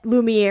yet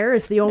Lumiere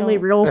is the only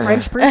real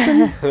French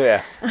person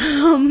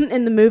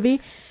in the movie.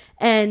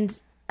 And...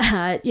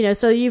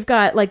 so you've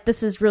got,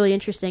 this is really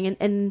interesting.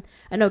 And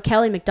I know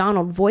Kelly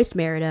MacDonald voiced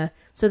Merida,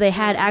 so they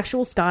had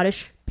actual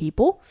Scottish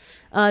people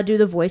do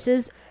the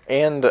voices.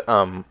 And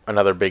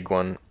another big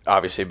one,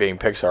 obviously being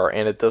Pixar,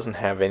 and it doesn't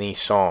have any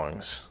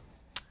songs,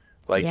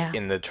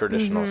 in the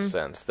traditional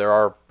sense. There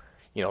are,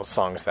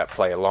 songs that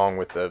play along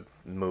with the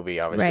movie,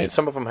 obviously. Right. And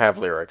some of them have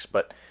lyrics,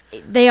 but...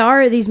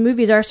 These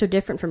movies are so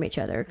different from each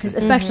other,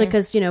 especially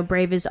because,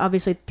 Brave is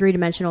obviously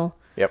three-dimensional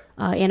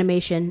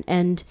animation,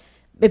 and...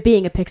 it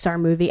being a Pixar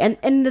movie.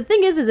 And the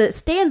thing is it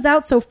stands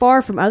out so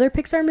far from other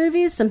Pixar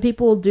movies. Some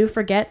people do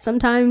forget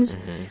sometimes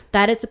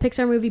that it's a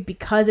Pixar movie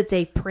because it's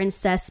a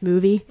princess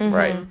movie.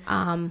 Right.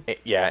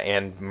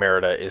 And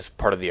Merida is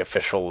part of the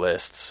official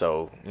list,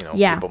 so,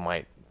 people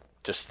might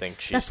just think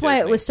she's That's why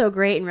Disney. it was so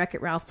great in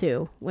Wreck-It Ralph,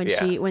 too,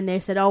 when they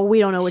said, oh, we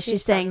don't know what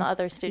she's saying. From the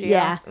other studio.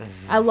 Yeah.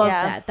 I love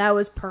that. That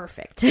was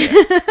perfect.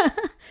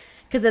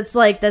 Because it's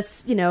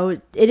that's,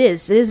 it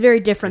is very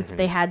different that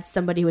they had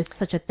somebody with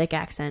such a thick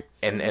accent.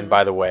 And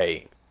by the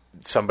way,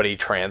 somebody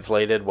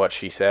translated what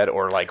she said,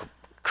 or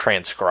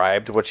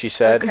transcribed what she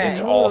said. Okay. It's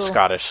all Ooh.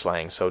 Scottish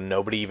slang, so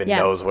nobody even Yeah.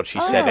 knows what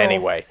she said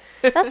anyway.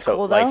 That's So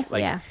cool though.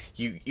 like Yeah.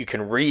 you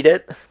can read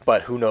it,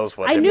 but who knows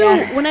what I it knew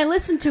means. when I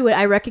listened to it,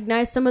 I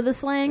recognized some of the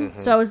slang. Mm-hmm.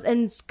 So I was,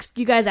 and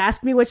you guys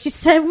asked me what she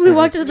said when we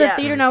walked into the Yeah.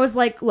 theater, and I was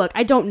like, "Look,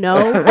 I don't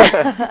know.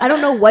 I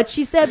don't know what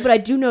she said, but I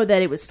do know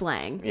that it was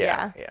slang."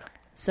 Yeah.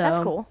 So That's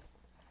cool.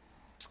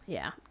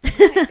 Yeah,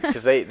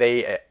 Because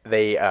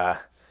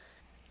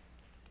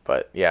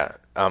but yeah,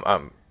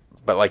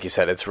 but like you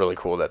said, it's really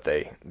cool that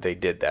they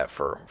did that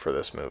for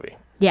this movie,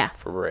 yeah,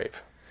 for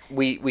Brave.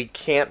 We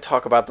can't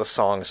talk about the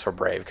songs for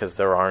Brave because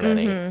there aren't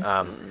any.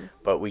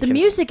 But we the can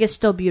music is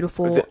still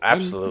beautiful. and,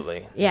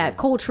 absolutely. yeah,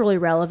 culturally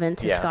relevant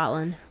to Yeah.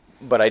 Scotland.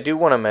 But I do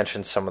want to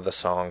mention some of the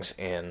songs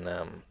in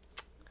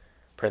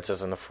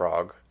Princess and the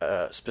Frog,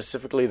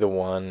 specifically the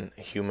one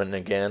 "Human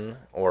Again"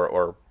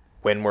 or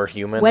 "When We're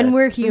Human." When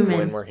We're Human.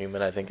 When We're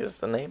Human, I think is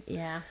the name.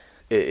 Yeah,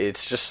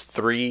 It's just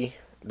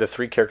the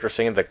three characters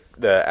singing,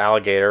 the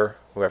alligator,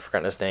 who I've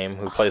forgotten his name,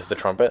 who plays the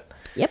trumpet,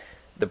 yep,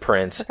 the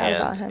prince, Forgot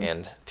about him.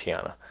 and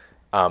Tiana.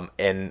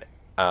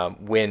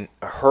 When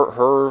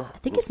her I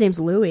think his name's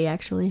Louis.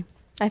 Actually,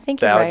 I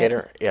think the you're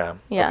alligator, yeah,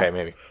 Yeah. okay,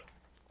 maybe,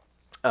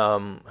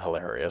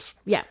 hilarious.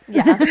 yeah,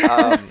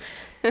 Right.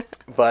 Yeah.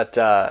 But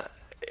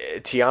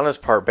Tiana's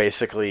part,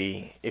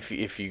 basically,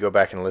 if you go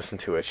back and listen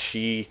to it,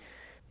 she,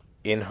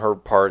 in her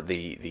part,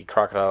 the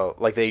crocodile,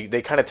 like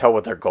they kind of tell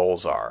what their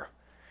goals are,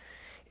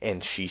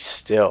 and she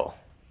still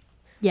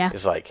yeah.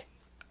 is like,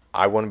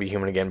 I want to be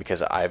human again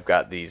because I've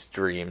got these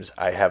dreams.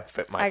 I have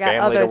my I got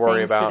family other to worry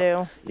things to about.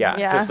 do. Yeah,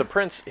 Yeah. because the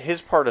prince,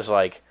 his part is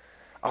like,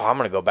 oh, I'm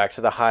going to go back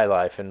to the high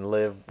life and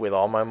live with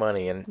all my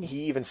money. And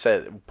he even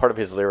said, part of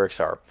his lyrics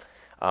are,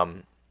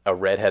 a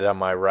redhead on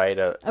my right,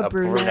 a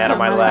brunette on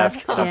my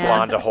left, and a yeah.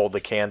 blonde to hold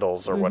the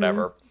candles or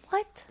whatever.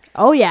 What?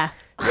 Oh yeah,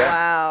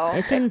 Wow.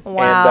 it's in.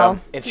 Wow.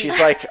 And she's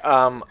like,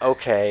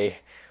 okay,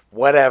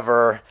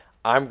 whatever.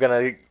 I'm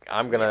gonna,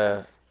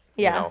 Yeah.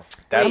 you know,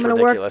 that's I'm gonna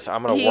ridiculous.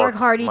 I'm gonna work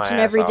hard each my and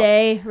ass every off.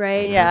 day,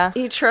 right? Yeah.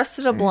 He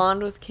trusted a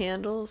blonde with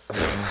candles.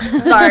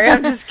 Sorry,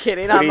 I'm just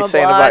kidding. What are I'm you a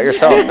saying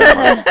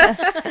blonde.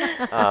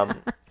 about yourself?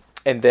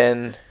 And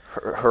then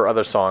her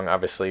other song,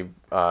 obviously,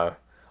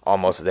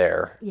 Almost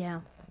There, Yeah.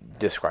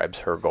 describes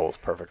her goals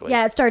perfectly.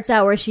 Yeah, it starts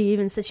out where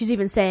she's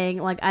even saying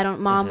like, I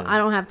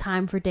don't have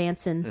time for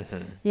dancing,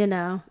 you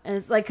know, and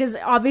it's like, because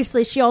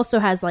obviously she also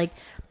has like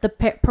the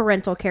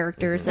parental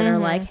characters that are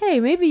like, hey,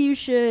 maybe you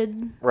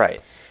should,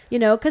 Right. you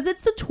know, because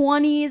it's the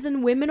 20s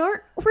and women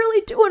aren't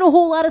really doing a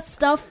whole lot of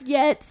stuff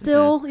yet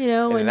still, you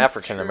know, And and an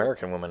African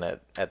American woman at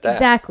that.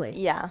 exactly.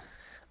 Yeah.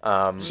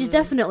 She's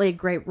definitely a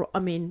great,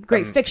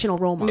 great fictional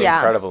role model. Yeah.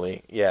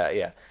 Incredibly.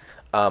 Yeah.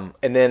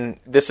 And then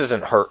this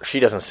isn't her. She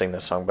doesn't sing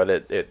this song, but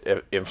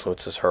it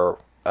influences her.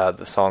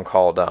 The song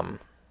called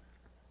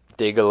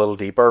 "Dig a Little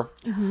Deeper,"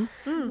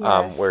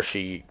 Yes. where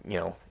she, you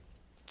know,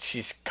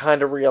 she's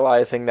kind of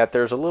realizing that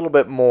there's a little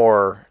bit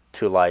more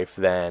to life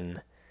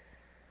than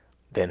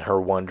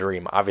her one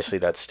dream. Obviously,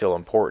 that's still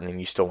important, and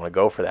you still want to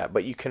go for that.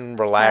 But you can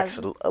relax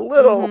a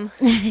little,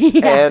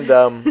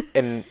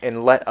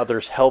 and let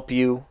others help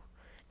you.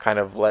 Kind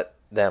of let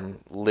them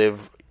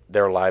live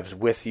their lives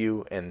with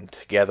you and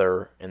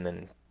together, and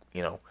then,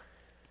 you know,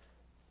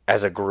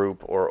 as a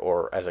group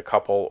or as a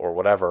couple or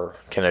whatever,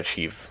 can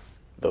achieve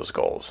those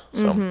goals.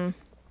 So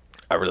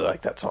I really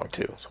like that song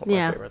too. It's one of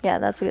my favorites. Yeah,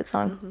 that's a good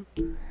song.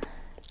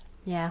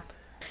 Yeah.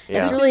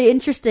 Yeah. It's really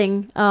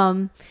interesting.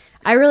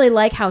 I really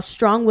like how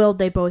strong-willed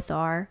they both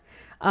are.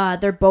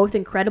 They're both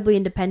incredibly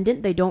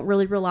independent. They don't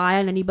really rely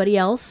on anybody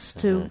else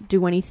to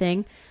do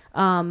anything.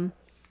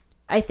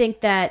 I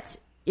think that,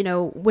 you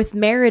know, with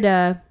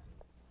Merida,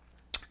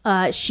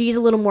 she's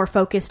a little more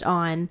focused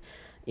on,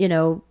 you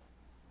know,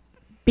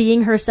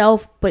 being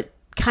herself, but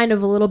kind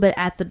of a little bit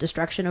at the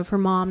destruction of her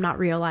mom, not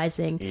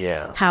realizing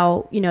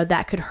how, you know,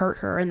 that could hurt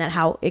her and that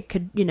how it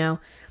could, you know,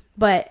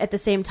 but at the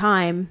same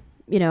time,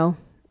 you know,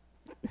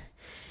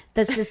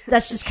 that's just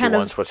She kind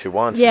wants of what she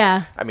wants.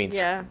 Yeah. I mean,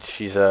 Yeah.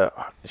 she's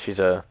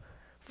a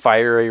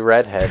fiery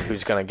redhead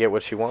who's gonna get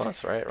what she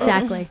wants, right?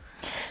 exactly.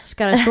 She's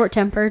got a short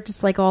temper,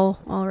 just like all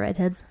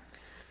redheads.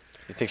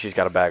 You think she's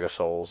got a bag of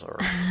souls, or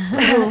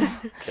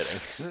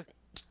kidding?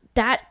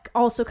 That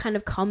also kind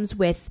of comes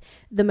with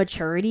the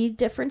maturity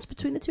difference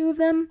between the two of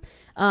them.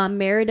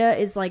 Merida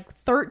is like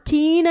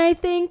 13, I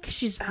think.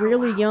 She's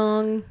really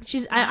young.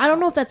 She's I don't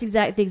know if that's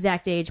the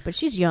exact age, but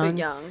she's young. But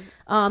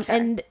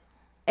young.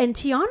 And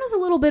Tiana's a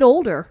little bit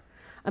older.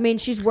 I mean,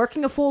 she's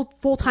working a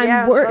full-time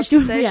Yeah, I was work. about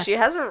to say, yeah. she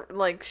has a,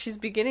 like, she's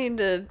beginning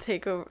to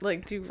take over,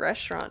 like, do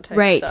restaurant type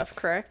Right. stuff,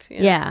 correct?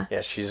 Yeah.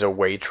 Yeah, she's a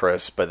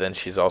waitress, but then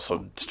she's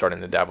also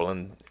starting to dabble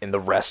in the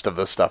rest of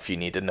the stuff you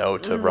need to know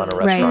to run a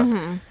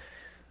restaurant.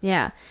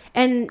 Yeah.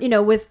 And, you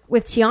know, with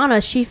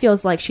Tiana, she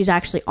feels like she's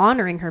actually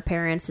honoring her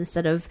parents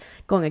instead of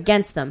going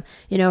against them.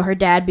 You know, her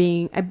dad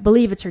being, I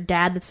believe it's her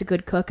dad that's a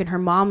good cook, and her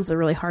mom's a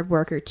really hard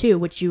worker too,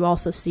 which you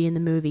also see in the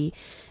movie.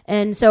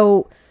 And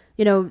so,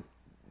 you know,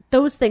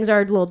 those things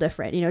are a little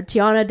different. You know,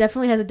 Tiana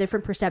definitely has a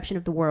different perception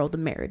of the world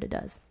than Merida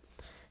does.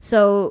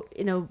 So,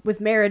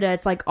 with Merida,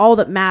 it's like all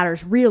that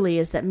matters really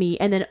is that me.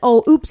 And then,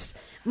 oh, oops,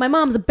 my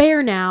mom's a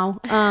bear now.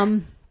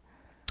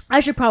 I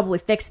should probably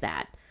fix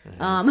that.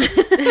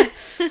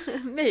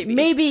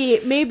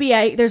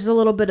 Maybe there's a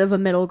little bit of a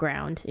middle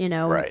ground,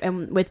 Right.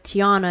 And with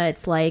Tiana,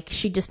 it's like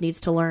she just needs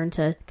to learn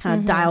to kind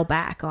of dial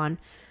back on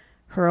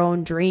her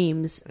own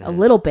dreams a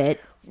little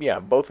bit. Yeah,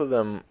 both of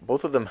them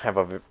have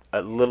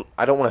a little.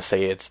 I don't want to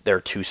say they're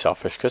too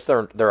selfish because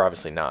they're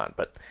obviously not,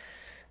 but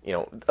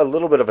a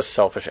little bit of a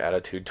selfish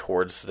attitude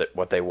towards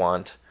what they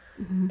want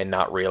and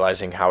not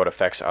realizing how it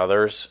affects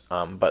others.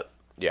 But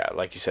yeah,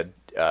 like you said,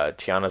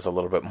 Tiana's a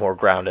little bit more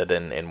grounded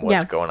in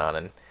what's going on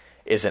and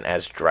isn't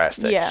as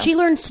drastic. Yeah. She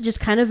learns to just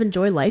kind of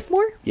enjoy life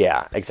more.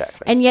 Yeah,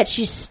 exactly. And yet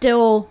she's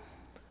still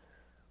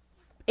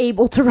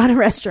able to run a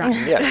restaurant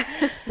Yeah,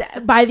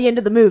 by the end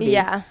of the movie.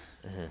 Yeah.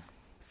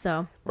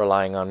 So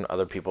relying on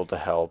other people to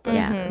help.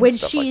 And when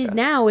stuff she like that.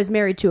 now is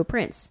married to a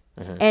prince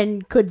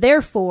and could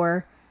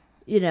therefore,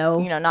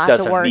 Not have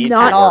Doesn't to work need to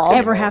not at all.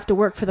 ever anymore. have to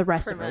work for the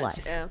rest of her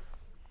life. Yeah.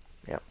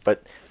 Yeah,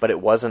 but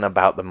it wasn't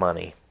about the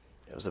money.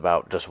 It was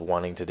about just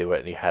wanting to do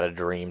it, and you had a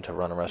dream to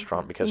run a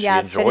restaurant because she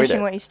enjoyed finishing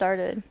it. what you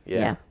started.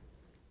 Yeah.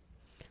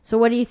 So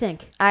what do you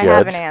think? I Judge.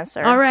 have an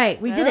answer. All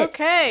right, we did it.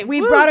 Okay,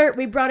 we woo. brought her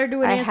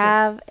to an I answer.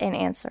 have an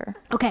answer.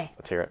 Okay.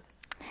 Let's hear it.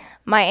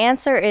 My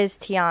answer is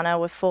Tiana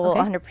with full Okay.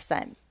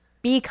 100%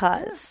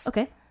 because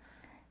Okay.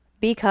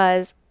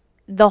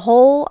 the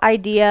whole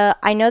idea,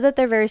 I know that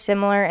they're very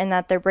similar in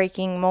that they're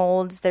breaking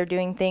molds, they're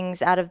doing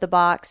things out of the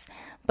box,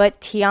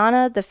 but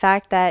Tiana, the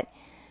fact that,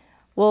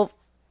 well,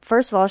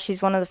 first of all,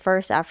 she's one of the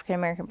first African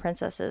American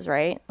princesses,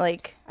 right?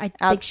 Like, I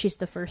think she's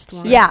the first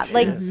one. yeah, She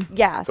like, is.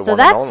 yeah. The So one and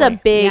that's a only.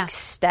 big Yeah.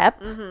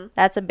 step.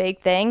 That's a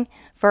big thing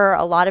for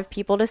a lot of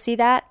people to see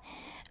that.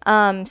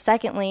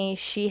 Secondly,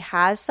 she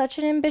has such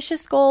an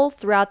ambitious goal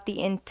throughout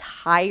the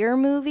entire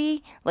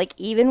movie. Like,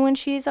 even when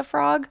she's a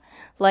frog,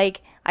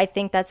 like, I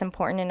think that's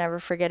important to never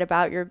forget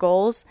about your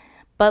goals.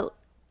 But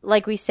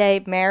like we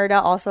say,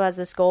 Merida also has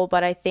this goal,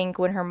 but I think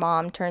when her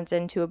mom turns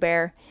into a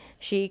bear,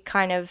 she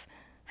kind of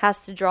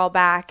has to draw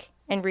back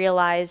and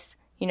realize,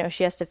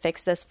 she has to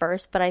fix this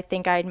first. But I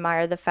think I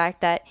admire the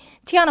fact that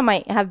Tiana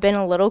might have been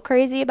a little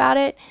crazy about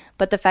it,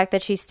 but the fact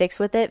that she sticks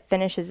with it,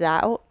 finishes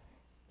out,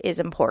 is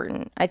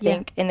important, I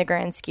think, in the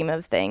grand scheme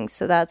of things.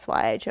 So that's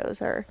why I chose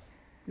her.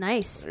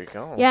 Nice. There you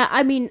go. Yeah,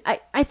 I mean,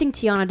 I think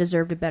Tiana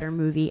deserved a better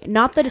movie.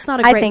 Not that it's not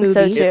a I great think movie.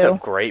 so, too. It's a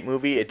great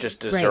movie. It just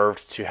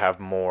deserved to have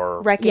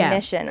more.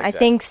 Recognition. Yeah, I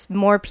think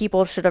more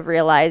people should have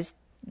realized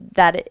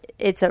that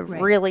it's a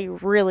Right. really,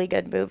 really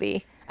good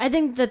movie. I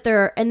think that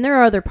there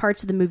are other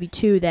parts of the movie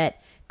too that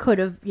could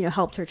have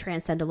helped her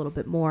transcend a little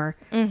bit more.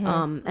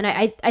 And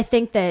I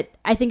think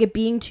it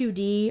being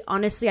 2D,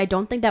 honestly, I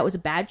don't think that was a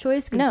bad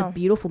choice because it's No. a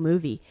beautiful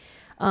movie.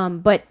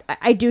 But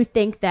I do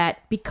think that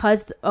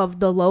because of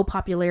the low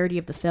popularity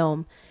of the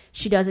film,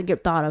 she doesn't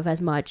get thought of as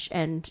much,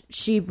 and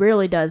she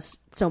really does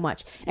so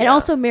much. And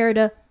also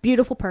Merida,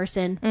 beautiful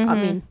person. I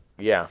mean,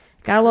 Yeah.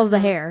 gotta love the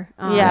hair.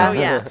 Yeah. Oh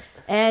yeah.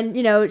 And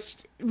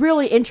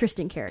really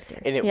interesting character.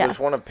 And it Yeah. was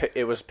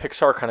it was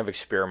Pixar kind of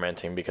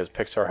experimenting because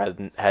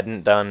Pixar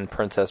hadn't done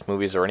princess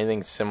movies or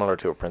anything similar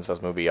to a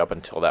princess movie up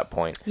until that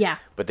point. Yeah,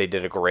 But they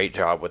did a great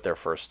job with their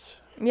first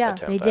Yeah.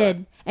 attempt they at did,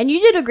 it. and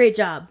you did a great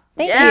job.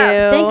 Thank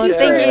Yeah. you. Thank you,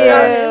 Thank for, you.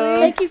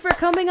 thank you for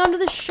coming onto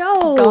the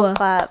show. Golf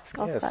claps.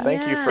 Golf Yes, claps.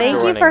 thank you for Thank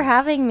joining. you for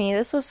having me.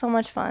 This was so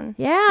much fun.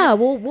 Yeah,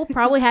 we'll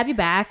probably have you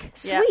back.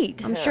 Yeah.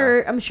 Sweet. I'm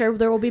sure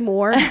there will be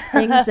more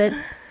things that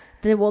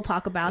we'll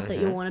talk about that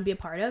you'll want to be a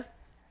part of.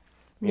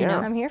 You know?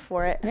 I'm here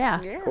for it. Yeah.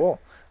 Cool.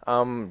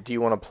 Do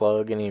you want to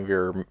plug any of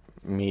your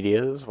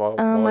medias while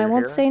I you're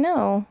won't here? say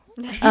no.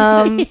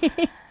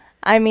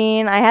 I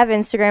mean, I have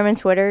Instagram and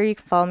Twitter. You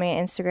can follow me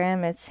on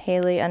Instagram. It's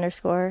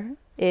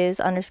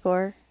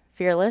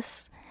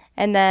Haley_is_fearless.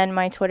 And then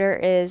my Twitter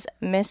is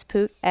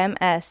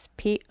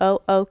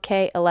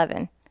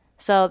MSPOOK11.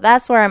 So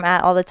that's where I'm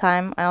at all the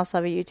time. I also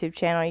have a YouTube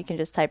channel. You can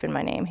just type in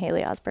my name,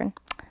 Haley Osborne.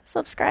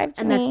 Subscribe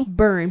to And me. that's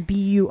Burn,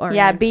 B-U-R-N.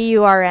 Yeah,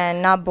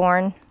 BURN, not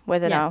born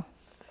with an Yeah. O.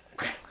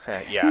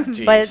 Yeah,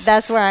 geez. But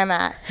that's where I'm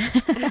at.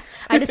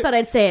 I just thought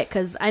I'd say it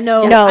because I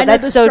know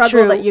that's the so struggle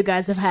true. that you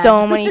guys have had.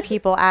 So many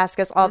people ask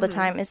us all the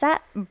time, is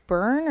that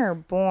burn or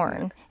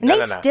born? And No,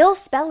 they no. still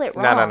spell it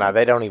wrong. No.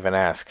 They don't even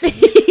ask. No,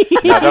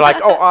 they're like,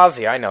 oh,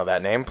 Ozzy, I know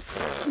that name.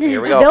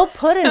 Here we go. They'll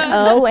put an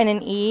O and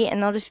an E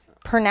and they'll just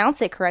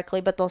pronounce it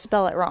correctly, but they'll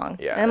spell it wrong.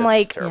 Yeah, and I'm it's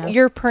like, terrible.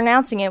 you're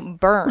pronouncing it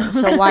burn,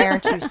 so why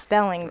aren't you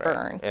spelling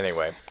burn?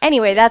 Anyway,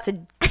 Anyway, that is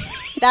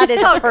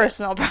a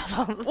personal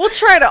problem. We'll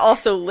try to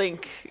also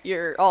link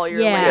all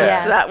your Yeah. links.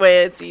 Yeah. So that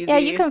way it's easy. Yeah,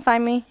 you can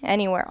find me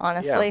anywhere,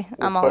 honestly.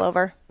 we'll I'm all put-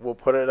 over. we'll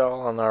put it all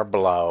on our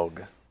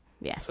blog.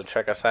 Yes. So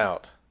check us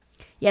out.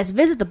 Yes,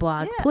 visit the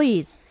blog,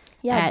 please.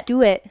 Yeah, At-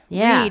 do it.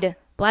 Yeah. Read.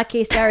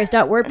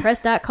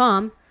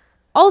 blackcasediaries.wordpress.com.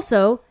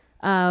 Also,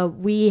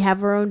 we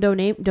have our own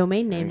domain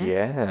name now.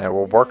 Yeah,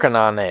 we're working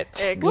on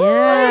it.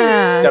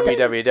 Yeah.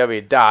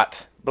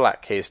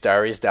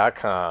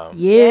 www.blackcasediaries.com.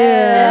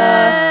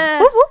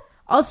 Yeah.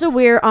 Also,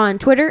 we're on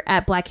Twitter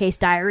at Black Case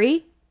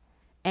Diary.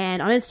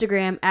 and on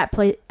Instagram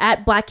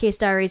at Black Case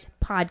Diaries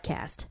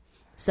Podcast.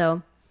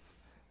 So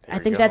I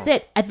think that's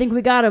it. I think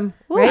we got them.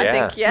 Right? I Yeah.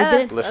 think, yeah. We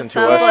did it. Listen that to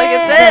sounds us. like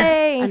it's it.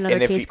 Yay. Another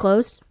And if case you-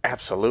 closed.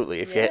 Absolutely.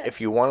 If Yeah.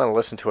 you want to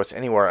listen to us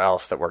anywhere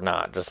else that we're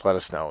not, just let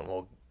us know and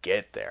we'll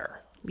get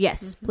there.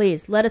 Yes,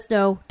 please let us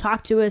know.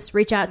 Talk to us.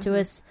 Reach out to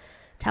us.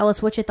 Tell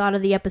us what you thought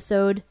of the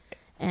episode,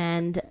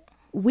 and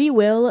we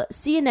will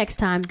see you next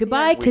time.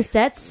 Goodbye,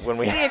 cassettes. When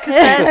we See ya,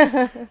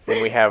 cassettes.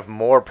 when we have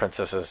more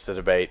princesses to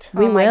debate.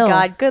 We Oh my will.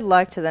 God! Good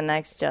luck to the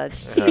next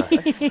judge.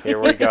 Here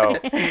we go.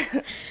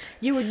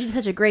 You did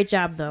such a great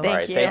job, though. All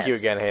right. you. Thank you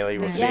Yes. again, Haley.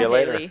 We'll see Yeah. you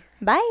later. Haley.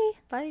 Bye.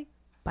 Bye.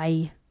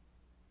 Bye.